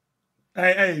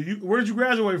 Hey, where'd you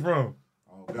graduate from?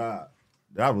 Oh God,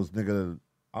 that was nigga.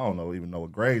 I don't even know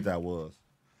what grade that was.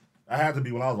 That had to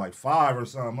be when I was like 5 or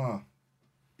something, huh?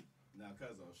 Now, cuz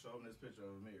I'll show them this picture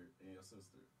of Amir and your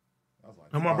sister. I was like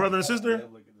And my 5. brother and sister? Yeah,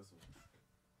 look at this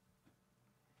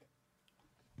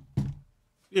one.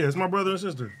 Yeah, it's my brother and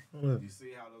sister. You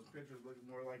see how those pictures look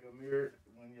more like Amir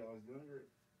when y'all was younger?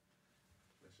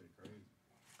 That shit crazy.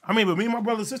 I mean, but me and my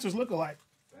brother and sisters look alike.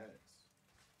 Facts.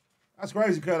 That's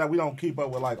crazy, cuz that we don't keep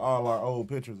up with like all our old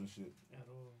pictures and shit.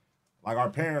 Like our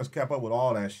parents kept up with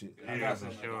all that shit. I got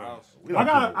some sure. I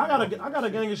got a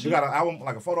gang of shit. You got an album,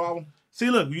 like a photo album? See,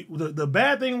 look, the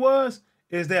bad thing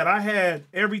is that I had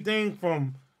everything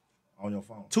from on your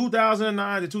phone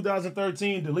 2009 to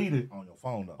 2013 deleted on your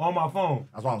phone though. On my phone.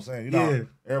 That's what I'm saying. You know,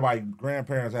 everybody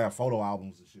grandparents have photo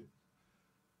albums and shit.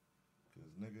 Cause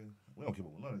nigga, we don't keep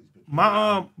up with none of these pictures.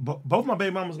 My both my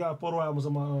baby mamas got photo albums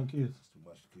of my kids. It's too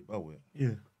much to keep up with.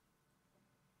 Yeah.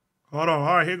 Hold on.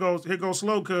 All right, here goes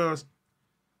slow, cuz.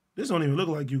 This don't even look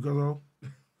like you, cuz.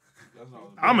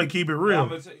 I'm gonna keep it real.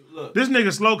 Look. This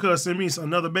nigga slow cuz sent me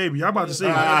another baby. I'm about to see.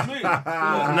 That's me.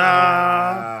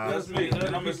 Nah. That's me. And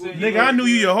I'm gonna send you. Nigga, I knew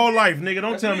you your whole life, nigga.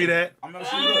 Don't tell me that. I'm gonna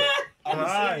see. Look. I'm gonna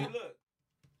send you.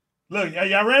 Look,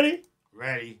 y'all ready?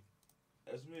 Ready.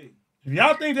 That's me. If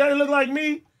y'all think that it look like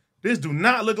me, this do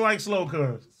not look like slow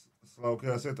cuz. Slow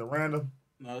cuz at the random.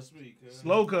 No, it's me, cuz.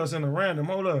 Slow cuz in the random.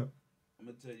 Hold up. I'm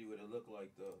gonna tell you what it look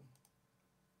like though.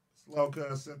 Slow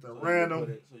cuz sent the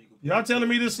random. Y'all telling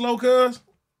me this slow cuz?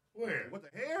 Where? What the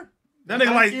hair? That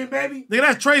nigga like, baby? Nigga,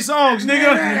 that's Trey Songz,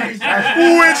 nigga. Yeah,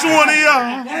 Which one of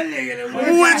y'all? That nigga.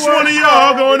 Which one of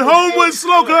y'all going home with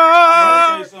slow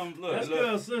cuz?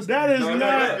 Look.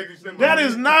 That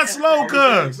is not slow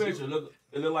cuz.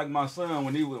 It look like my son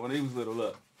when he was little.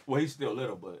 Look. Well, he's still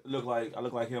little, but I look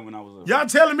like him when I was little. Y'all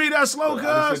telling me that's slow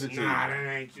cuz? Nah, that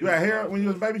ain't you. You had hair when you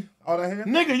was a baby? All that hair?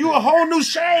 Nigga, you a whole new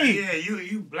shade. Yeah,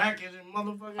 you black as a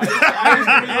motherfucker. I used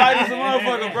to be light as a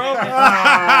motherfucker, bro.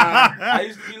 I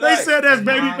used to be light. They said that's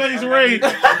babyface Ray.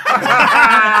 That's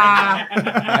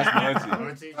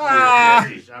my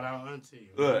auntie. Shout out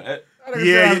auntie. Look,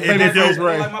 yeah, babyface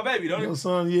Ray. Like my baby, don't Your you?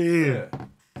 son, yeah.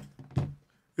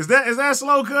 Is that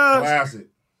slow cuz? Classic.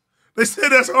 They said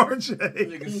that's RJ.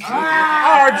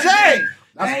 RJ!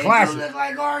 That's classic. You look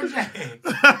like RJ.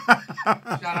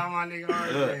 Shout out my nigga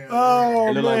RJ. Oh,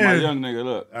 it look like my young nigga,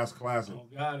 look. That's classic. Oh,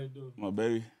 God, it do. My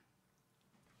baby.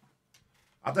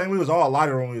 I think we was all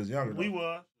lighter when we was younger. We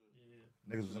was.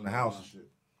 Niggas was in the house and shit.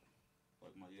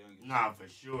 Like my youngest. Nah, for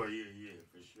sure. Yeah,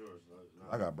 for sure.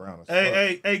 I got brown as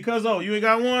Hey, cuzzo, you ain't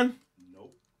got one?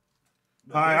 Nope.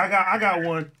 All right, I got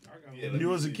one. Yeah, You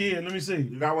was a kid. Let me see.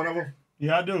 You got one of them?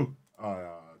 Yeah, I do. Oh,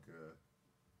 yeah, good.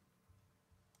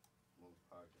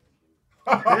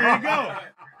 There you go.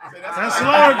 That's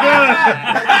slower, cuz.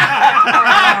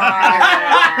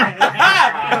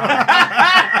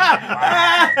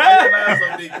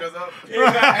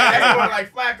 That's more like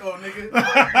Flakko, nigga.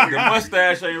 The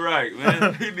mustache ain't right,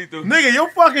 man. You need to. Nigga, your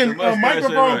fucking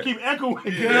microphone right. keep echoing.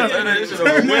 Yeah, Turn that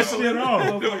that shit off.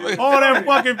 All that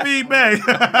fucking feedback.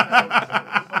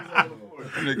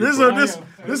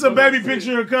 This is a baby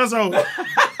picture of Cuzzo.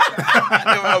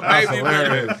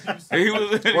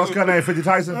 What's her name? 50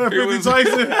 Tyson? 50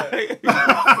 Tyson.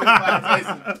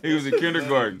 He was in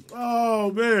kindergarten.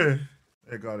 Oh, man.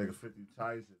 They got nigga 50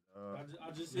 Tyson.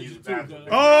 I just sent you two, cuz.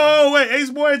 Oh, wait. Ace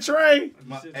Boy Trey.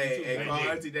 Hey, call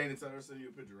Auntie Dana, tell her to send you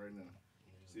a picture right now.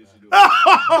 See if she do it.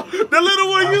 Oh, the little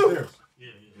one you?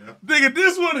 Yeah. Nigga,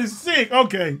 this one is sick.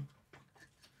 Okay.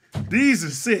 These are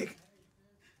sick.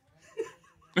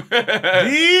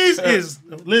 These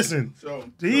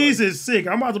is sick.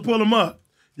 I'm about to pull them up.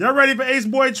 Y'all ready for Ace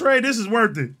Boy Trey? This is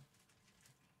worth it.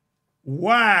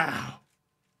 Wow.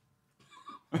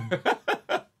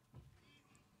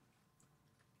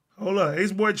 Hold up.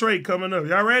 Ace Boy Trey coming up.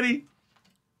 Y'all ready?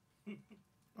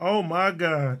 Oh my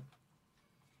God.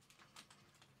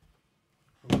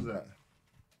 Who's that?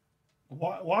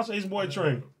 Watch Ace Boy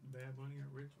Trey. Bad Bunny or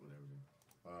Rich, whatever.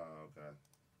 Okay.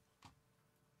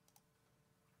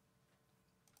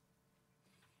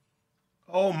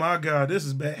 Oh my God, this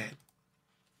is bad.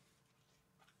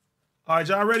 All right,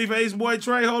 y'all ready for Ace Boy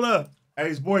Trey? Hold up.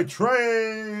 Ace Boy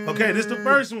Trey. Okay, this is the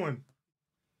first one.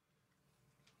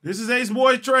 This is Ace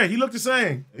Boy Trey. He looked the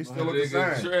same. He still look the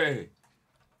same. Trey.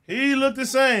 He looked the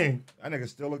same. That nigga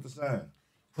still look the same.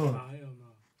 Huh. Nah, hell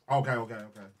no. Okay.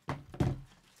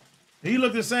 He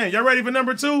looked the same. Y'all ready for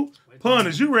number two?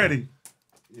 Punters, you ready?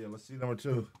 Yeah, let's see number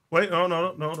two. Wait, no,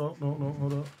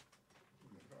 hold up.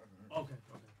 Okay.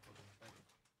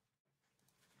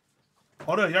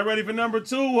 Hold up, y'all ready for number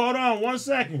two? Hold on, 1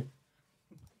 second.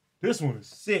 This one is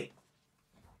sick.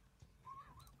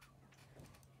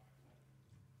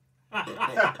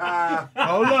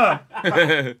 Hold up.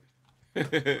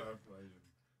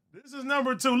 This is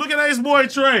number two. Look at Ace Boy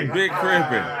Trey. Big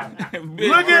crippin'.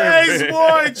 Look at Ace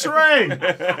Boy Trey.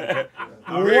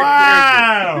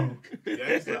 Wow.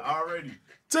 Yes, already.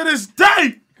 To this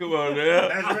day. Come on, man.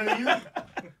 That's really you?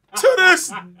 To this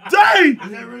day. Is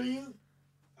that really you?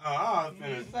 I was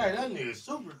finna say, that nigga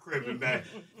super crippin' back.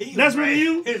 That's really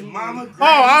you? His mama Oh,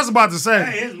 I was about to say.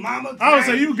 Hey, his mama I was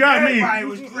say you got me. Everybody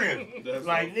was crippin'.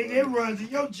 Like, nigga, it runs in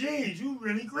your genes. You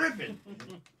really crippin'.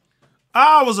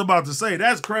 I was about to say,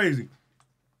 that's crazy.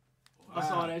 I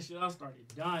saw that shit. I started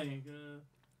dying, cuz.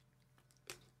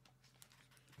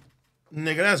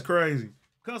 Nigga, that's crazy.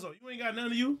 Cuzzo, you ain't got none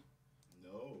of you?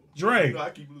 No. Dre. You know, I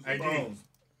keep losing phones.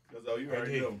 Cuzzo, you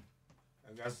already know.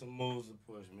 I got some moves to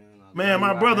push, man. Man,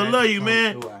 my brother love you,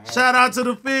 man. Shout out to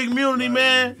the Fig Community,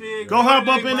 man. Go hop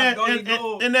up in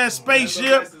that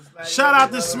spaceship. Shout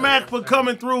out to Smack for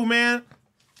coming through, man.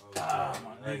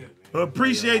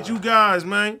 Appreciate you guys,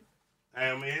 man. Hey,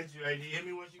 I'm gonna hit you. Hey, hit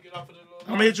me once you get off of the little.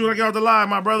 I'm gonna hit you when I get off the live,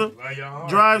 my brother.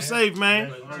 Drive safe, man.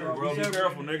 Be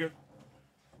careful, nigga.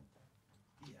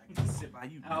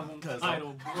 Album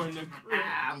title, Born the Crib.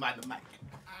 I'm about to mic it.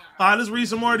 All right, let's read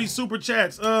some more of these super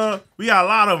chats. We got a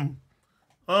lot of them.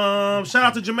 Shout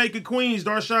out to Jamaica Queens,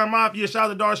 Darshan Mafia. Shout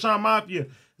out to Darshan Mafia.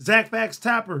 Zach Fax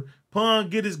Tapper. Pun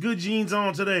get his good jeans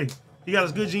on today. He got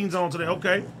his good jeans on today.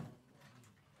 Okay.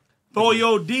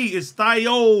 Thoyo D. It's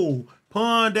Thio.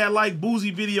 Pun that like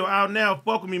boozy video out now.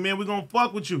 Fuck with me, man. We gonna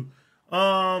fuck with you.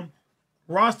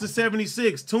 Roster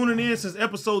 76, tuning in since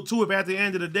episode 2 of At the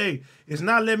End of the Day. It's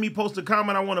not letting me post a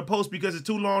comment I want to post because it's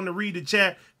too long to read the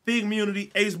chat. Fig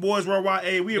Community, Ace Boys Worldwide.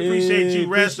 Hey, we appreciate you,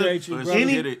 Rasta.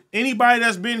 Anybody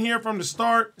that's been here from the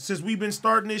start, since we've been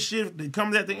starting this shit, that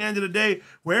comes at the end of the day,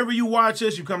 wherever you watch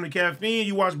us, you come to Caffeine,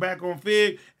 you watch Back on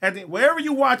Fig, wherever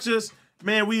you watch us,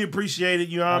 man, we appreciate it,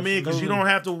 you know what I mean? Because you don't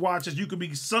have to watch us. You could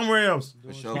be somewhere else.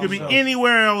 You could be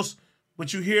anywhere else,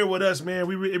 but you here with us,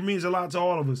 man. It means a lot to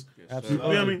all of us. Absolutely.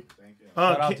 You feel me?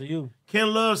 Shout out to you.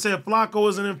 Ken Love said Flakko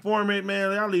is an informant,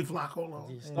 man. I'll leave Flakko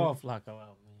alone. Start Flakko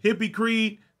out, man. Hippie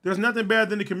Creed. There's nothing better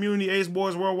than the community, Ace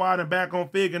Boys Worldwide and Back on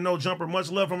Fig and No Jumper. Much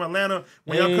love from Atlanta.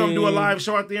 When y'all come do a live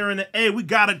show out there in the we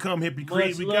gotta come, Hippie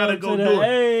Creed. We gotta go do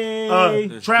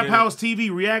it. Trap House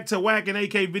TV, react to Whack and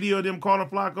AK video of them calling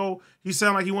Flakko. He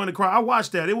sounded like he wanted to cry. I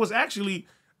watched that. It was actually,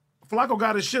 Flakko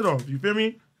got his shit off. You feel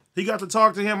me? He got to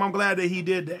talk to him. I'm glad that he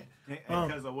did that.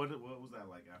 Because what was that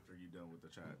like after you done with the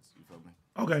chats? You feel me?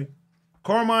 Okay.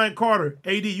 Carmine Carter,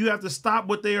 AD, you have to stop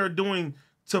what they are doing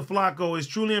to Flakko. It's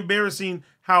truly embarrassing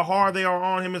how hard they are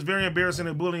on him. It's very embarrassing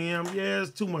and bullying him. Yeah,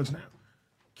 it's too much now.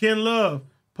 Ken Love,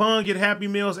 Pun get Happy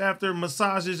Meals after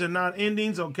massages and not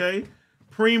endings. Okay.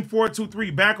 Preem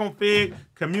 423, Back on Fig,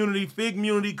 Community, Fig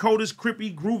Community, coldest,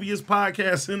 crippy, grooviest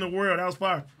podcast in the world. That was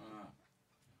fire.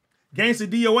 Gangsta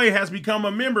DOA has become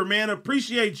a member, man.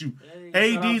 Appreciate you.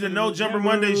 AD, the No Jumper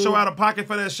Monday show out of pocket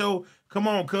for that show. Come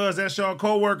on, cuz. That's your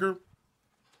co-worker.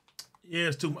 Yeah,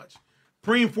 it's too much.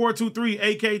 Preem 423,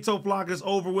 AK Toe Flock is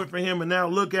over with for him, and now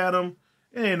look at him.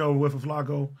 It ain't over with for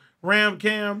Flakko. Ram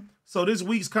Cam. So this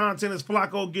week's content is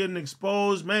Flakko getting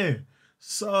exposed. Man,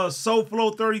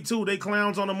 SoFlo 32, they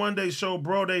clowns on the Monday show,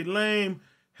 bro. They lame.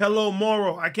 Hello,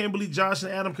 Moro. I can't believe Josh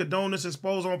and Adam condone this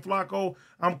expose on Flakko.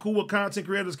 I'm cool with content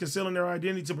creators concealing their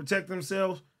identity to protect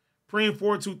themselves. Preem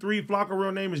 423, Flakko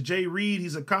real name is Jay Reed.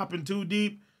 He's a cop in Too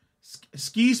Deep.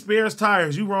 Ski spares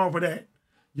tires. You wrong for that.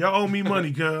 Y'all owe me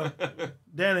money, cuz.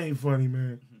 That ain't funny,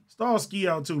 man. Stall Ski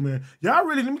out too, man. Y'all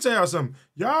really, let me tell y'all something.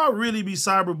 Y'all really be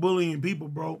cyberbullying people,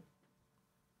 bro.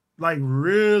 Like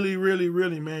really, really,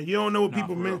 really, man. You don't know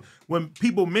what when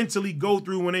people mentally go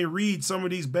through when they read some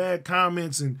of these bad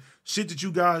comments and shit that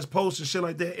you guys post and shit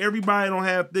like that. Everybody don't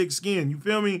have thick skin. You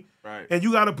feel me? Right. And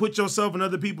you got to put yourself in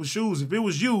other people's shoes. If it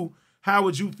was you, how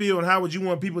would you feel and how would you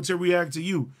want people to react to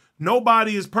you?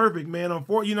 Nobody is perfect, man.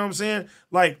 Unfortunately, you know what I'm saying?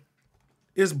 Like,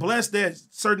 it's blessed that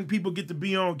certain people get to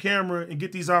be on camera and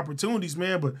get these opportunities,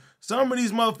 man. But some of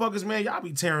these motherfuckers, man, y'all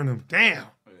be tearing them down.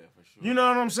 You know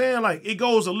what I'm saying? Like, it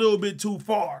goes a little bit too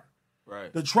far.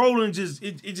 Right. The trolling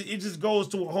just goes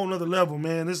to a whole nother level,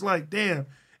 man. It's like, damn.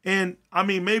 And I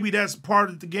mean, maybe that's part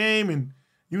of the game, and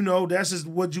you know, that's just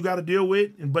what you got to deal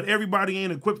with. But everybody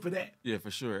ain't equipped for that. Yeah,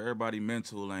 for sure. Everybody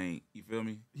mental ain't. You feel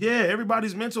me? Yeah,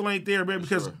 everybody's mental ain't there, man.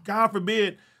 Because God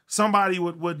forbid somebody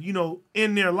would you know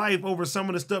end their life over some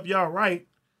of the stuff y'all write.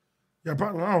 Y'all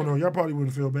probably, I don't know. Y'all probably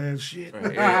wouldn't feel bad. Shit.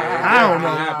 Right. I don't know.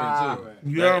 Happened too.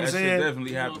 You know what I'm that saying? Shit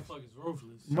definitely happened.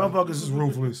 Motherfuckers is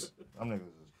ruthless. Them niggas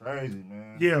is crazy,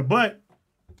 man. Yeah, but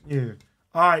yeah.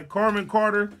 All right, Carmen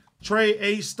Carter, Trey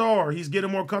A Star. He's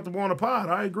getting more comfortable on the pod.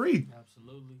 I agree.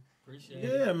 Absolutely. Appreciate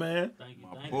it. Yeah, man. Thank you.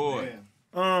 My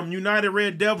boy. United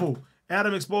Red Devil.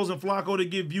 Adam exposing Flakko to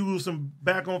give views some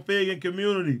Back on Fig and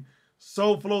Community.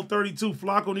 SoFlo 32.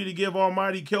 Flakko need to give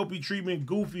Almighty Kelpie treatment.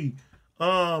 Goofy.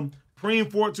 Preem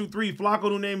 423. Flakko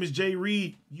new name is Jay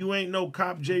Reed. You ain't no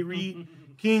cop, Jay Reed.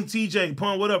 King TJ,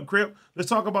 Pun, what up, Crip? Let's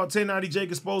talk about 1090 Jake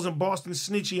exposing Boston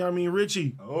Snitchy. I mean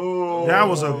Richie. Oh, that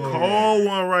was a cold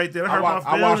one right there. That hurt my feelings,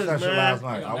 I watched that shit man. last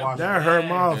night. That hurt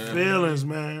my feelings,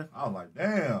 man. I was like,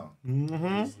 damn.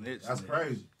 Mm-hmm. That's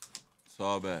crazy. It's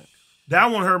all bad.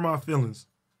 That one hurt my feelings.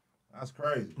 That's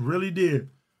crazy. Really did.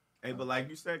 Hey, but like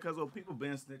you said, cuz people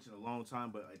been snitching a long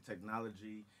time, but like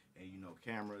technology and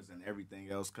cameras and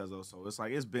everything else, cuz so it's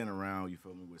like it's been around. You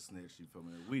feel me with snitch? You feel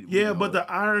me? We Yeah, but the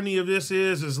irony of this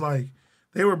is like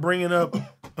they were bringing up.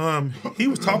 He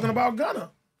was talking about Gunna.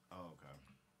 Oh, okay.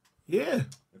 Yeah.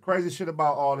 The crazy shit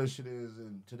about all this shit is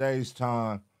in today's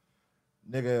time,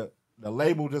 nigga, the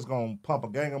label just gonna pump a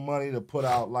gang of money to put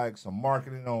out like some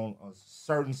marketing on a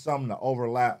certain something to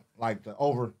overlap, like you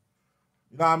know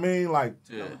what I mean? Like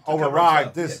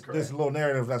override this little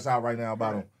narrative that's out right now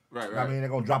about him. Right, You know what I mean? They're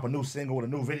gonna drop a new single with a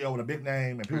new video with a big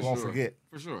name and people gonna forget.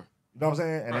 For sure. You know what I'm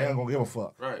saying? And they ain't gonna give a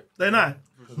fuck. Right. They're not.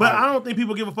 But I don't think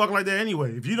people give a fuck like that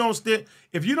anyway. If you don't stand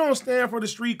for the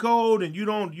street code and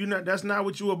that's not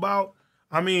what you about.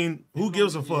 I mean, who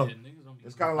gives a fuck?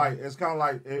 It's kind of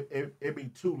like it be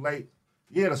too late.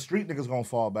 Yeah, the street niggas gonna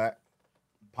fall back,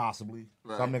 possibly.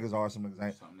 Right. Some niggas are, some niggas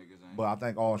ain't. Some niggas ain't. But I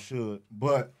think all should.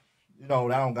 But that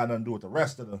don't got nothing to do with the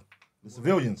rest of the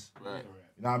civilians. Right.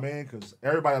 You know what I mean? Because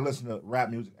everybody that listen to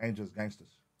rap music ain't just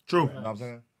gangsters. True. You know what I'm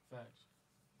saying? Facts.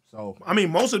 So I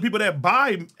mean, most of the people that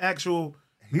buy actual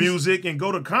music and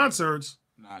go to concerts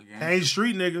ain't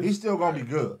street niggas. He's still gonna be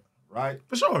good, right?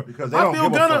 For sure. Because they don't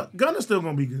give a fuck. Gunna's still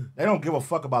gonna be good. They don't give a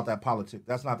fuck about that politic.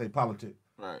 That's not their politic.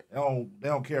 Right. They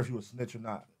don't care if you a snitch or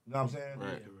not. You know what I'm saying?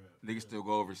 Right. Niggas still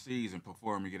go overseas and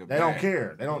perform and get a They don't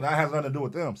care. That has nothing to do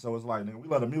with them. So it's like, nigga, we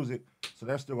love the music, so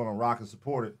they're still gonna rock and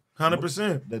support it.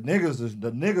 100%.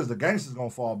 The gangsters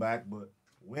gonna fall back, but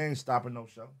we ain't stopping no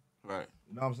show. Right.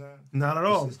 You know what I'm saying? Not at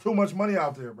all. It's too much money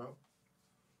out there, bro.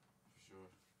 Sure.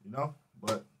 You know?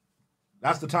 But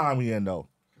that's the time we in, though.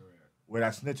 Correct. Where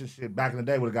that snitching shit back in the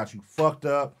day would have got you fucked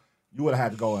up. You would have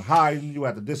had to go and hide. You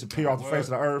had to disappear off the face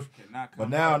of the earth. But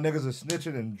now niggas are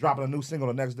snitching and dropping a new single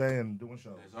the next day and doing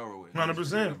shows. It's over with.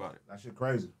 100%. That shit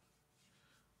crazy.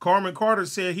 Carmen Carter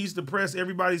said he's depressed.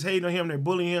 Everybody's hating on him. They're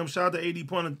bullying him. Shout out to AD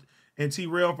Pun and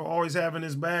T-Rail for always having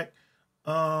his back.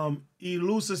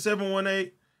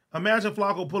 Elusa718. Imagine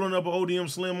Flakko pulling up an ODM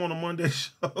Slim on a Monday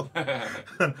show.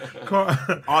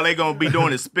 All they gonna be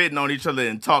doing is spitting on each other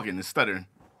and talking and stuttering.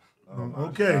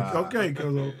 Okay,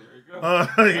 Cuzzo.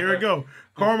 Here we go.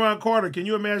 Carmine Carter, can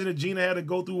you imagine if Gina had to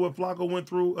go through what Flakko went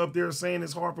through up there saying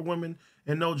it's hard for women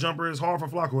and no jumper is hard for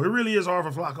Flakko? It really is hard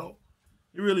for Flakko.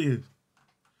 It really is.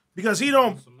 Because he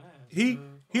don't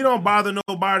bother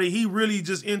nobody. He really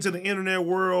just into the internet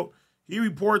world. He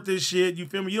report this shit. You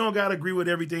feel me? You don't gotta agree with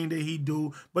everything that he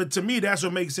do. But to me, that's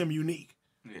what makes him unique.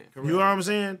 Yeah, you know what I'm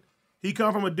saying? He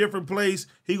come from a different place.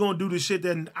 He gonna do the shit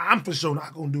that I'm for sure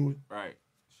not gonna do it. Right.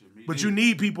 But you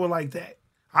need people like that.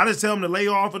 I just tell him to lay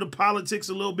off of the politics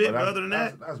a little bit, but other than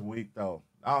that's weak though.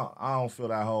 I don't feel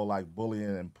that whole like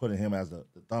bullying and putting him as the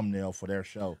thumbnail for their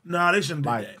show. Nah, they shouldn't do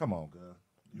like, that. Come on, girl.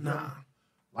 Nah.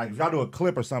 Like if y'all do a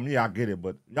clip or something, yeah, I get it.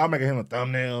 But y'all making him a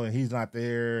thumbnail and he's not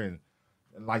there, and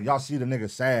like y'all see the nigga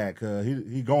sad because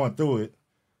he going through it.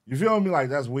 You feel me? Like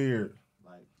that's weird.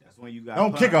 Like that's when you got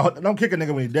don't kick a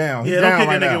nigga when he down. Yeah, don't kick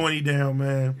a nigga when he down,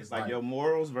 man. It's like your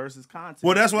morals versus content.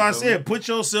 Well, that's why I said put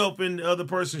yourself in the other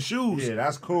person's shoes. Yeah,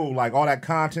 that's cool. Like all that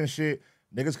content shit,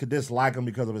 niggas could dislike him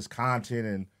because of his content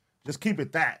and just keep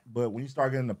it that. But when you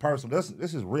start getting the personal,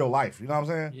 this is real life. You know what I'm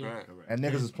saying? Yeah. Right. And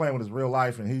niggas is playing with his real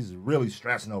life, and he's really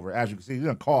stressing over it. As you can see, he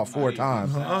done called 4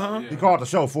 times. Uh-huh. He called the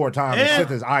show 4 times and sent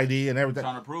his ID and everything.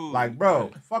 Trying to prove like, bro,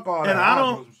 fuck all that. And I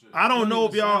don't know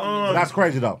if y'all that's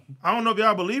crazy though. I don't know if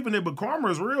y'all believe in it, but karma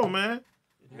is real, man.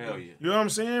 Hell yeah. You know what I'm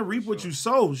saying? Reap what you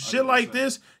sow. Shit like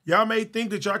this, y'all may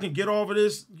think that y'all can get off of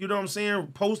this, you know what I'm saying,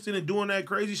 posting and doing that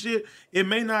crazy shit. It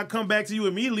may not come back to you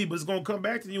immediately, but it's going to come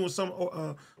back to you in some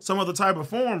other type of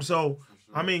form. So,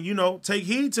 I mean, take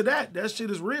heed to that. That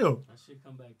shit is real. That shit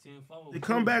come back tenfold. It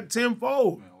come back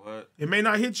tenfold. Man, what? It may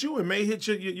not hit you. It may hit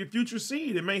your future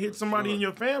seed. It may hit somebody in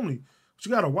your family. But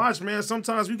you got to watch, man.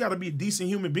 Sometimes we got to be decent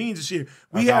human beings and shit.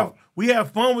 We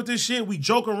have fun with this shit. We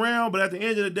joke around, but at the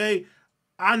end of the day,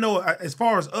 I know as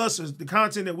far as us, as the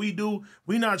content that we do,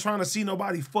 we not trying to see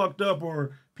nobody fucked up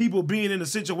or people being in a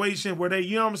situation where they,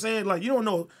 you know what I'm saying? Like, you don't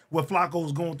know what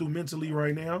Flakko's going through mentally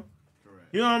right now. Correct.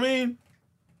 You know what I mean?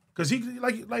 Because he,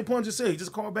 like Pun just said, he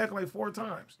just called back like 4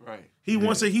 times. Right. He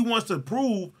wants to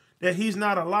prove that he's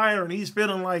not a liar and he's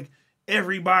feeling like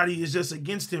everybody is just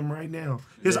against him right now.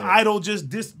 His idol just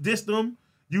dissed him.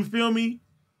 You feel me?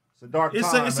 It's a dark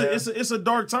time, it's a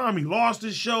dark time. He lost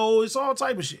his show. It's all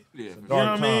type of shit. Yeah, it's a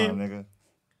dark time, nigga.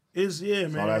 It's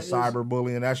man. All that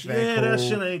cyberbullying, that shit ain't cool. Yeah, that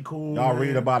shit ain't cool. Y'all man.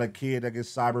 read about a kid that gets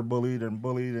cyberbullied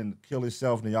and kill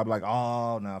himself, and y'all be like,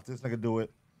 oh, now if this nigga do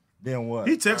it, then what?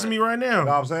 He texting me right now. You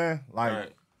know what I'm saying?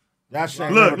 Like, that shit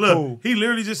ain't look. cool. He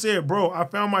literally just said, bro, I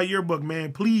found my yearbook,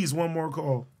 man. Please, one more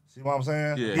call. See what I'm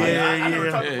saying?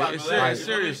 Yeah. It's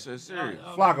serious. It's serious.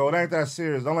 Flakko, it ain't that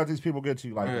serious. Don't let these people get to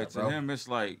you like that, bro. To him, it's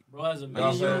like, bro, as a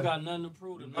man, you ain't got nothing to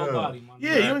prove to nobody, man.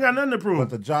 Yeah, you ain't got nothing to prove. But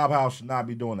the job house should not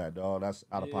be doing that, dog. That's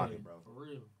out of pocket, bro. For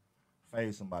real.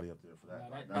 Fade somebody up there for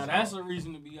that. That's a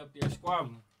reason to be up there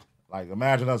squabbling. Like,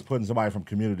 imagine us putting somebody from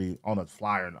Cuhmunity on a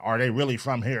flyer. Are they really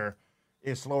from here?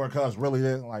 It's slower cuz really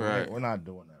this. Like, we're not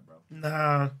doing that, bro.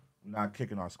 Nah. We're not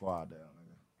kicking our squad down.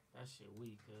 That shit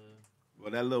weak,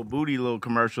 Well, that little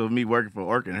commercial of me working for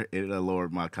Orkin, it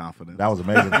lowered my confidence. That was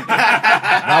amazing.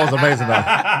 That was amazing, though.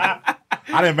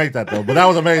 I didn't make that, though, but that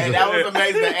was amazing. Hey, that was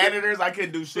amazing. The editors, I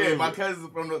couldn't do shit. My cousins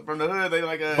from the hood, they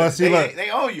like, but see, they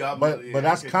owe you. But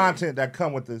that's content that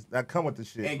come with this. That come with the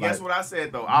shit. And guess what I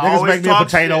said though? Niggas make me a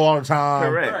potato all the time.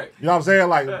 Correct. You know what I'm saying?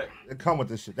 Like, it come with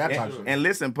this shit. That type of shit. And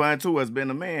listen, Pun 2 has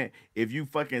been a man. If you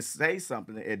fucking say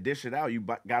something and dish it out, you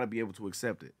got to be able to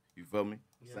accept it. You feel me?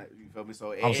 Yeah. You feel me?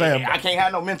 So I'm saying, I can't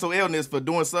have no mental illness for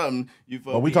doing something. You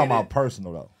feel me? But we talking about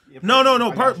personal though. No.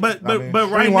 But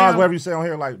right now, whatever you say on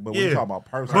here, like, but we talking about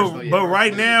personal. But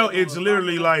right now, it's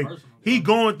literally like he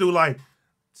going through like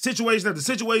situation after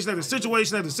situation after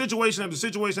situation after situation after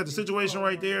situation after situation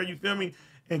right there. You feel me?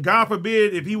 And God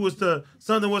forbid if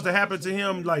something was to happen to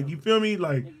him, like you feel me,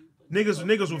 like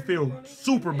niggas would feel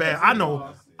super bad. I know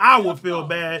I would feel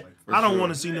bad. I don't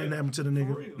want to see nothing happen to the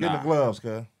nigga. Get the gloves,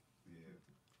 cuz.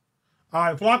 All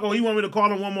right, Flakko, he want me to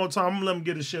call him one more time. I'm gonna let him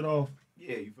get his shit off.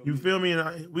 Yeah, you feel me?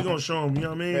 And we gonna show him. You know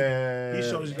what I mean? Yeah, he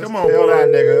shows. let's Come on, tell that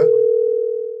nigga.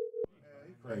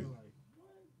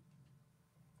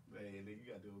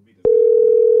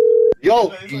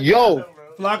 Yo,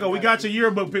 Flakko, we got your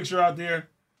yearbook picture out there.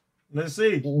 Let's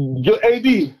see. Yo,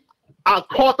 AD, I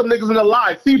caught them niggas in the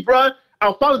lie. See, bruh,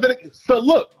 I found that. So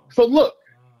look.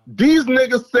 These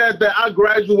niggas said that I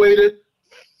graduated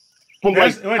from high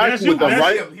school with them,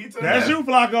 right? That's you,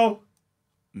 Flakko.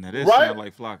 Now this sound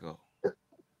like Flakko.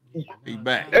 He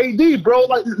back. AD, bro.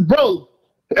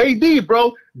 AD,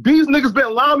 bro. These niggas been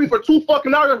allowing me for 2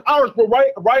 fucking hours, bro.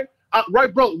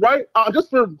 Right, bro. Just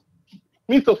for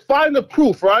me to find the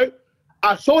proof, right?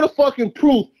 I show the fucking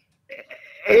proof,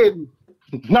 and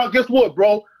now guess what,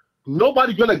 bro?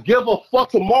 Nobody gonna give a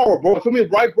fuck tomorrow, bro. For me,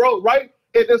 right, bro? Right?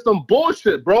 It's some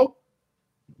bullshit, bro.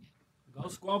 Go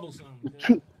squabble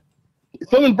something.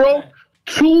 Something, bro.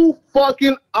 2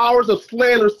 fucking hours of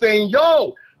slander saying,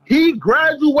 yo, he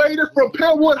graduated from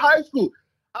Penwood High School.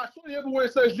 I show you everywhere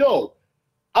it says, yo,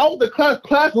 out the class,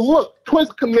 look,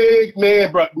 twins command,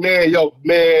 man, bro,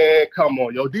 man, come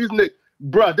on, yo. These niggas,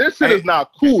 bro, this shit is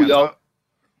not cool, yo.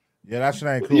 Yeah, that shit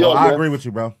ain't cool. I agree with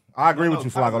you, bro. I agree with you,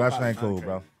 Flakko. That shit ain't cool,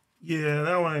 bro. Yeah,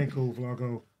 that one ain't cool,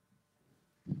 Flakko.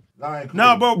 That ain't cool.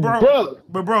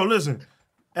 No, bro, listen.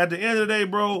 At the end of the day,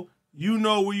 bro, you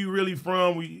know where you really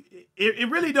from. It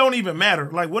really don't even matter.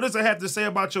 Like, what does it have to say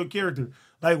about your character?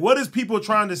 Like, what is people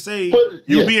trying to say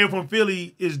you being from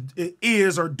Philly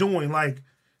is or doing? Like,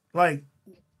 I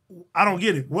don't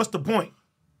get it. What's the point?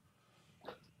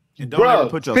 You don't ever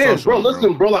put your social, bro.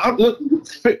 Listen, bro. Like,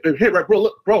 here, right, bro.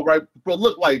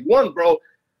 Look, like one, bro.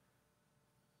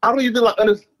 I don't even like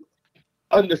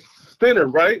understand it,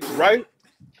 right?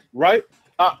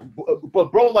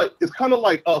 But bro, like it's kind of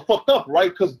like fucked up, right?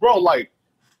 Because bro, like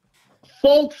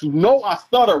folks know I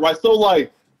stutter, right? So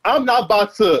like I'm not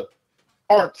about to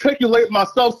articulate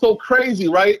myself so crazy,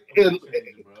 right? And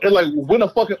like win a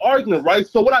fucking argument, right?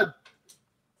 So what I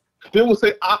did was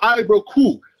say, all right, bro,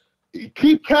 cool.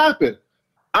 Keep capping.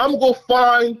 I'm gonna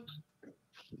find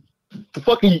the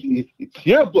fucking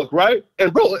yearbook, right?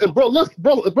 And bro,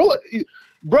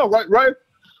 right?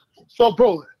 So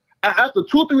bro, after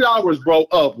 2 or 3 hours, bro,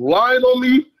 of lying on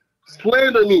me,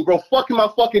 slandering me, bro, fucking my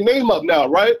fucking name up now,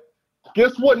 right?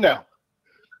 Guess what now?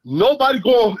 Nobody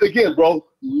going, again, bro,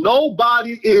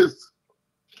 nobody is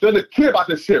gonna care about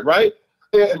this shit, right?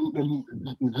 And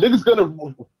niggas gonna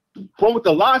run with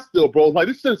the lie still, bro. Like,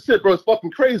 this shit, bro, is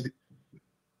fucking crazy.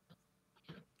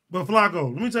 But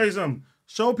Flakko, let me tell you something.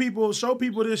 Show people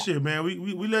this shit, man.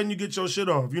 We letting you get your shit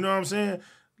off. You know what I'm saying?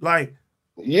 Like,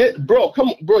 yeah, bro, come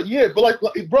on, bro, yeah, but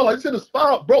bro, like shit is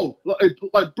foul, bro. Bro,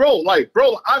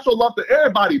 I show love to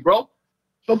everybody, bro.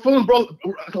 So feeling, bro,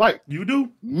 like you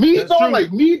do. Me, though,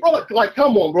 like me, bro, like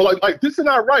come on, bro, like this is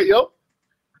not right, yo.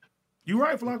 You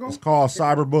right, Flakko? It's called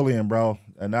cyberbullying, bro,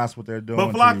 and that's what they're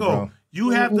doing. But Flakko,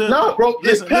 you have to. Nah, bro,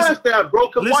 it's past that, bro.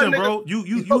 Listen, bro, you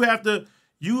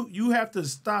you have to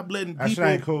stop letting That shit people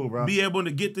ain't cool, bro. be able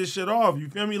to get this shit off. You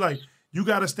feel me? Like, you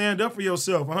got to stand up for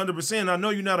yourself 100%. I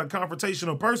know you're not a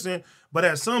confrontational person, but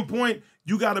at some point,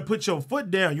 you got to put your foot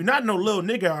down. You're not no little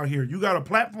nigga out here. You got a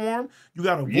platform. You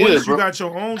got a voice. You got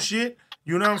your own shit.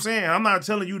 You know what I'm saying? I'm not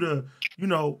telling you to,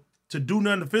 to do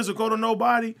nothing physical to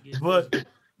nobody, but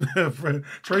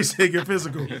Trey said get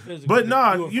physical. But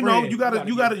nah, you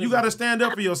gotta stand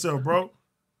up for yourself, bro.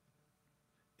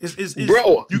 It's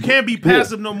bro, you can't be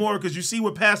passive no more because you see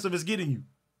what passive is getting you.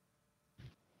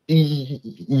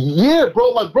 Yeah, bro,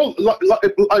 like, bro,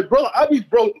 I be,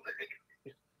 bro,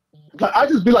 like, I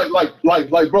just be like,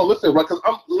 bro, listen, right, because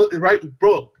I'm, right,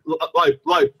 bro, like,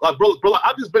 bro,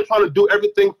 I've just been trying to do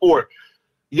everything for,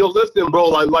 listen, bro,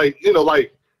 like,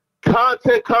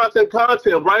 content,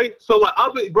 right? So, like,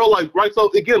 I've been, bro, like, right, so,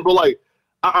 again, bro, like,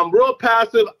 I'm real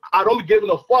passive, I don't be giving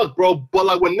a fuck, bro, but,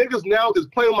 like, when niggas now is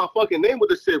playing my fucking name with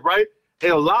this shit, right,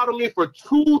 and allowing me for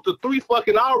 2 to 3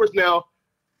 fucking hours now,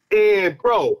 and,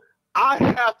 bro, I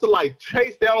have to, like,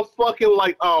 chase down fucking,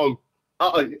 like, bro,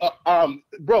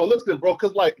 listen, bro,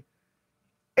 because, like,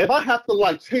 if I have to,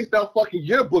 like, chase down fucking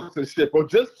yearbooks and shit, bro,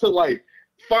 just to, like,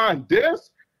 find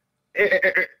this,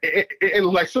 and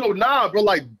like, so, nah, bro,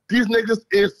 like, these niggas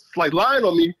is, like, lying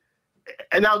on me,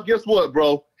 and now guess what,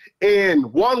 bro? In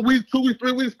 1 week, 2 weeks,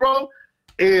 3 weeks, bro,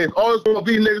 and all it's gonna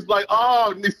be niggas like,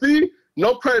 oh, you see?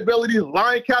 No credibility,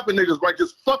 lying capping niggas, right?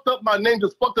 Just fucked up my name,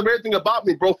 just fucked up everything about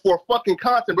me, bro, for fucking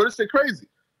content, bro. This shit crazy.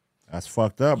 That's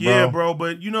fucked up, bro. Yeah, bro,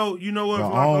 but you know what, Your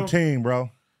Flakko? own team, bro.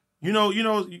 You know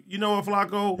what,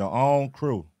 Flakko? Your own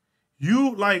crew.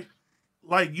 You like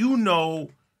you know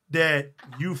that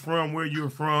you from where you're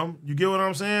from. You get what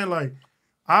I'm saying? Like,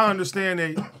 I understand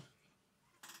that.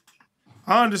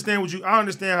 I understand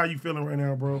how you feeling right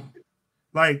now, bro.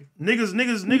 Like, niggas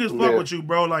fuck with you,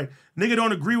 bro. Like, nigga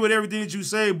don't agree with everything that you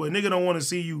say, but nigga don't want to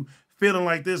see you feeling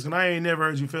like this, and I ain't never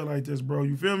heard you feel like this, bro.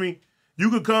 You feel me? You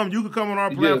could come on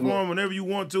our platform whenever you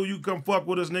want to. You can come fuck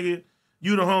with us, nigga.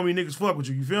 You the homie, niggas fuck with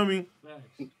you. You feel me?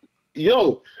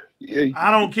 Yo. I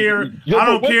don't care. I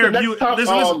don't care if you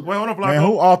listen. Wait, hold on, Flakko. Man,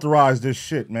 who authorized this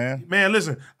shit, man? Man,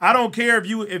 listen. I don't care if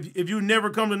you never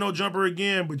come to No Jumper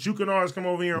again, but you can always come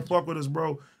over here and fuck with us,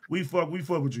 bro. We fuck with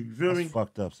you. You feel me?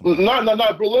 Fucked up.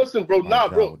 No, bro. Listen, bro. Nah,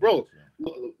 bro.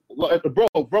 Nah,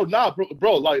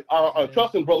 bro. Like,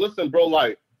 trust him, bro. Listen, bro.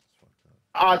 Like,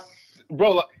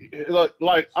 it's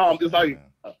like, I'm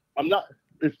not.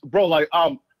 It's, bro. Like,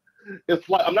 it's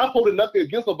like I'm not holding nothing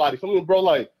against nobody. Something, bro.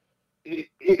 Like,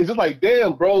 it's just like,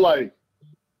 damn, bro. Like,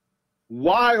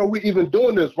 why are we even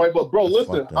doing this, right? But, bro,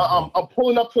 listen. I'm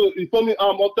pulling up to, you feel me?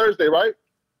 On Thursday, right?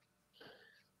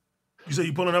 You say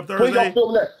you pulling up Please Thursday? don't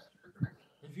film that.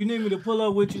 If you need me to pull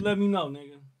up with you, let me know,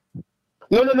 nigga.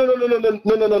 No.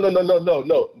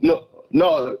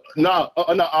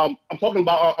 I'm talking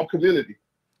about community.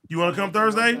 You want to come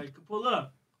Thursday? Pull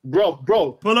up. Bro.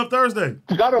 Pull up Thursday.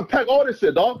 You gotta unpack all this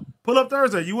shit, dog. Pull up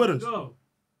Thursday. You with us? Go.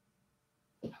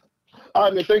 All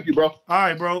right, man. Thank you, bro. All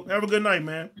right, bro. Have a good night,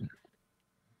 man.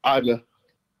 All right, man.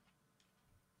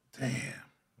 Damn.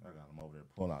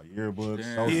 Pulling out yearbooks,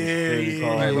 Damn. social Yeah, security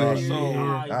yeah, cards.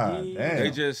 yeah. God damn.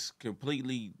 They just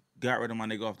completely got rid of my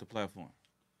nigga off the platform.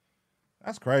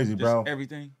 That's crazy, Just bro.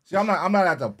 everything. See, I'm not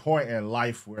at the point in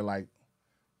life where, like,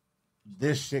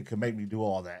 this shit can make me do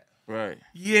all that. Right.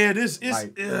 Yeah, it's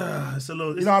a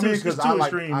little. You know what I mean? Because I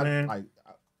like, man. I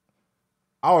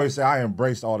always say I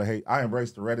embraced all the hate. I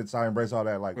embraced the Reddits. I embraced all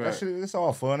that. Like, that shit, it's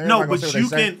all fun. No, Everybody but gonna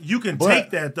say what you can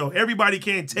take that though. Everybody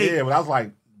can't take. Yeah, but I was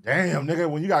like, damn, nigga,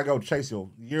 when you gotta go chase your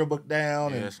yearbook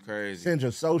down and that's crazy. Send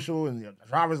your social and your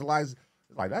driver's license,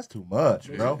 it's like, that's too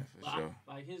much, bro. For sure.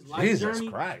 Like his life Jesus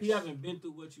journey, Christ. he haven't been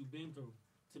through what you've been through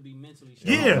to be mentally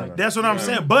strong. Yeah, that's what I'm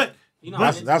saying. But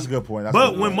that's a good point. That's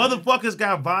but when motherfuckers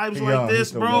got vibes like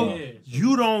this, bro, young.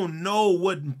 you don't know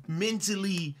what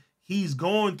mentally he's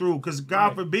going through. Because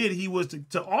God forbid he was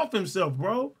to off himself,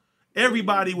 bro.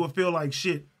 Everybody would feel like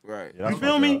shit. Right. You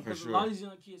feel me?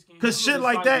 Because shit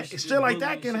like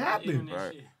that can happen.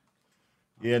 Right.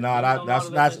 Yeah,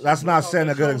 that's not setting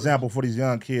a good example for these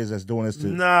young kids that's doing this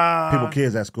to people,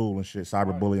 kids at school and shit,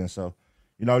 cyberbullying. So,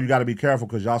 you know, you got to be careful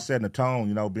because y'all setting the tone,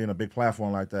 you know, being a big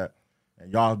platform like that,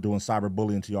 and y'all doing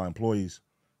cyberbullying to your employees.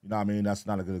 You know what I mean? That's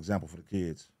not a good example for the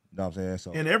kids. You know what I'm saying?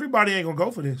 So, and everybody ain't gonna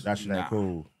go for this. That shit ain't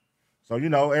cool. So, you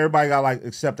know, everybody got like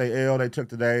accept their L they took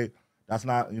today. That's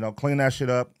not, you know, clean that shit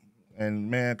up.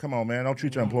 And man, come on, man, don't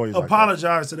treat your employees like that.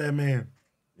 Apologize to that man.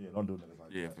 Yeah, don't do that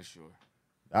like that. Yeah, for sure.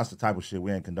 That's the type of shit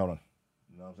we ain't condoning.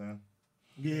 You know what I'm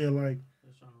saying? Yeah, like.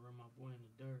 They're trying to run my boy in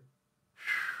the dirt.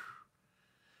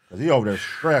 Cause he over there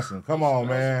stressing. Come on,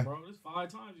 man. Bro, it's 5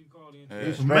 times you called in.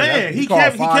 Man, he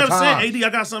kept saying, AD, I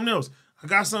got something else. I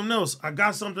got something else.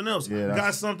 Yeah, I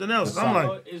got something else. I'm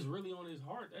like, it's really on his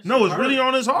heart. That no, shit it's hurt. really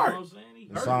on his You know heart. what I'm saying? He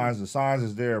the hurt. signs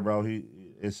is there, bro.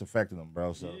 It's affecting him,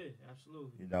 bro. So Yeah,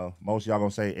 absolutely. you know, most of y'all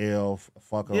gonna say L,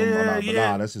 fuck him, Yeah, but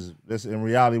yeah. nah, this in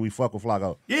reality we fuck with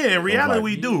Flakko. Yeah, in reality like,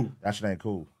 we do. That shit ain't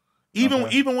cool.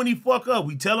 Even when he fuck up,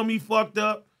 we tell him he fucked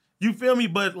up. You feel me?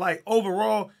 But like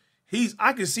overall,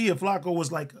 I can see if Flakko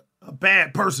was like a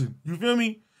bad person. You feel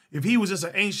me? If he was just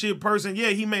an ain't shit person, yeah,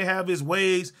 he may have his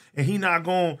ways and he not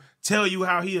gonna tell you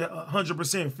how he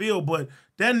 100% feel, but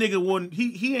that nigga wouldn't,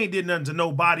 he ain't did nothing to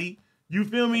nobody. You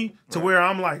feel me? To where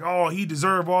I'm like, oh, he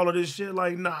deserve all of this shit.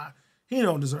 Like, nah, he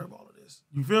don't deserve all of this.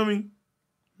 You feel me?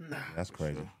 Nah. That's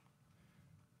crazy.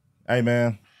 Hey,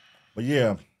 man. But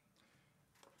yeah.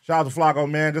 Shout out to Flakko,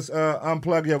 man. Just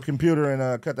unplug your computer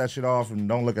and cut that shit off and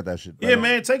don't look at that shit. Yeah,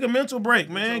 man. Take a mental break,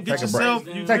 man. Get yourself.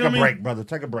 Take a break, brother.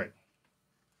 Take a break.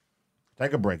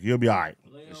 Take a break. You'll be all right.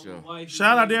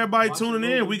 Shout out to everybody tuning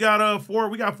in. We got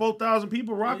 4,000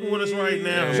 people rocking with us right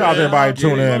now. Shout out to everybody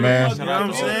tuning in, man. You know what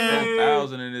I'm saying?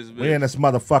 4,000 in this bitch. We in this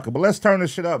motherfucker. But let's turn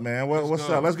this shit up, man. What's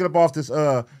up? Let's get up off this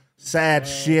sad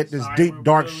shit, this deep,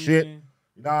 dark shit.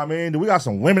 You know what I mean? Do we got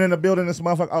some women in the building this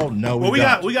motherfucker? Oh, no, we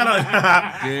got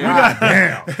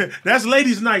damn. That's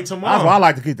ladies' night tomorrow. That's why I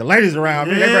like to keep the ladies around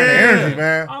me. They bring the energy,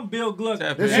 man. I'm Bill Gluck.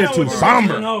 This shit too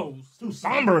somber. Too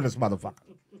somber in this motherfucker.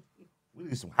 We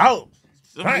need some hoes.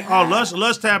 Right? Oh,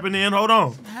 Lush tapping in. Hold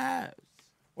on.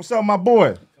 What's up, my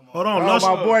boy? Hold on, Lush.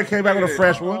 My boy came back with a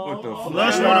fresh one.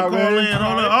 Lush want to call in.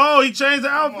 Hold on. Oh, he changed the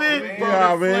outfit.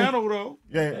 Yeah, man. Flannel, though.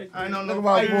 Yeah. I know Look at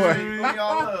my boy.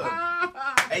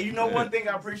 Hey, you know one thing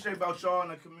I appreciate about y'all in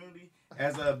the community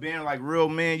as being like real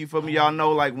men, you feel me? Y'all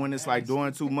know like when it's like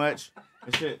doing too much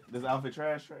and shit. This outfit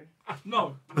trash, Trey?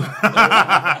 No. He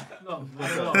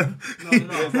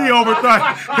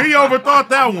overthought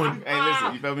that one. Hey,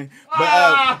 listen, you feel me? But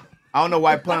I don't know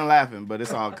why Pun laughing, but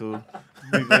it's all cool.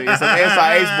 It's some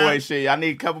anti-Ace Boy shit. I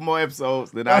need a couple more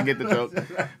episodes, then I'll get the joke.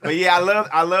 But yeah,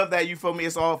 I love that, you feel me?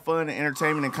 It's all fun and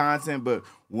entertainment and content, but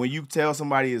when you tell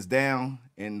somebody is down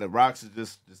and the rocks is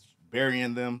just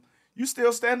burying them, you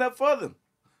still stand up for them.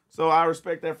 So I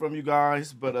respect that from you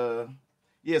guys, but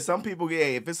yeah, some people,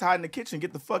 if it's hot in the kitchen,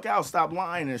 get the fuck out. Stop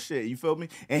lying and shit. You feel me?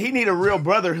 And he need a real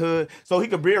brotherhood so he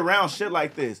could be around shit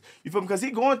like this. You feel me? Because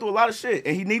he going through a lot of shit,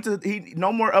 and he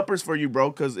no more uppers for you, bro.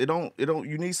 Because it don't.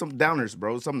 You need some downers,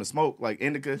 bro. Something to smoke, like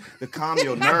indica, to calm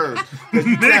your nerves.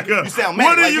 Nigga, you sound mad.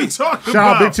 what are like you me. talking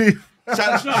Shout about? out, Big T.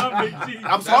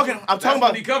 I'm talking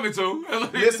about. He coming to.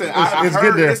 Listen, I it's heard.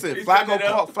 good there. Listen,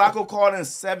 Flakko called in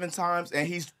 7 times, and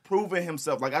he's proven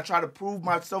himself. Like I try to prove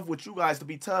myself with you guys to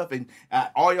be tough, and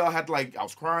all y'all had to I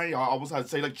was crying. Y'all almost had to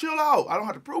say chill out. I don't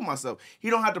have to prove myself. He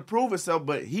don't have to prove himself,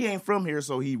 but he ain't from here,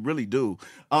 so he really do.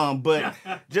 But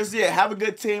just have a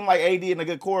good team like AD and a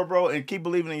good core, bro, and keep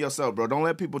believing in yourself, bro. Don't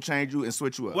let people change you and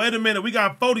switch you up. Wait a minute, we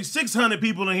got 4,600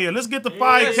 people in here. Let's get the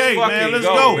 5K, man. Let's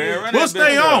go, go. man. We'll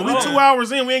stay on. We 2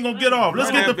 hours in. We ain't gonna get off.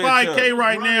 Let's get the 5K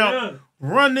right now.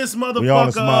 Run this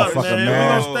motherfucker up, man. We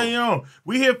gonna stay on.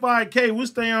 We hit 5K. We'll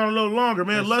stay on a little longer,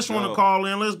 man. Lush want to call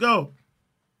in. Let's go.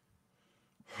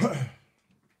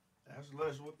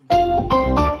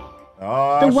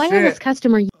 Oh, The wireless shit.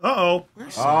 customer. Uh-oh.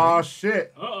 Oh,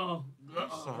 shit. Uh-oh.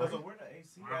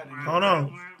 Hold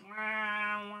on.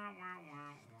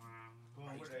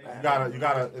 You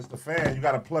gotta, it's the fan. You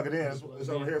gotta plug it in. It's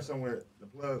over here somewhere. The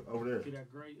plug over there.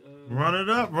 Run it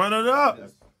up. Run it up.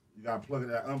 You gotta plug it,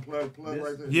 plug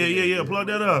right there. Yeah. Plug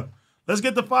that up. Let's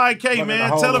get the 5K, Plug in man. the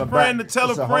hole Tell in a the friend back. to tell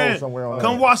It's a a hole friend. somewhere on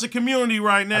Come there. watch the community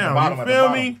right now. bottom, You at the feel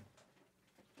bottom. me?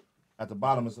 At the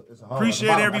bottom, it's a hole. Appreciate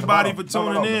At the bottom, everybody at the for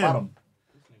bottom. tuning No, in. the bottom.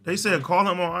 They said call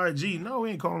him on IG. No,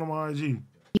 we ain't calling him on IG.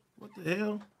 What the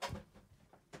hell?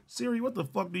 Siri, what the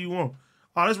fuck do you want?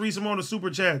 Oh, let's read some more of the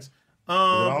super chats.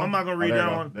 I'm not gonna read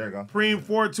that one. There you go. Preem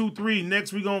 423.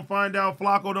 Next we gonna find out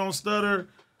Flakko don't stutter.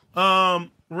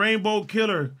 Rainbow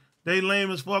Killer. They lame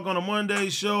as fuck on a Monday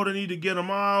show. They need to get them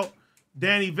out.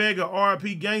 Danny Vega,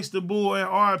 RP Gangsta Boo, and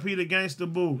RP the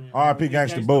Gangsta Boo. RP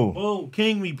Gangsta Boo.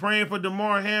 King me praying for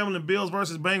DeMar Hamlin, Bills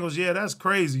versus Bengals. Yeah, that's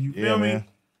crazy. You feel me? Man.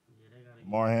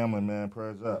 Mar Hamlin, man,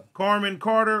 prayers up. Carmen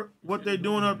Carter, what they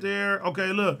doing up there?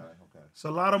 Okay, look. It's a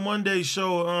lot of Monday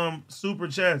show super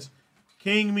chats.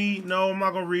 King me, no, I'm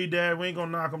not gonna read that. We ain't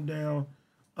gonna knock him down.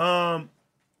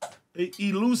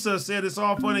 Elusa said it's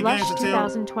all fun and games to tell. All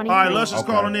right, Lush is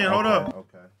calling in. Hold up.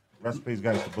 Okay. Recipes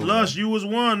Gangsta Boo. Lush, you was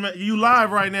one, man. You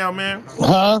live right now, man.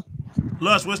 Huh?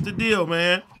 Lush, what's the deal,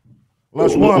 man?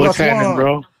 Lush one. What's happening,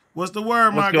 bro? What's the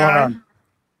word, my What's going guy? on?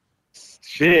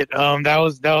 Shit, that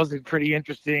was a pretty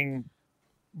interesting,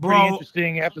 Bro,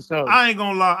 episode. I ain't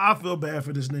gonna lie. I feel bad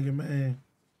for this nigga, man.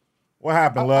 What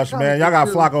happened, Lush, man? Y'all got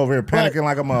Flakko over here panicking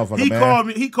like a motherfucker, He man. called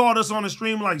me. He called us on the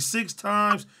stream like 6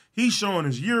 times. He's showing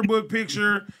his yearbook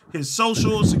picture, his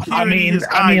social security, his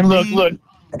ID. Look.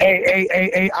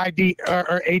 Hey, ID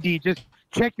or AD, just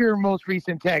check your most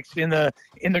recent text in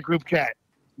the group chat.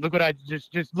 Look what I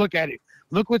just look at it.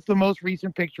 Look what's the most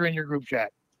recent picture in your group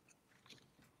chat.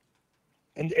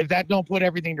 And if that don't put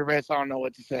everything to rest, I don't know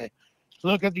what to say.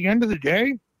 Look, at the end of the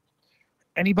day,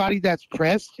 anybody that's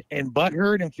pressed and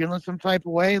butthurt and feeling some type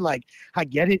of way, like, I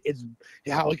get it. It's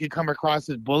how it could come across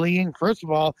as bullying. First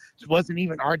of all, this wasn't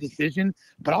even our decision,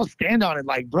 but I'll stand on it.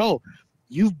 Like, bro,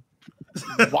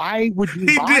 why would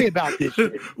you lie about this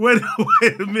shit? Wait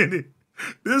a minute.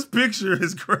 This picture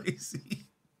is crazy.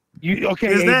 Okay?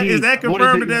 Is that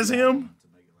confirmed that that's him?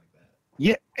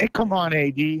 Yeah. Hey, come on,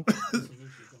 AD.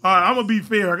 All right, I'm gonna be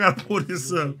fair. I gotta pull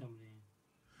this up.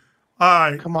 All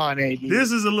right, come on, AD.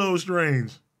 This is a little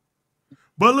strange,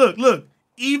 but look.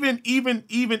 Even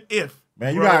if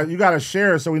man, you gotta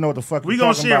share so we know what the fuck we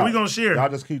gonna share. about. We gonna share. Y'all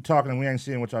just keep talking and we ain't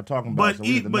seeing what y'all talking about.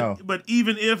 But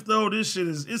even if though, this shit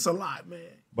it's a lot, man.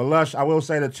 But Lush, I will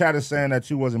say the chat is saying that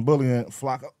you wasn't bullying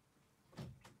Flakko.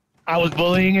 I was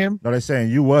bullying him? No, they're saying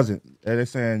you wasn't. They're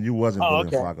saying you wasn't bullying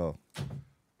okay. Flakko.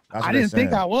 I didn't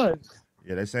think I was.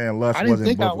 Yeah, they're saying Lush I didn't wasn't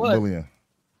think I was. bullying.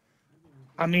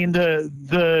 I mean,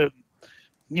 there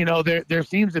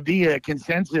seems to be a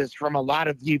consensus from a lot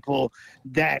of people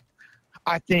that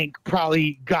I think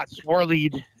probably got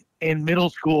swirlied in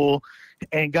middle school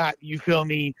and got, you feel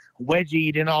me,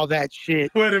 wedgied and all that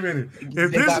shit. Wait a minute.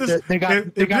 If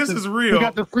this is real, they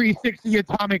got the 360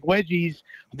 atomic wedgies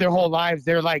their whole lives.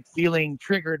 They're like feeling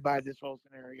triggered by this whole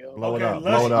scenario. Blow it up.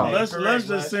 Let's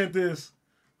just send this.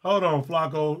 Hold on,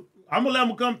 Flakko. I'm gonna let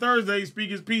him come Thursday,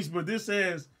 speak his piece, but this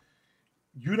says,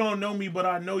 you don't know me, but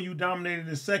I know you dominated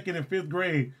in 2nd and 5th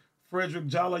grade. Frederick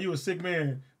Jala, you a sick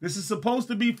man. This is supposed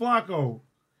to be Flakko.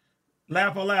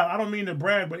 Laugh aloud. I don't mean to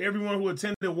brag, but everyone who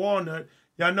attended Walnut,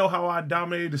 y'all know how I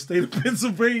dominated the state of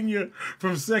Pennsylvania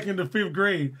from 2nd to 5th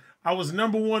grade. I was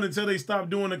number 1 until they stopped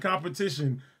doing the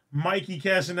competition. Mikey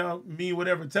cashing out me,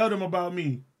 whatever. Tell them about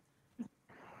me.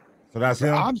 So that's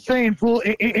him? I'm saying, fool,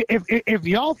 if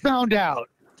y'all found out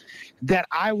that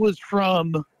I was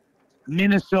from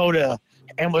Minnesota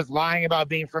and was lying about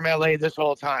being from LA this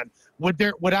whole time,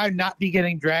 would I not be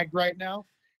getting dragged right now?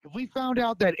 If we found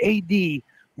out that AD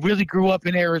really grew up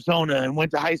in Arizona and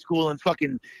went to high school and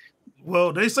fucking...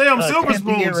 Well, they say I'm Silver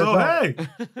Spoon, so hey.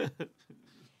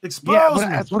 Expose me.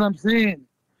 That's what I'm saying.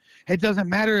 It doesn't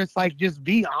matter. It's like, just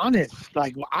be honest.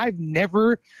 Like, I've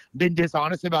never been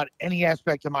dishonest about any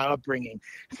aspect of my upbringing.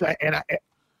 So,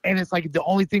 and it's like the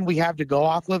only thing we have to go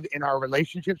off of in our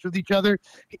relationships with each other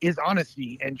is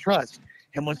honesty and trust.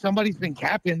 And when somebody's been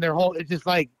capping their whole, it's just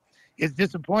like, it's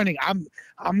disappointing.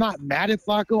 I'm not mad at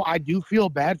Flakko. I do feel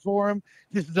bad for him.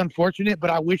 This is unfortunate, but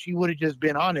I wish he would have just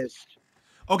been honest.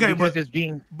 Okay, because but it's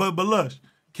being. But Lush,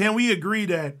 can we agree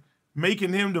that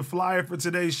making him the flyer for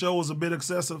today's show was a bit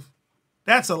excessive?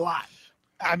 That's a lot.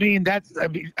 I mean,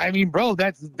 bro,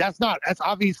 that's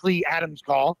obviously Adam's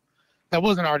call. That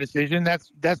wasn't our decision.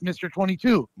 That's Mr.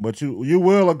 22. But you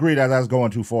will agree that that's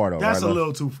going too far, though. That's right, a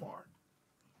little too far.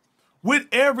 With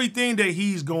everything that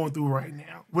he's going through right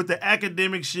now, with the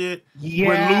academic shit,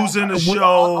 with losing the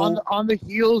show, on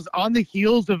the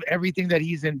heels of everything that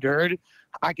he's endured,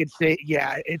 I could say,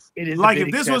 yeah, it is like a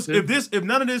bit if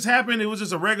none of this happened, it was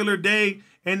just a regular day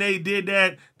and they did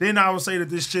that, then I would say that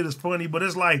this shit is funny. But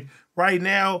it's like right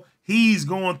now he's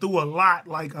going through a lot,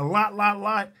 like a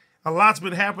lot. A lot's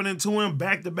been happening to him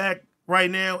back to back right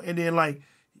now, and then like,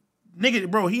 nigga,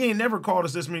 bro, he ain't never called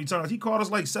us this many times. He called us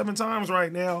like 7 times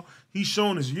right now. He's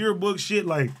showing his yearbook shit,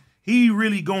 like he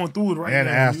really going through it right now. And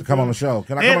asked to come on the show.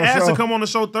 Can I come on the show? And asked to come on the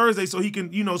show Thursday so he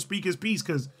can, speak his piece,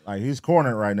 because like he's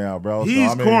cornered right now, bro.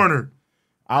 He's cornered.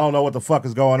 I don't know what the fuck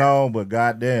is going on, but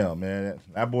goddamn, man,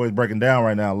 that boy's breaking down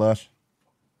right now, Lush.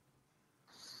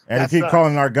 And he keep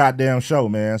calling our goddamn show,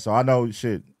 man. So I know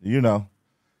shit,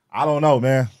 I don't know,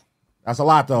 man. That's a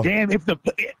lot, though. Damn,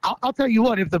 I'll tell you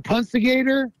what, if the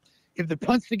punstigator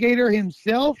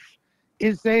himself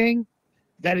is saying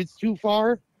that it's too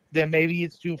far, then maybe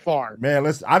it's too far. Man,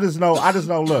 listen, I just know,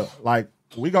 look, like,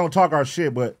 we gonna talk our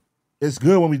shit, but it's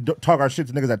good when we talk our shit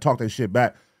to niggas that talk their shit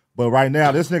back. But right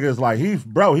now, this nigga is like, he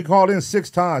called in 6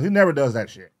 times. He never does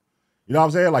that shit. You know what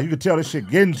I'm saying? Like, you could tell this shit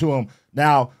getting to him.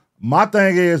 Now, my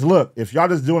thing is, look, if y'all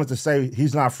just doing it to say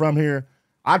he's not from here,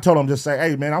 I told him just say,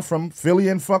 hey, man, I'm from Philly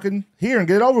and fucking here and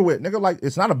get it over with. Nigga, like,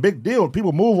 it's not a big deal.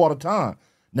 People move all the time.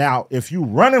 Now, if you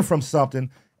running from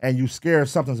something and you scared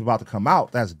something's about to come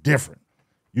out, that's different.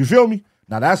 You feel me?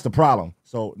 Now, that's the problem.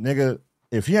 So, nigga,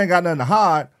 if he ain't got nothing to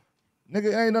hide,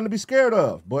 nigga, ain't nothing to be scared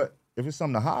of. But if it's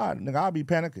something to hide, nigga, I'll be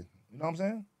panicking. You know what I'm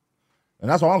saying? And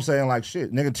that's all I'm saying. Like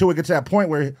shit, nigga. Until it gets to that point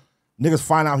where niggas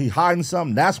find out he hiding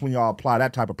something, that's when y'all apply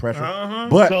that type of pressure.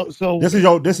 But So this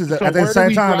is at the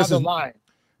same time.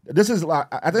 This is like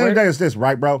at the end of the day, it's this,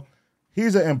 right, bro?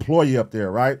 He's an employee up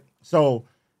there, right? So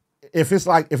if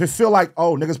it feel like,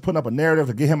 oh, niggas putting up a narrative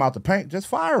to get him out the paint, just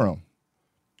fire him.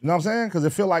 You know what I'm saying? Because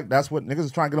it feel like that's what niggas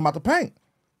is trying to get him out the paint.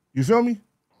 You feel me?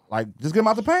 Like, just get him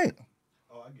out the paint.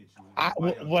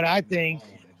 What I think,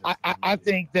 I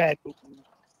think that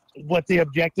what the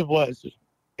objective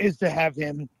is to have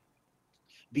him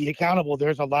be accountable.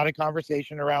 There's a lot of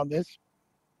conversation around this.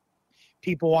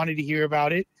 People wanted to hear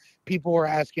about it. People were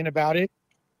asking about it.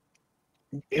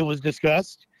 It was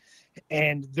discussed,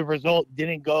 and the result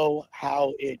didn't go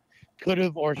how it could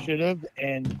have or should have,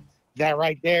 and that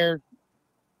right there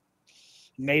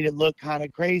made it look kind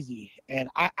of crazy. And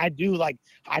I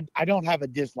don't have a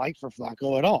dislike for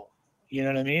Flakko at all. You know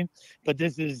what I mean? But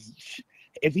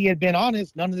if he had been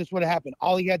honest, none of this would have happened.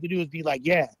 All he had to do was be like,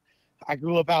 yeah, I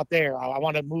grew up out there. I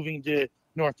want to moving to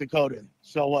North Dakota.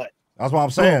 So what? That's what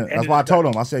I'm saying. That's why I told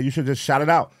him. I said, you should just shout it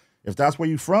out. If that's where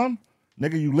you from,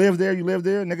 nigga, you live there,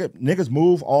 niggas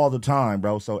move all the time,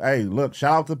 bro. So, hey, look,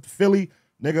 shout out to Philly,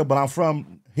 nigga, but I'm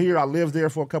from here. I lived there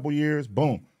for a couple years.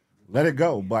 Boom. Let it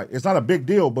go. But it's not a big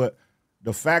deal. But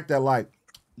the fact that, like,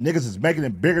 niggas is making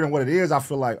it bigger than what it is, I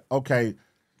feel like, okay,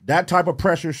 that type of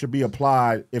pressure should be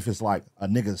applied if it's like a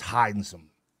nigga's hiding some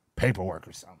paperwork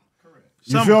or something. Correct.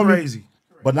 You Something feel crazy. Me?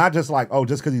 But not just like, oh,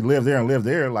 just because he lived there and lived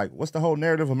there. Like, what's the whole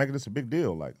narrative of making this a big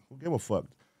deal? Like, who give a fuck?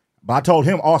 But I told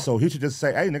him also, he should just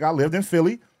say, hey, nigga, I lived in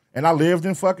Philly and I lived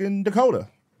in fucking Dakota.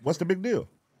 What's the big deal?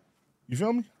 You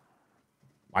feel me?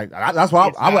 Like, that's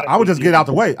why I would just get out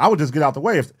the way. I would just get out the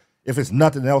way if it's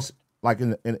nothing else, like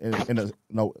in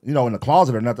the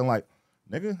closet or nothing. Like,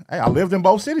 nigga, hey, I lived in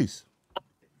both cities.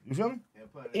 You feel me?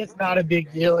 It's not a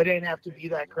big deal. It ain't have to be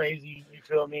that crazy. You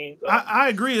feel me? I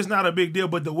agree it's not a big deal,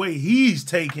 but the way he's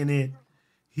taking it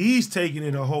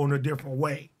a whole different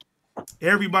way.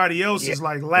 Everybody else is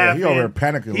like laughing. He over there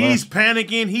panicking. He's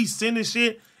panicking. He's sending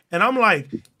shit. And I'm like,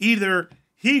 either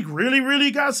he really, really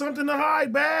got something to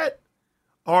hide bad,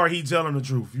 or he telling the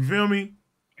truth. You feel me?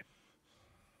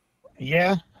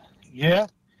 Yeah.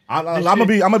 I'm gonna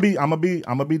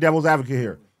be devil's advocate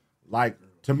here. Like,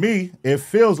 to me, it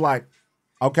feels like,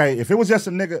 okay, if it was just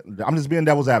a nigga, I'm just being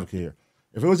devil's advocate here.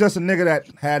 If it was just a nigga that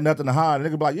had nothing to hide, a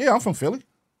nigga be like, yeah, I'm from Philly.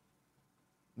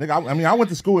 Nigga, I went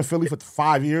to school in Philly for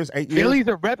 5 years, 8 years. Philly's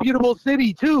a reputable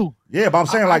city too. Yeah, but I'm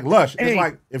saying like Lush. It's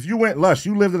like if you went Lush,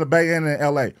 you lived in the Bay Area in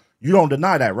L.A. You don't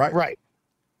deny that, right?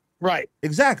 Right.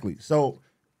 Exactly. So,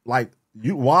 like,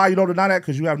 why you don't deny that?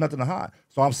 Because you have nothing to hide.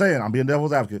 So I'm saying, I'm being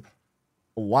devil's advocate.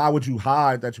 Why would you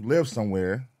hide that you live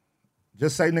somewhere?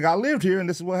 Just say, nigga, I lived here and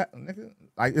this is what happened. Nigga.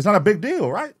 Like, it's not a big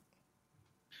deal, right?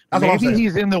 That's Maybe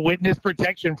he's in the witness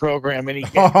protection program and he.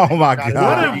 Oh my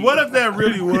god! What if that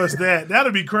really was that?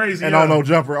 That'd be crazy. And on no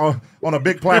jumper on a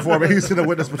big platform, and he's in the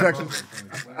witness protection.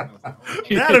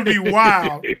 That'd be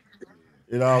wild.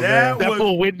 You know, that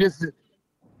fool witness.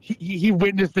 He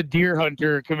witnessed a deer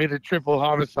hunter commit a triple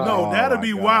homicide. No, that'd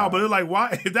be wild. But it's like,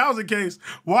 why? If that was the case,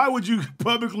 why would you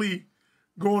publicly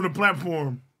go on the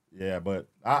platform? Yeah, but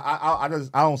I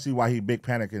don't see why he big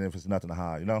panicking if it's nothing to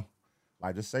hide. You know.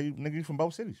 Like, just say, nigga, you from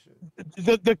both cities.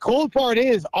 Shit. The cool part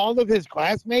is all of his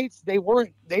classmates, they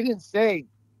didn't say,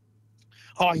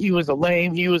 oh, he was a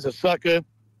lame, he was a sucker.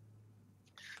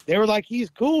 They were like,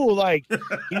 he's cool. Like,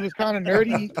 he was kind of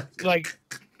nerdy. Like,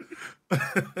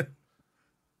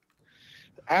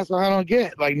 that's what I don't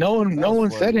get. Like, no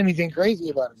one said anything crazy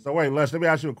about it. So wait, Les, let me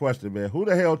ask you a question, man. Who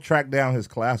the hell tracked down his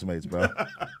classmates, bro?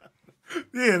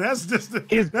 Yeah, that's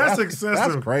excessive.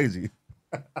 That's crazy.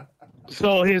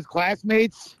 So his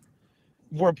classmates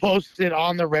were posted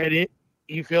on the Reddit.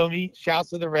 You feel me? Shouts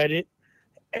to the Reddit.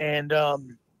 And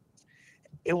and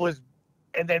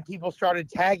then people started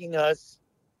tagging us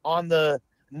on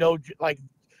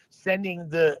sending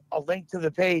a link to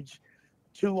the page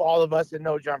to all of us in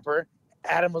No Jumper.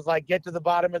 Adam was like, get to the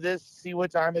bottom of this, see what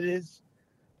time it is.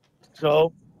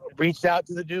 So reached out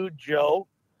to the dude, Joe,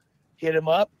 hit him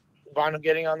up, wound up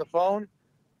getting on the phone.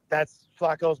 That's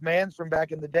Flakko's mans from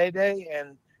back in the day,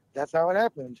 and that's how it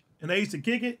happened. And they used to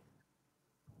kick it?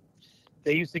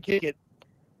 They used to kick it.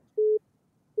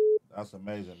 That's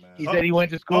amazing, man. He said he went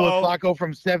to school with Flakko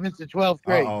from 7th to 12th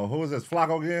grade. Oh, who is this,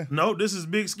 Flakko again? No, this is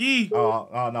Big Ski.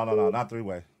 Oh, no, not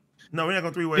three-way. No, we're not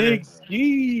going three-way. Big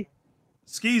Ski.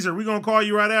 Skeezer, we're going to call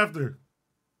you right after.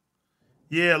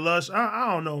 Yeah, Lush,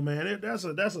 I don't know, man. That's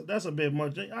a bit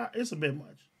much. It's a bit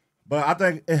much. But I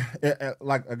think,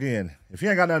 like, again, if you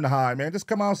ain't got nothing to hide, man, just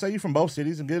come out and say you from both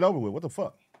cities and get it over with. What the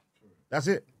fuck? That's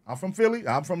it. I'm from Philly.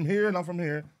 I'm from here, and I'm from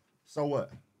here. So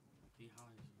what?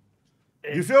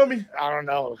 You feel me? I don't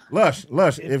know. Lush.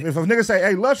 If a nigga say,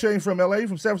 hey, Lush ain't from LA, you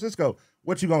from San Francisco,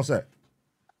 what you gonna say?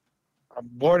 I'm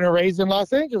born and raised in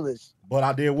Los Angeles. But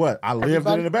I did what? I lived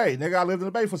in the Bay. Nigga, I lived in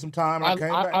the Bay for some time. I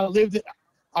came back.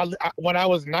 When I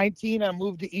was 19, I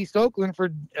moved to East Oakland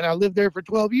and I lived there for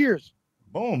 12 years.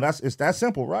 Boom. It's that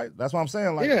simple, right? That's what I'm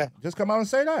saying. Like, yeah. Just come out and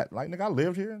say that. Like, nigga, I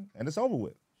lived here and it's over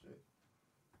with.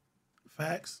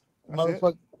 Facts.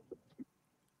 Motherfucker.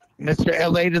 Mr.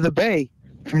 LA to the Bay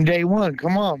from day one.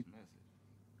 Come on.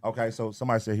 Okay, so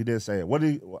somebody said he did say it. What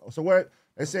they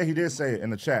said he did say it in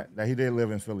the chat that he did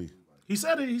live in Philly. He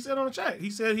said it. He said on the chat. He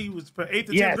said he was from 8th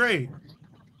to 10th grade.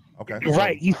 Okay.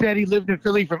 Right. He said he lived in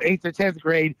Philly from 8th to 10th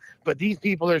grade, but these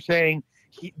people are saying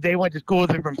they went to school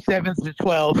with him from 7th to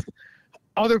 12th.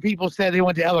 Other people said they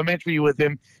went to elementary with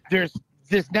him. There's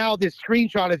this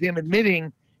screenshot of him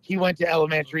admitting he went to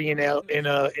elementary in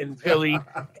Philly,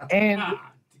 and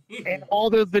all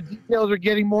the details are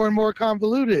getting more and more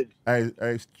convoluted. Hey,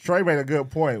 Trey made a good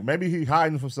point. Maybe he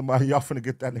hiding from somebody. Y'all finna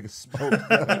get that nigga smoked.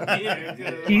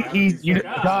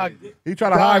 Dog. He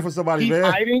trying to hide from somebody,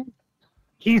 man.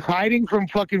 He's hiding from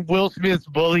fucking Will Smith's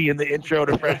bully in the intro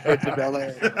to Fresh Prince of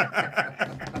Bel-Air.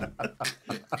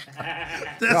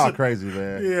 Y'all crazy,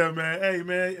 man. Yeah, man. Hey,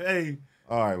 man. Hey.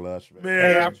 All right, Lush, man.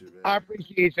 Hey, I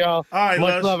appreciate y'all. All right,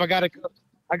 much Lush. love. I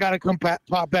gotta come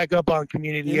pop back up on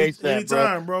Community ASAP,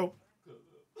 anytime, bro.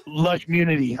 Lush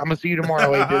Munity. I'm gonna see you tomorrow.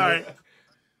 All right.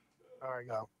 All right,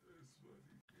 go.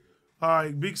 All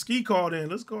right, Big Ski called in.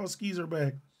 Let's call Skeezer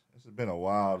back. This has been a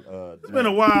wild. It's been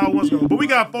a while once ago, but we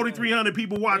got 4,300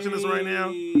 people watching us right now.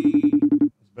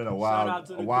 It's been a wild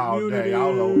day. I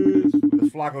don't know.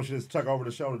 This Flakko should just took over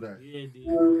the show today. Yeah,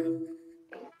 dude.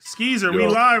 Skeezer, we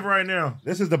live right now.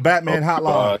 This is the Batman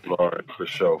hotline. All right, for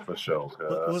sure.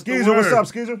 Skeezer, what's up,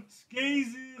 Skeezer?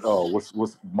 Oh,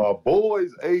 what's my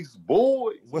boys, Ace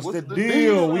Boys? What's the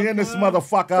deal? We in this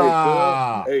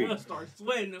motherfucker. Hey, start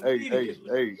sweating.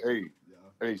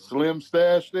 Hey, Slim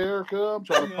Stash there, cuz. I'm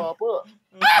trying to pop up.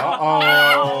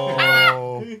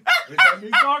 Uh-oh. He's talking.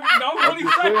 Don't I'm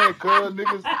just saying, cuz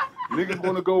niggas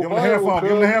want to go Give him the headphone.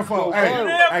 Give him the headphone. Hey,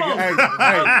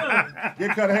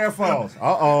 get cut the headphones.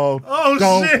 Uh-oh.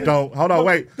 Oh, shit. Don't. Hold on,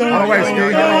 wait. Ski. Hold on,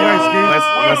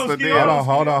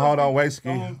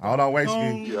 wait,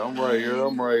 Ski. Yeah, I'm right here.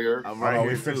 I'm right here.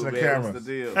 We fixing the cameras.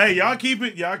 Hey, y'all keep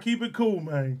it cool,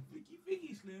 man.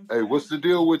 Hey, what's the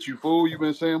deal with you, fool? You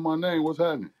been saying my name. What's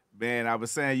happening? Man, I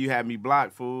was saying you had me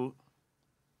blocked, fool.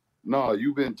 No,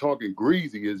 you've been talking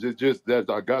greasy. Is it just that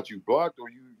I got you blocked, or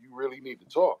you really need to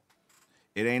talk?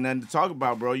 It ain't nothing to talk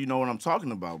about, bro. You know what I'm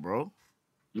talking about, bro.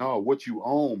 No, what you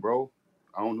own, bro.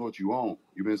 I don't know what you own.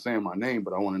 You've been saying my name,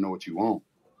 but I want to know what you own.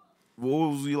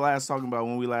 What was we last talking about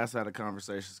when we last had a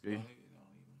conversation, Ski?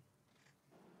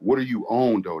 What do you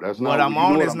own, though? That's not what I'm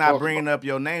on is not talking bringing up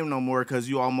your name no more because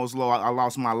you almost I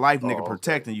lost my life, nigga,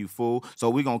 protecting you, fool.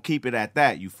 So we gonna keep it at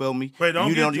that. You feel me? Wait,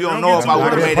 you don't know if I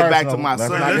would have made it back to my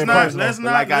son. Let's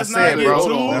not get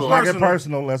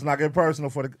personal. Let's not get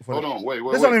personal for the. Hold on, wait.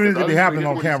 This don't even need to be happening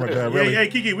on camera, really. Hey,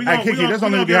 Kiki, this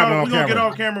don't need to be happening on camera. We gonna get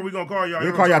off camera. We gonna call y'all.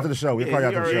 We'll call you after the show. We'll call you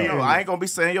after the show. I ain't gonna be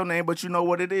saying your name, but you know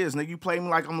what it is, nigga. You play me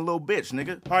like I'm a little bitch,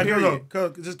 nigga. All right, here we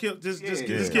go. Just kill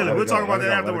it. We'll talk about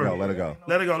that afterwards. Let it go.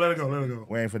 Let it go.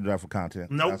 We ain't finna do that for content.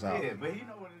 Nope. That's out. Yeah, but he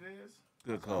know what it is.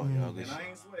 Good call, y'all. And I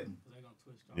ain't sweating.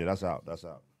 Yeah, that's out.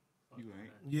 You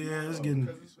ain't. Yeah, it's getting.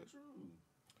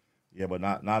 Yeah, but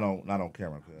not on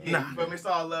camera. Yeah, but it's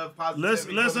all love,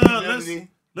 positivity.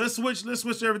 Let's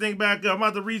switch everything back up. I'm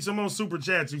about to read some more super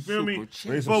chats. You feel me?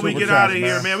 Before we get out of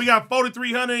here, man. We got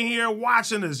 4,300 in here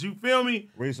watching us. You feel me?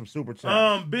 Read some super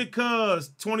chats. Big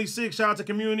Cuz 26. Shout out to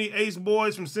Community. Ace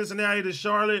Boys from Cincinnati to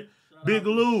Charlotte. Big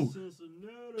Lou.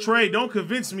 Trey, don't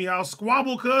convince me. I'll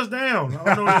squabble Cuz down.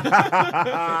 I don't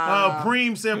know.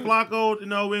 Preem said Flakko.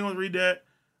 No, we ain't gonna read that.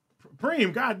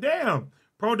 Preem, goddamn.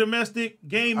 Pro Domestic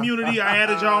Game Unity. I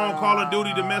added y'all on Call of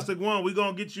Duty Domestic 1. We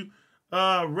gonna get you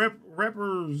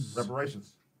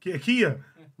reparations. Kia.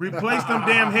 Replace them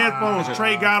damn headphones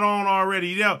Trey got on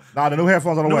already. Yeah. Nah, the new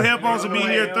headphones on the way. New headphones will be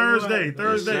here Thursday.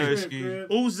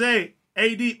 Uze.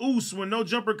 AD Oos, when no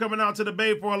jumper coming out to the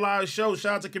Bay for a live show.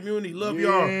 Shout out to Community. Love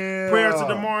y'all. Prayers to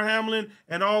DeMar Hamlin.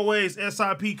 And always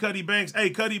SIP Cuddy Banks. Hey,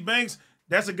 Cuddy Banks,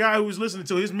 that's a guy who was listening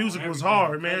to. His music was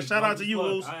hard, man. Shout out to you,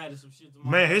 Oos.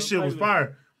 Man, his shit was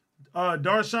fire.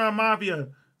 Darshan Mafia.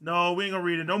 No, we ain't gonna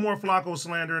read it. No more Flakko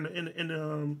slander in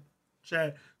the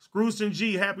chat. Screwson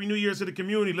G, Happy New Year to the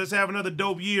community. Let's have another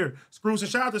dope year. Screwson,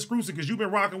 shout out to Screwson because you've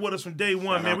been rocking with us from day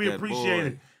one, man. We appreciate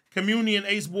it. Community and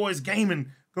Ace Boys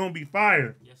Gaming. Gonna be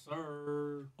fire. Yes,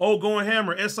 sir. Oh, going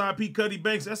hammer. SIP Cuddy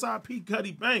Banks. SIP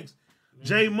Cuddy Banks.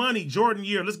 J Money, Jordan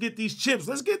Year. Let's get these chips.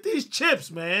 Let's get these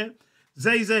chips, man.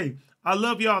 Zay. I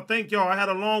love y'all. Thank y'all. I had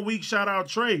a long week. Shout out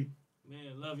Trey.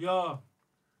 Man, love y'all.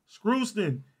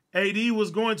 Scrooston. AD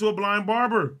was going to a blind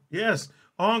barber. Yes.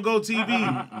 On Go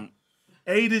TV.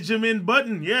 A to Jamin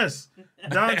Button. Yes.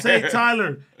 Dante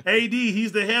Tyler. AD,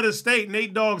 he's the head of state.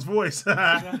 Nate Dogg's voice.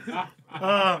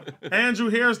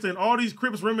 Andrew Hairston. All these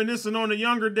Crips reminiscing on the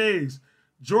younger days.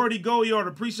 Jordy Goyard.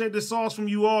 Appreciate the sauce from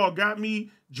you all.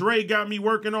 Dre got me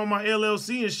working on my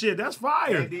LLC and shit. That's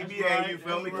fire. Hey, DBA, you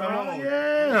feel me? Come on.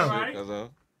 Yeah.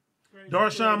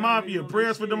 Darshawn Mafia.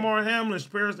 Prayers for DeMar Hamlin.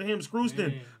 Prayers to him.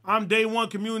 Scrooston. I'm Day One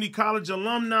Community College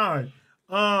alumni.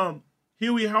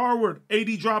 Huey Harward.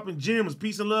 AD dropping gems.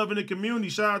 Peace and love in the community.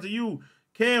 Shout out to you.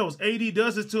 Kales. AD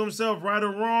does this to himself, right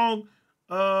or wrong.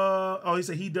 He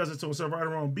said he does it to himself, right or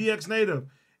wrong. BX Native.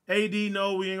 AD,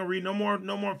 no, we ain't gonna read no more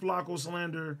Flakko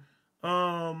slander.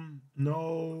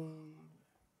 No.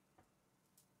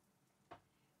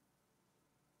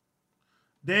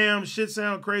 Damn, shit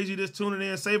sound crazy. Just tuning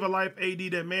in. Save a life, AD.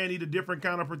 That man need a different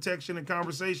kind of protection and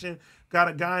conversation. Got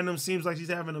a guy in him. Seems like he's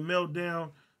having a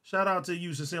meltdown. Shout out to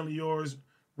you, sincerely yours.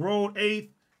 Road 8th.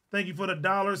 Thank you for the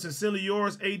 $. Sincerely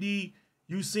yours, AD.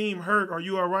 You seem hurt. Are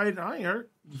you all right? I ain't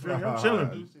hurt. You feel me? I'm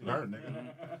chilling.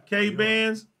 K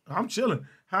Bands. I'm chilling.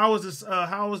 How is this?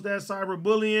 How is that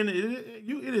cyberbullying?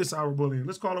 It is cyberbullying.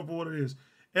 Let's call it for what it is.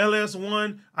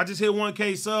 LS1. I just hit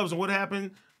 1K subs, and what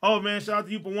happened? Oh man, shout out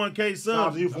to you for 1K subs. Shout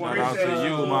out to you,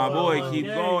 my boy. Keep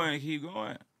going.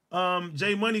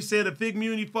 J Money said if Fig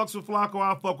Community fucks with Flakko,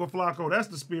 I'll fuck with Flakko. That's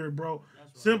the spirit, bro. Right.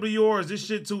 Simply yours. This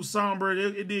shit too somber.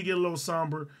 It did get a little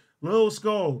somber. Lil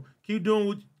Skull, keep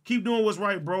doing what's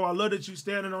right, bro. I love that you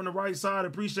standing on the right side.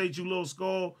 Appreciate you, Lil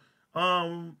Skull.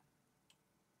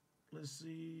 Let's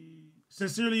see.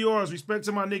 Sincerely yours. Respect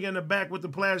to my nigga in the back with the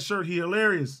plaid shirt. He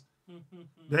hilarious.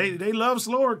 They love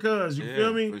slower cuz. You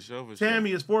feel me? For sure.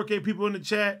 Tammy is 4K people in the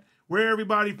chat. Where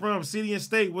everybody from? City and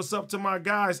state. What's up to my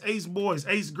guys? Ace boys,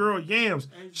 Ace girl, Yams.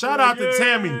 Shout out to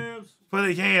Tammy for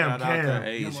the yam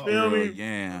cam. You feel me?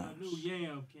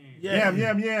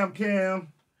 Yam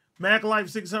cam. Mac Life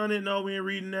 600. No, we ain't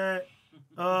reading that.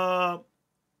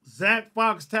 Zach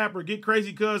Fox Tapper. Get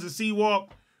crazy cuz and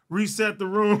C-Walk. Reset the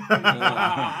room.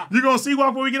 You gonna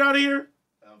C-Walk before we get out of here?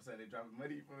 I'm saying they dropping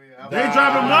money for me. They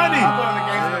dropping money.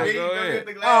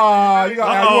 You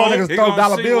want niggas throw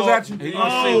dollar bills at you? He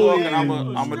gonna C-Walk and I'm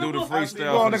gonna do the freestyle.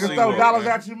 You want niggas throw dollars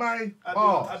at you, man?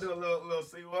 I do a little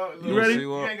C-Walk. You ready?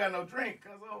 You ain't got no drink,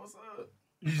 cuz what's up?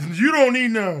 You don't need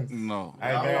none. No.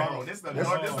 Hey man, this is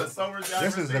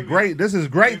great. This is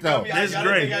great though. This is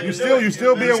great. You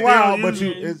still being wild, but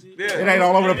it ain't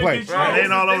all over the place. It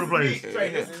ain't all over the place. It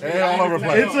ain't all over the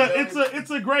place. It's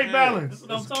a great balance. That's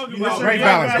what I'm talking about. Great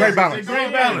balance.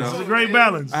 It's a great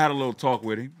balance. I had a little talk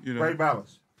with him. Great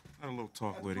balance. I had a little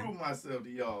talk with him. Prove myself to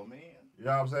y'all, man. You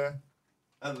know what I'm saying?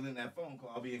 Other than that phone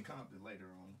call, I'll be in Compton later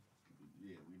on.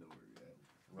 Yeah, we know where we at.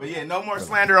 But yeah, no more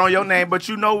slander on your name, but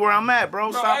you know where I'm at,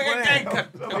 bro. Stop playing.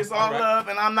 It's all love,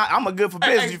 and I'm a good for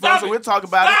business, you feel? So we'll talk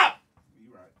about it.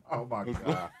 Oh my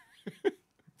God.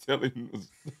 I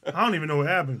don't even know what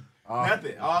happened.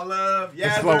 Nothing. All love.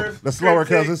 The slower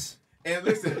cousins. And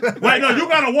listen. Wait, no, you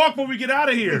gotta walk before we get out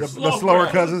of here. The slower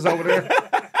cousins over there.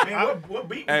 Man, what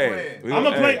beat you playing? I'm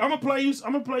gonna play you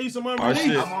some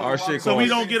unreleased. Our shit so we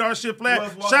don't get our shit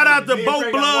flat. Shout out to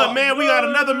Boat Blood, man. We got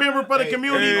another member for the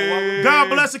community. God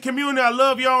bless the community. I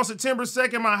love y'all. On September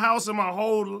 2nd, my house and my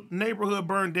whole neighborhood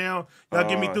burned down. Y'all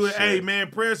get me through it. Hey,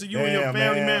 man, prayers to you and your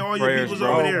family, man. All your people's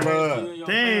over there.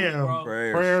 Damn.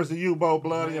 Prayers to you, Boat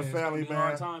Blood, and your family,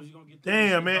 man.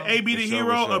 Damn, man. AB the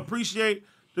hero. Appreciate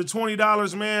the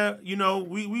 $20, man. You know,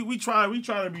 we try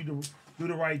to do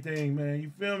the right thing, man.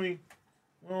 You feel me?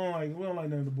 We don't like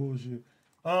none of the bullshit.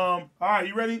 All right,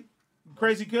 you ready?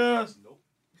 Crazy cuz? Nope.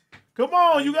 Come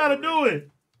on, you gotta do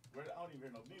it. I don't even hear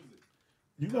no music.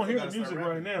 You gonna hear the music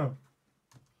right now.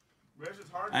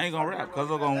 I ain't gonna rap,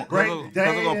 cuz I'm gonna play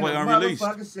unreleased.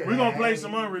 We're gonna play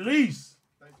some unreleased.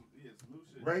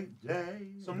 Great day.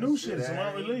 Some new shit, some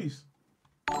unreleased.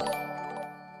 Shout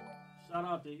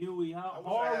out to Huey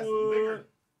Harwood.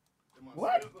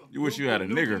 What? You wish you had a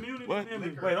nigger. What?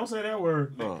 Wait, don't say that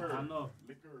word. I know.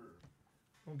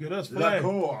 Don't get us flagged.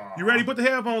 You ready? Put the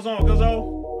headphones on,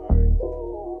 cuzzo.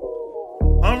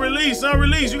 Unreleased.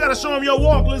 You gotta show them your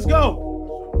walk. Let's go.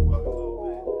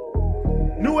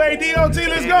 New ADOT,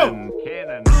 let's go.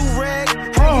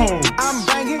 I'm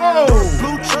banging.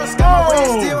 Blue trust got my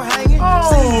waist still hanging.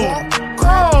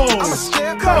 I'm a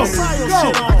step. Go.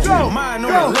 Mine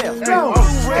on the left.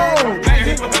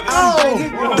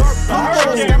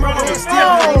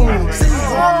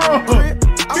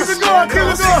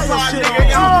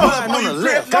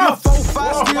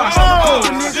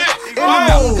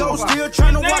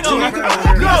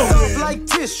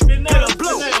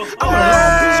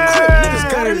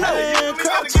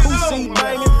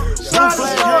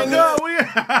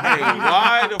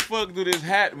 why the fuck do this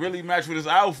hat really match with his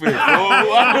outfit? Bro?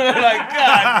 Like,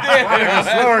 God damn.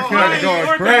 Slower cut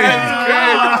going crazy.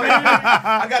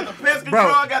 I got the pest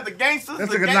control. I got the gangsters. This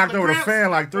nigga knocked over the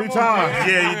fan like 3 times.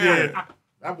 Yeah, he did.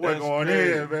 That boy going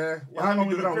in, man. Well, how long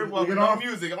we been on? We get on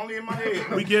music, only in my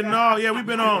head. We getting all, yeah, we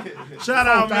been on. Shout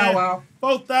out, man.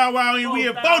 4th Hour, and we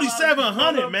at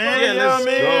 4,700, man. Yeah, let's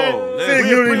go. Big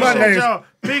Community Mondays. Y'all.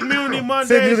 Big Community Mondays.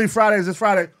 Big Community Fridays. This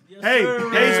Friday.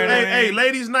 Hey,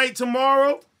 ladies' night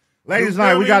tomorrow. Ladies'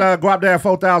 night, we got Go Up There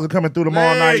 4,000 coming through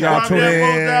tomorrow night. Y'all tune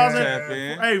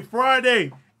in. Hey,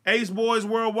 Friday, Ace Boys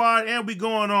Worldwide, and we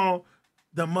going on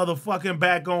the motherfucking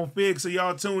Back on Fig. So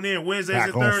y'all tune in Wednesdays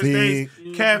and Thursdays.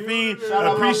 Caffeine.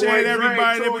 Appreciate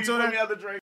everybody that be tuning in.